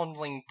 like,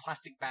 fondling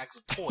plastic bags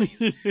of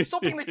toys,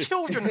 stopping the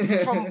children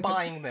from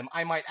buying them,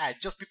 I might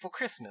add, just before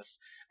Christmas.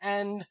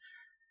 And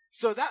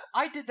so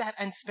I did that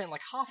and spent,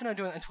 like, half an hour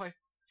doing that until I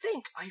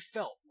think I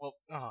felt,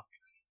 I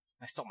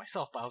stopped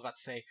myself, but I was about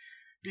to say,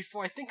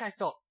 before I think I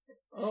felt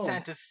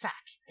Santa's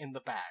sack in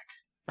the bag.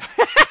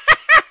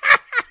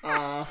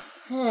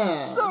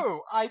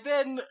 So, I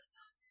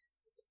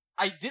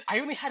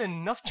only had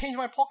enough change in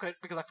my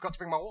pocket, because I forgot to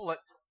bring my wallet,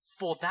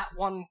 for that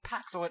one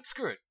pack, so I went,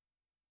 screw it.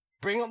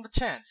 Bring on the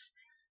chance.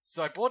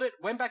 So I bought it,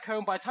 went back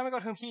home. By the time I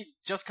got home, he'd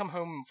just come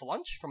home for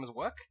lunch from his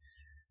work.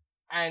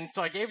 And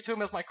so I gave it to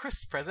him as my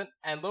Christmas present,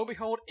 and lo and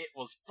behold, it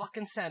was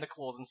fucking Santa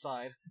Claus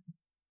inside.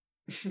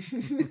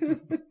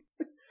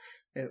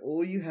 And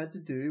all you had to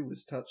do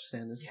was touch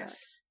Santa's sack.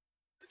 Yes.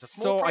 It's a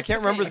small price I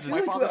can't to remember. pay I for feel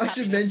my like father's I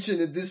should happiness.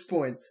 mention at this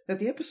point that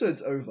the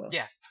episode's over.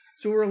 Yeah.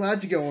 So we're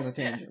allowed to go on a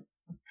tangent.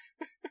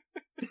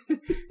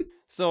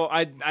 So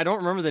I don't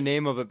remember the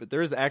name of it, but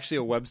there's actually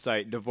a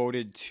website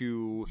devoted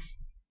to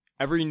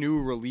every new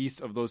release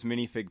of those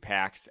minifig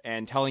packs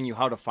and telling you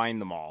how to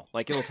find them all.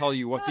 Like, it'll tell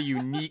you what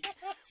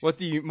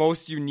the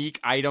most unique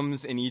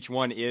items in each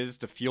one is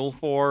to feel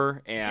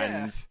for,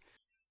 and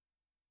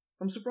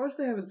I'm surprised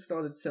they haven't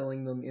started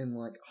selling them in,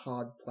 like,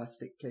 hard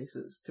plastic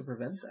cases to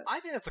prevent that. I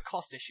think that's a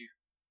cost issue.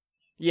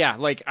 yeah,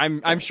 like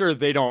I'm sure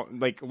they don't,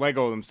 like,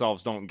 Lego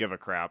themselves don't give a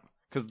crap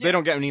because they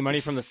don't get any money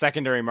from the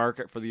secondary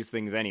market for these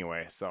things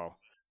anyway. So,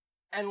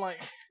 And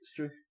like, It's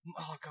true.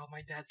 oh god,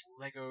 my dad's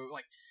Lego,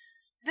 like,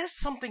 there's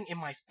something in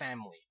my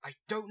family. I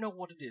don't know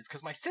what it is,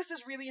 because my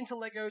sister's really into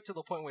Lego to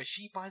the point where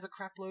she buys a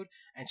crap load,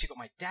 and she got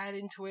my dad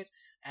into it,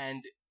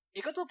 and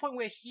it got to the point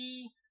where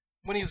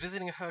when he was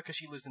visiting her, because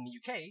she lives in the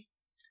UK,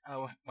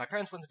 my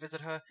parents went to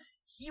visit her,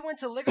 he went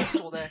to the Lego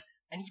store there,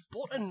 and he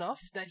bought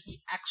enough that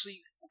he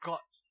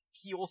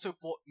also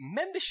bought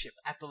membership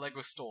at the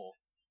Lego store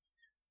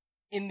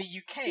in the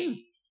UK.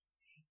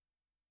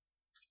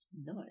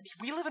 Nice.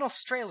 We live in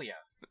Australia.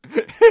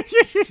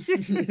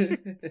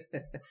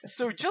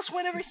 So just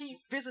whenever he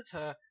visits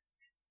her,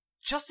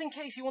 just in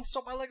case he wants to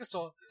stop by Lego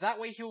store, that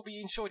way he'll be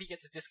ensured he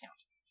gets a discount.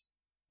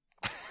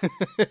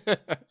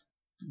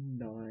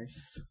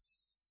 Nice.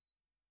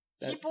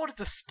 He bought a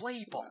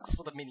display box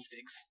for the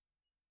minifigs.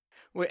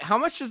 wait, how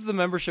much does the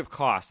membership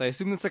cost? I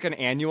assume it's like an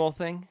annual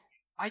thing.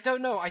 I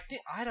don't know. I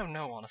don't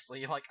know,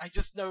 honestly. Like, I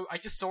just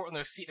saw it on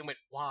their seat and went,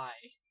 why?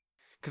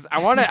 Because I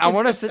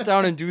want to sit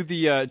down and do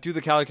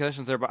the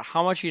calculations there about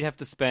how much he'd have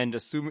to spend,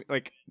 assuming,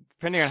 like,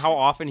 depending on how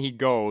often he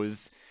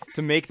goes,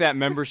 to make that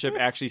membership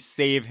actually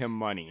save him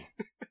money.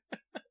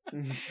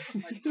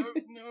 I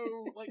don't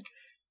know. Like,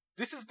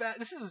 this is bad.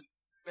 This is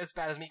as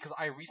bad as me because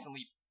I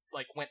recently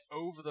went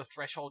over the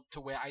threshold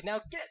to where I now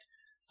get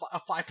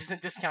a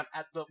 5% discount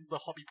at the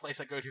hobby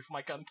place I go to for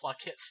my Gunpla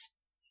kits.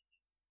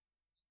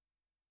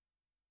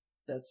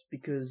 That's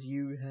because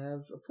you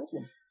have a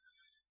problem.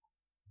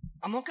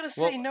 I'm not going to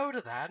say no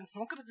to that. I'm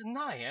not going to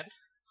deny it.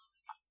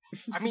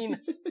 I mean,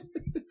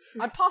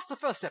 I'm past the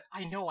first step.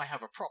 I know I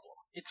have a problem.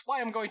 It's why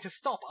I'm going to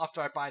stop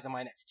after I buy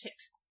my next kit.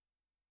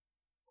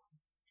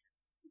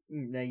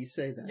 Now you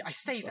say that. Yeah, I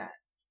say that.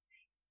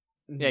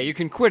 Yeah, you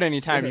can quit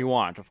anytime you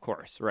want, of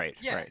course. Right,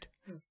 Yeah. right.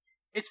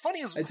 It's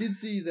funny as I did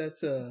see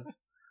that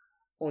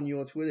on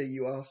your Twitter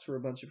you asked for a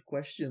bunch of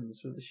questions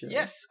for the show.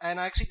 Yes, and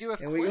I actually do have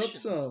questions. We got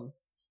some.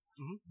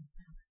 Mm-hmm.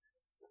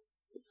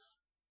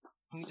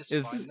 Let me just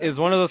find that. Is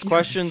one of those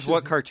questions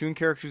what cartoon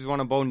characters you want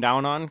to bone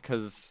down on?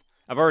 Because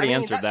I've already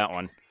answered that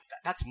one.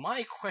 That's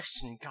my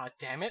question,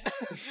 goddammit.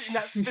 In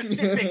that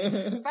specific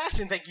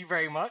fashion, thank you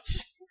very much.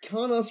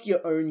 Can't ask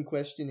your own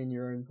question in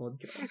your own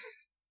podcast.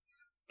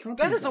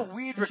 That is a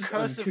weird,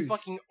 recursive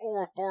fucking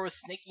Ouroboros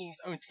snaking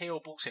his own tail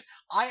bullshit.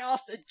 I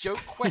asked a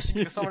joke question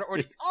because someone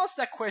already asked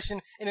that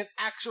question in an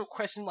actual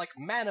question-like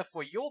manner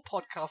for your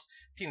podcast,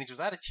 Teenage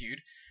with Attitude,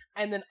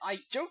 and then I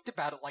joked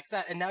about it like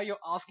that, and now you're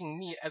asking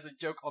me as a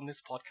joke on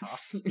this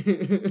podcast.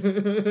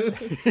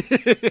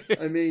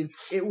 I mean,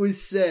 it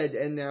was said,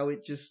 and now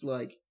it just,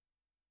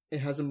 it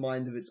has a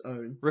mind of its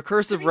own.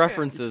 Recursive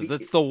references,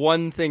 that's the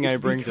one thing I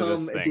bring to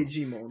this thing. It's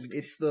become a Digimon.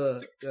 It's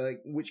the,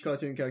 which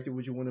cartoon character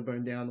would you want to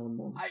bone down on,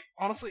 Mon? I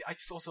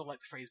just also like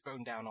the phrase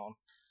bone down on.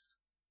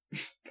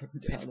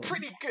 It's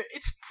pretty good.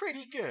 It's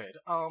pretty good.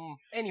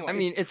 Anyway. I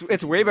mean,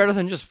 it's way better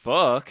than just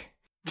fuck.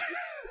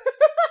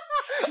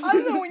 I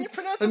don't know when you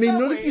pronounce it. I mean, that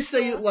not way, if you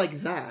say it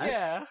like that.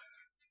 Yeah.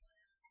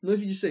 Not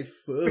if you just say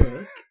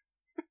fuck.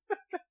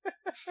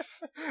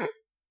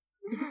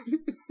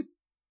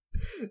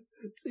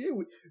 So yeah,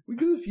 we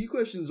got a few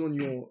questions on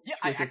your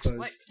post.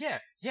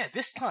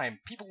 This time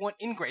people weren't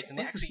ingrates and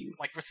they actually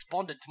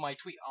responded to my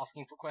tweet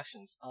asking for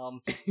questions.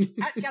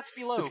 At Gats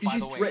Below, by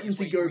the way, threatened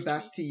to go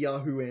back to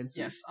Yahoo Answers.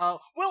 Yes.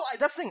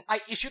 That's the thing. I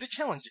issued a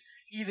challenge.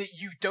 Either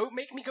you don't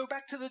make me go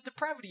back to the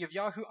depravity of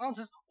Yahoo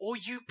Answers, or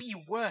you be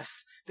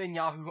worse than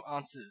Yahoo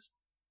Answers.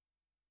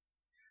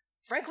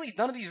 Frankly,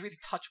 none of these really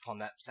touch upon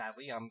that.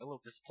 Sadly, I'm a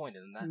little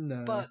disappointed in that.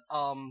 No. But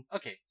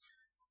okay.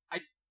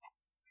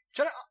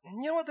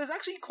 You know what? There's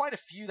actually quite a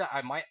few that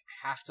I might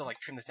have to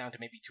trim this down to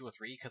maybe 2 or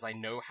 3 because I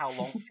know how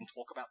long we can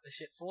talk about this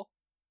shit for.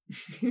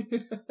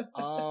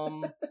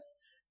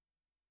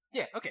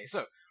 Yeah. Okay.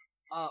 So,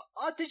 are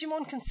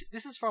Digimon?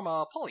 This is from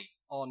Polly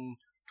on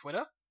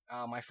Twitter.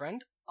 My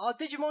friend. Are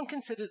Digimon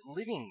considered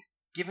living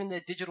given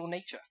their digital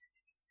nature?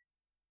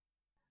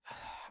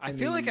 I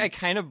feel like I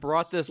kind of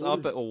brought this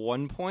up at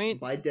one point.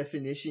 By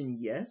definition,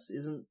 yes.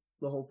 Isn't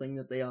the whole thing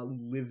that they are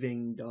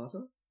living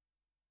data?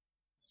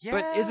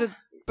 Yeah.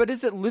 But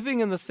is it living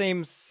in the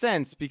same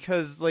sense?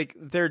 Because,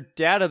 they're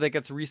data that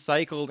gets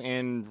recycled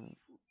and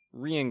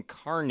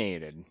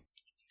reincarnated.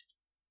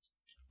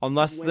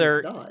 Unless they're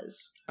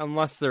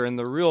in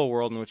the real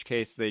world, in which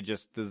case they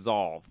just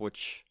dissolve,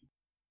 which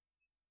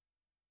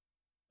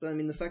But I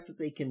mean, the fact that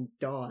they can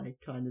die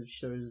kind of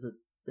shows that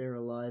they're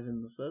alive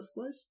in the first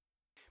place.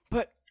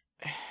 But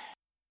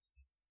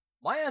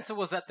my answer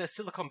was that they're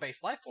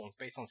silicon-based life forms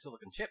based on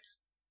silicon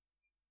chips.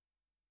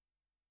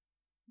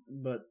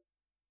 But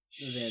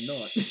they're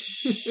not.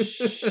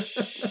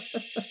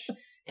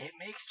 It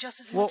makes just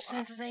as much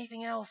sense as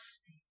anything else.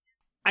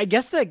 I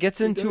guess that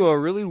gets into a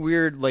really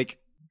weird,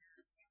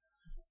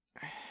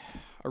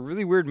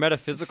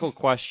 metaphysical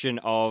question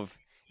of,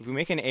 if we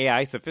make an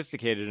AI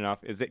sophisticated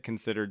enough, is it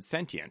considered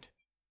sentient?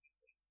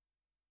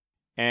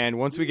 And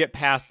once we get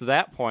past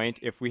that point,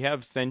 if we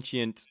have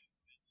sentient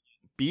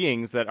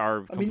beings that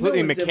are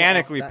completely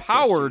mechanically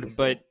powered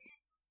but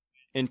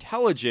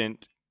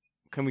intelligent,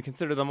 can we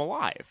consider them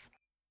alive?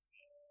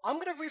 I'm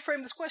going to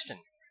reframe this question.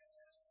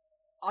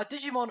 Are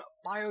Digimon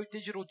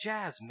biodigital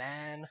jazz,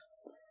 man?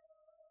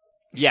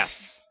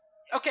 Yes.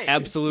 Okay.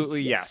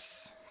 Absolutely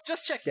yes.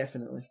 Just check.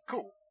 Definitely.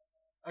 Cool.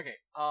 Okay.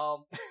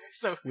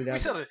 So we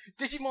said it.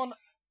 Digimon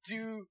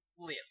do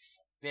live.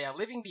 They are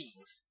living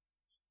beings.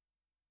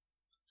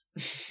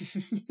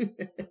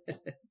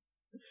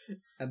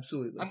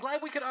 Absolutely. I'm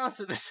glad we could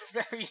answer this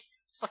very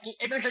fucking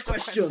existential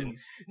question.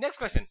 Next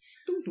question.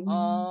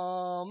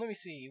 Let me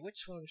see.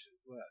 Which one should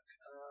work?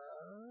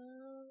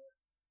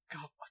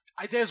 God,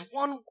 there's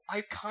one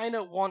I kind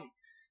of want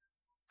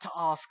to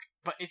ask,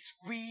 but it's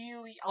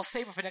really... I'll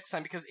save it for next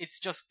time because it's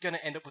just gonna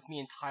end up with me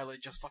and Tyler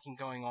just fucking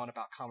going on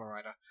about Kamen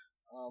Rider.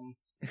 I'm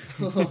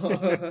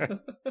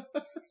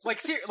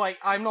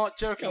not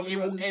joking. It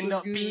will end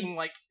up being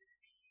like...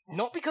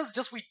 Not because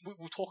just we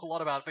will talk a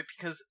lot about it, but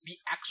because the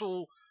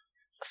actual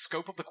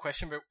scope of the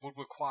question would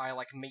require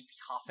like maybe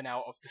half an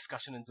hour of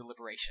discussion and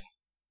deliberation.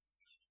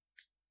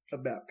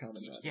 About Kamen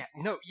Rider. Yeah,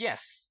 no,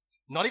 yes.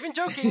 Not even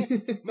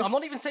joking. I'm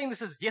not even saying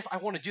this as, yes, I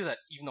want to do that,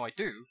 even though I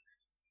do.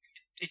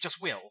 It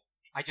just will.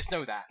 I just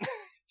know that.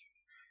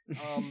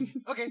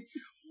 Okay.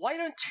 Why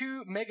don't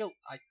two mega...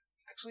 I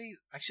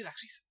should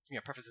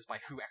preface this by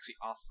who actually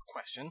asked the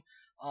question.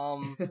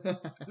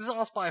 This is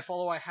asked by a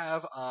follower I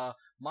have,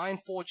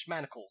 Mindforged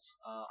Manacles.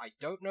 I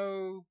don't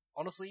know,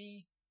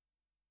 honestly.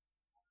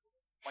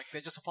 Like,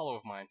 they're just a follower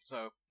of mine,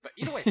 so... But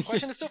either way, the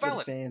question is still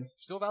valid.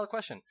 Still a valid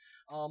question.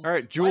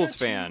 Alright, Jules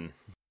fan.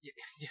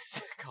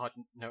 Yes, God,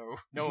 no.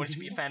 No one should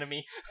be a fan of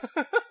me.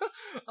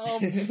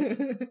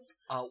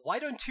 Why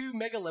don't two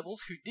mega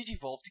levels who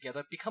digivolve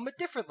together become a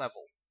different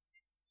level?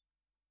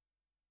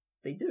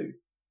 They do.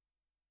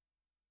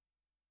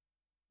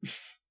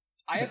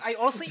 I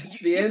honestly...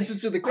 the answer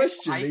to the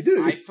question, they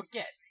do. I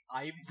forget.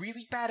 I'm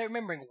really bad at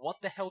remembering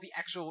what the hell the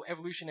actual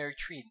evolutionary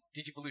tree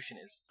Digivolution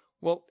is.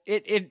 Well,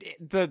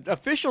 the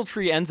official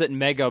tree ends at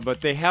Mega,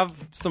 but they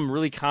have some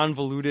really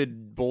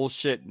convoluted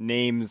bullshit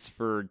names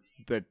for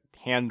the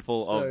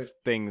handful of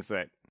things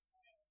that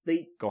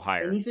go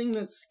higher. Anything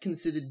that's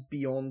considered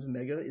beyond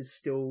Mega is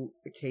still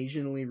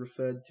occasionally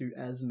referred to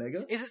as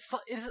Mega. Is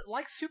it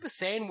like Super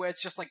Saiyan where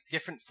it's just like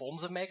different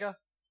forms of Mega?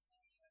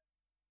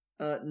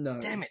 No.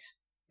 Damn it.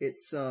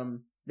 It's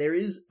there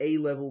is a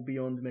level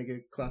beyond Mega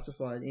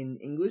classified in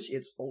English.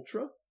 It's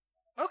Ultra.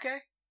 Okay.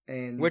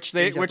 And which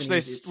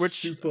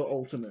Super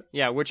Ultimate.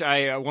 Yeah, which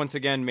I once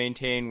again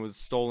maintain was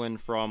stolen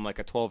from like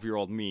a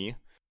 12-year-old me.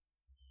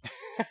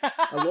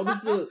 A lot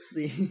of the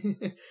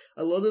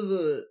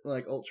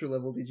like ultra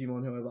level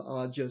Digimon, however,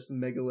 are just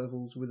mega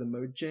levels with a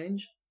mode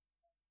change.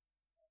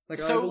 Like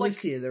I have a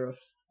list here.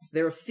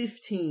 There are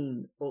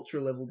 15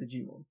 ultra level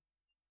Digimon.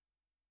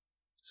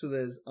 So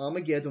there's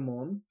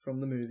Armageddon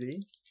from the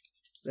movie.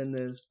 Then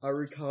there's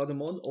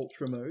Arucardamon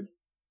Ultra Mode,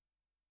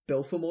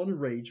 Belphemon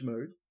Rage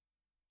Mode,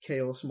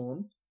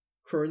 Chaosmon,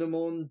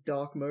 Chronomon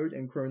Dark Mode,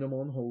 and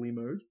Chronomon Holy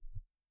Mode.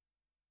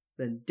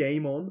 Then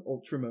Daemon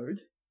Ultra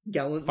Mode,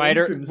 Gallantmon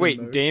Fighter. Crimson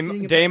Wait, Mode.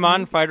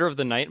 Daemon, Fighter of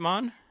the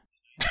Nightmon?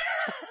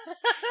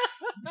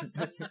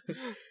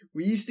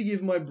 We used to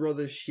give my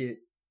brother shit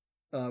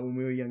when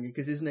we were younger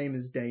because his name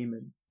is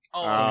Damon.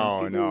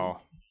 Oh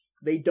no!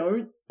 They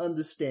don't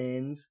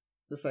understand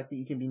the fact that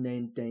you can be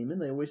named Damon.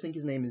 They always think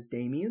his name is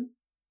Damien.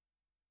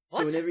 What?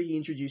 So whenever he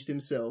introduced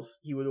himself,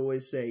 he would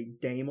always say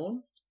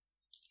Daemon.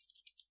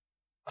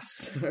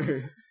 So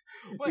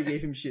we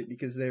gave him shit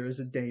because there is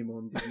a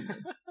Daemon.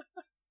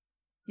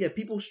 Yeah,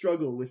 people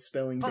struggle with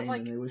spelling Damon.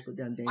 Like, they always put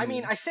down Damon. I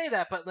mean, I say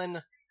that, but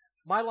then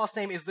my last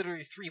name is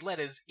literally 3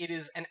 letters. It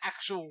is an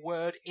actual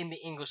word in the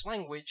English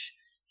language,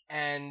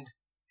 and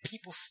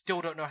people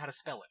still don't know how to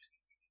spell it.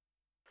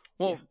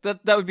 Well,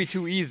 that would be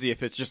too easy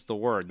if it's just the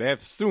word. They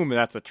assume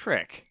that's a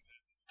trick.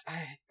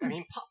 I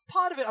mean,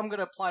 part of it I'm going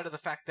to apply to the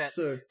fact that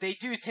So, they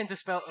do tend to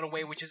spell it in a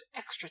way which is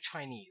extra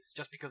Chinese,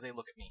 just because they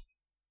look at me.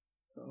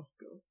 oh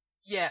god.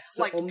 Yeah,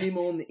 So like...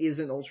 Omnimon is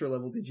an ultra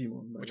level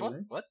Digimon. Which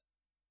one? What?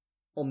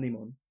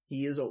 Omnimon.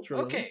 He is ultra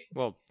level. Okay.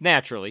 Well,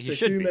 naturally, he So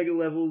should 2 be. mega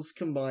levels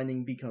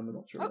combining become an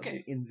ultra level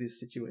Okay. in this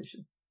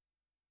situation.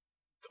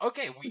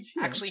 Okay, we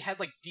actually had,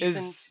 like,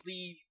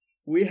 decently...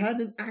 We had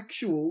an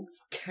actual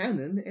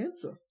canon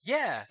answer.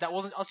 Yeah, that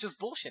wasn't us just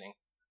bullshitting.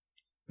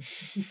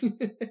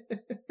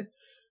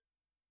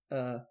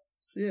 So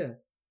yeah.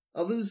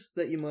 Others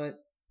that you might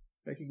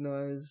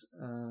recognize,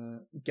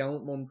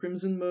 Gallantmon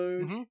Crimson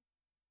Mode, Mhm.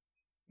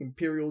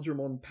 Imperial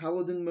Dramon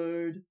Paladin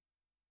mode,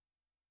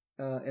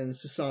 and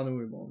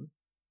Susanoo-mon,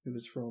 who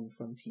was from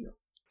Frontier.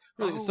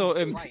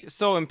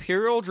 So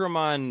Imperial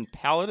Dramon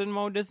Paladin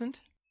mode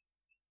isn't?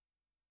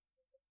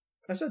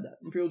 I said that.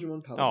 Imperial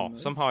Dramon Paladin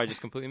mode. Somehow I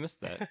just completely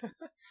missed that.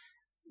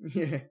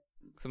 Yeah.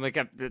 So I'm like,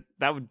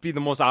 that would be the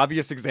most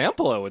obvious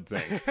example, I would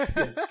think.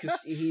 Yeah,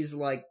 because he's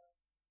like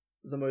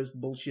the most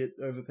bullshit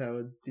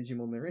overpowered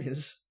Digimon there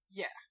is.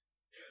 Yeah.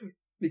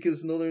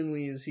 Because not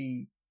only is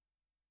he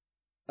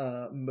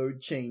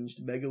mode changed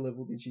Mega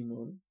Level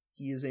Digimon,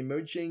 he is a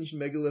mode changed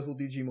Mega Level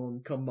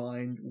Digimon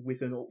combined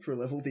with an Ultra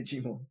Level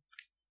Digimon.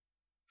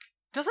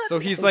 Does that? So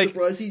I'm he's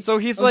surprised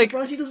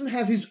he doesn't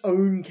have his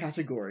own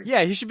category.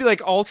 Yeah, he should be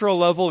like Ultra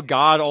Level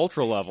God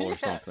Ultra Level or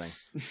something.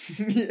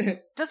 Yeah.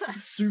 Does that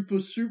super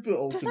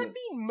ultimate? Does that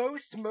mean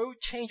most mode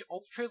change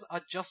Ultras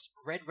are just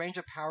Red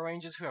Ranger Power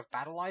Rangers who have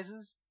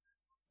battleizers?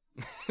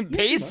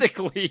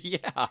 Basically,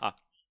 yeah.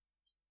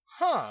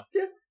 Huh.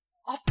 Yeah.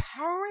 Are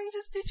Power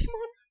Rangers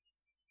Digimon?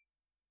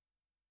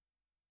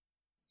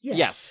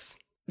 Yes.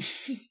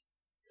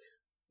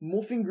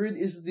 Morphing Grid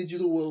is the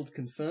digital world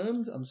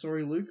confirmed. I'm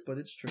sorry, Luke, but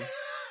it's true.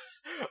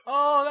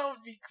 Oh, that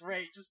would be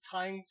great. Just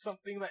tying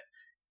something that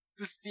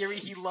this theory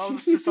he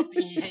loves to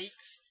something he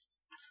hates.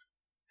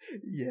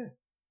 Yeah.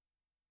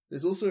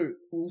 There's also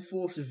Full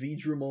Force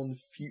Vidramon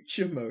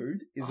Future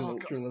Mode is an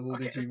ultra level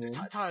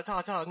Digimon.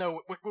 Tyler,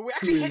 no, we're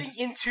actually heading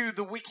into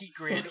the wiki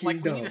grid.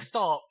 Like, we need to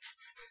stop.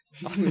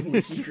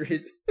 Wiki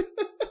grid.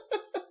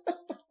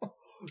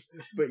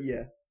 But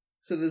yeah.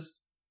 So there's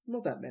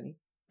not that many.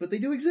 But they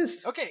do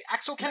exist. Okay,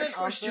 Axel Cannon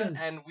answered,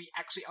 and we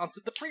actually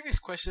answered the previous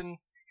question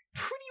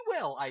pretty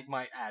well, I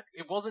might add.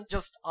 It wasn't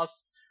just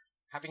us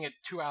having a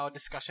 2-hour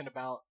discussion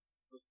about,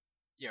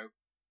 the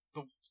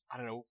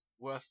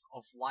worth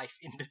of life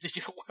in the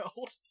digital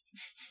world.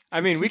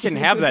 I mean, we can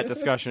have that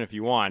discussion if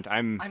you want.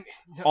 I'm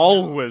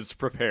always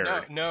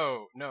prepared.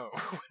 No.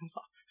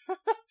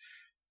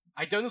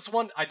 I don't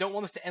want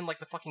this to end like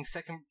the fucking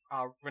second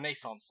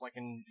Renaissance, like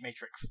in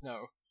Matrix.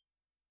 No.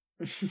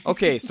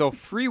 Okay, so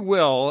free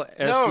will,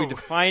 as we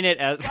define it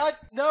as... God,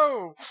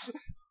 no!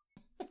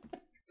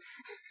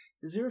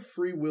 Is there a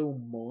free will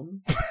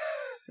mon?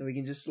 And we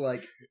can just,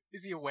 like...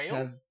 Is he a whale?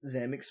 Have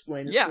them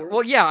explain it for us?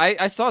 Well, yeah,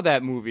 I saw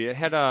that movie. It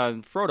had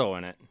Frodo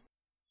in it.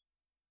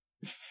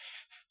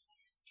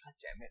 God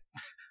damn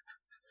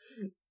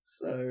it.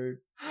 So,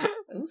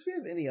 unless we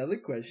have any other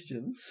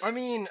questions... I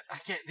mean,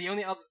 the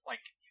only other,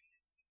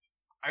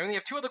 I only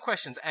have 2 other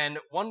questions, and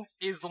one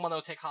is the one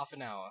that'll take half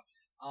an hour.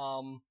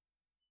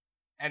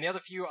 And the other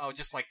few, I'll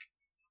just,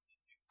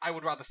 I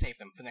would rather save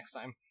them for next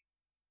time.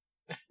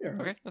 Yeah,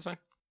 right. Okay, that's fine.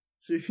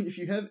 So if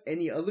you have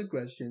any other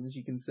questions,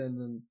 you can send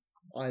them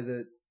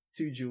either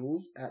to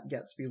Jules at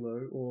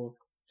Gatsbylow or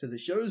to the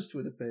show's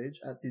Twitter page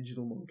at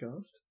Digital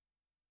Moncast.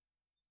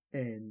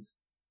 And,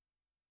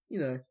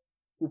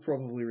 we'll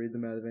probably read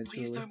them out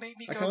eventually. Please don't make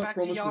me I go can't back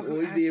promise to Yahoo we'll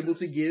always Answers. be able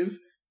to give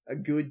a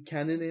good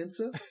canon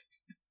answer.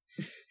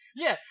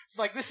 Yeah, it's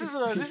this is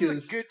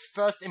a good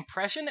first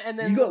impression, and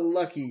then you got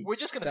lucky. We're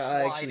just gonna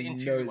that slide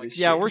into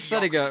yeah, we're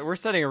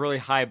setting a really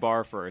high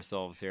bar for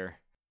ourselves here.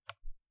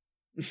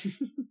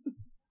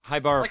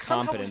 High bar of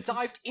competence.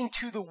 Somehow we dived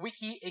into the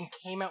wiki and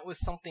came out with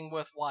something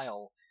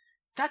worthwhile.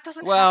 That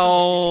doesn't happen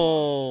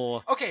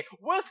Well... Okay,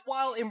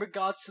 worthwhile in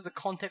regards to the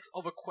context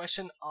of a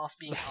question asked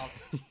being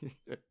answered.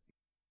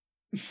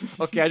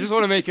 Okay, I just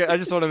want to make the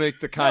context of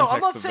that clear. No, I'm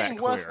not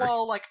saying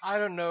worthwhile, I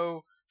don't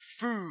know,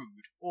 food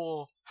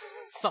or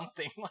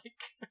something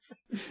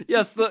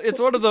Yes, it's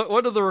one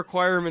of the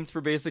requirements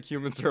for basic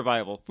human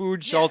survival: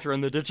 food, shelter,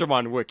 and the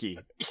Digimon wiki.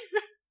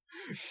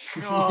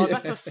 God,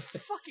 that's a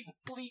fucking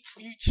bleak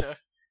future.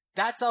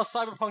 That's our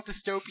cyberpunk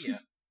dystopia.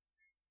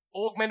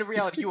 Augmented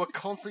reality. You are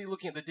constantly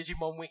looking at the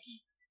Digimon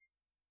wiki.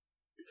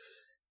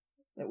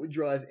 That would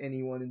drive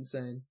anyone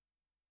insane.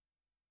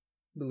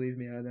 Believe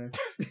me, I know.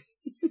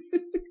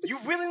 You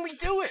willingly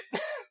do it.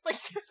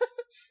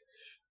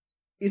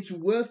 It's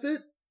worth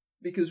it.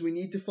 Because we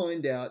need to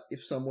find out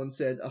if someone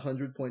said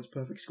 100 points,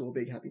 perfect score,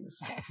 big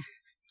happiness.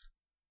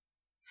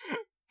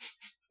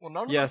 Well,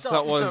 none of yes,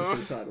 that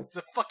was the title. It's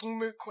a fucking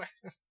moot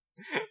question.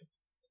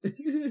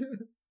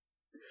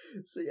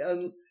 So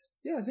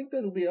yeah, I think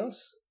that'll be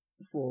us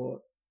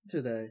for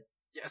today.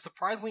 Yeah, a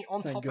surprisingly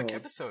on-topic God.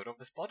 episode of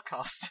this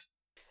podcast.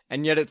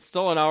 And yet it's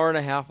still an hour and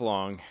a half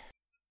long.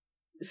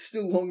 It's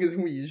still longer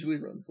than we usually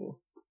run for.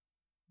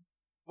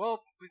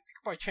 Well, we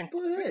could probably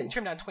Hey.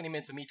 trim down 20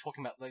 minutes of me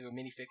talking about Lego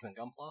minifigs and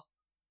Gunpla.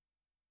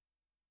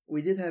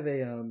 We did have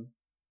a,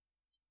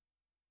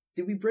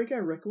 did we break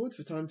our record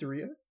for time to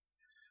Rio?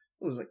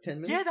 What was it, 10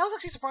 minutes? Yeah, that was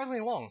actually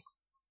surprisingly long.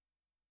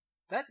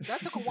 That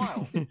took a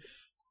while.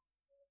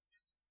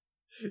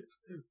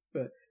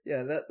 But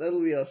yeah,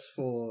 that'll be us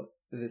for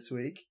this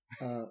week.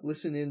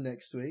 Listen in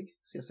next week.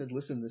 See, I said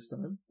listen this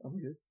time. I'm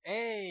good.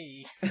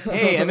 Hey!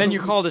 Hey, and then you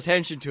called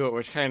attention to it,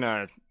 which kind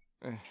of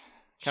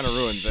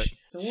ruins it.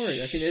 Don't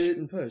worry, I can edit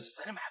in post.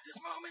 Let him have this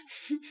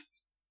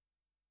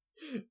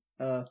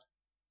moment.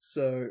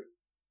 So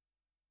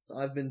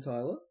I've been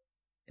Tyler,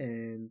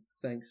 and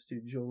thanks to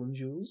Joel and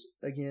Jules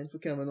again for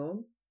coming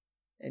on.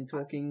 and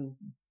talking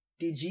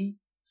Digi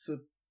for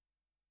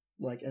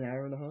like an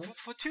hour and a half.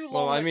 For too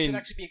long, should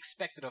actually be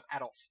expected of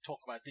adults to talk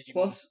about Digimon.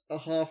 Plus a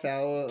half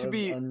hour of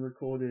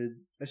unrecorded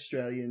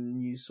Australian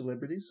news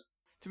celebrities.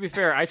 To be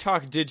fair, I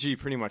talk Digi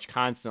pretty much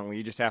constantly.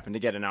 You just happen to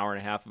get an hour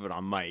and a half of it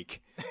on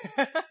mic.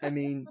 I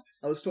mean,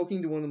 I was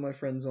talking to one of my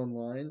friends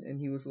online, and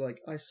he was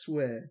like, I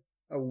swear,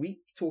 a week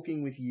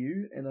talking with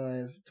you, and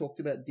I've talked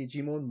about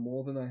Digimon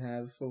more than I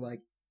have for,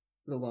 like,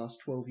 the last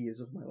 12 years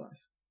of my life.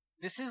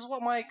 This is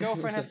what my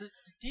girlfriend has to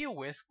deal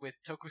with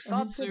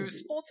tokusatsu,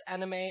 sports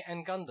anime,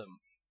 and Gundam.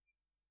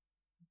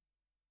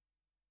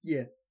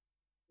 Yeah.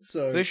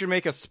 So they should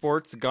make a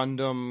sports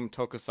Gundam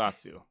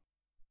tokusatsu.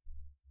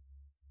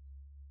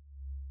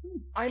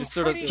 I'm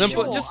pretty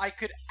sure I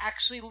could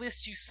actually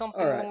list you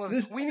something along with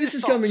this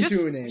is coming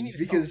to an end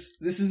because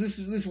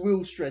this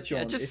will stretch on.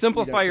 Yeah, just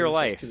simplify your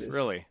life,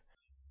 really.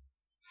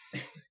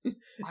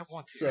 I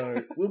want to.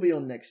 So we'll be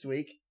on next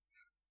week.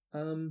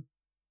 Bye.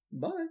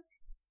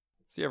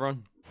 See you,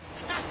 everyone.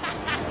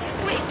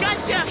 We got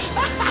you!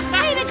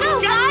 Way to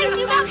go, guys!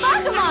 You got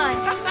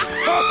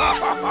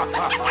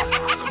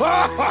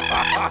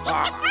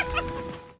Pokemon!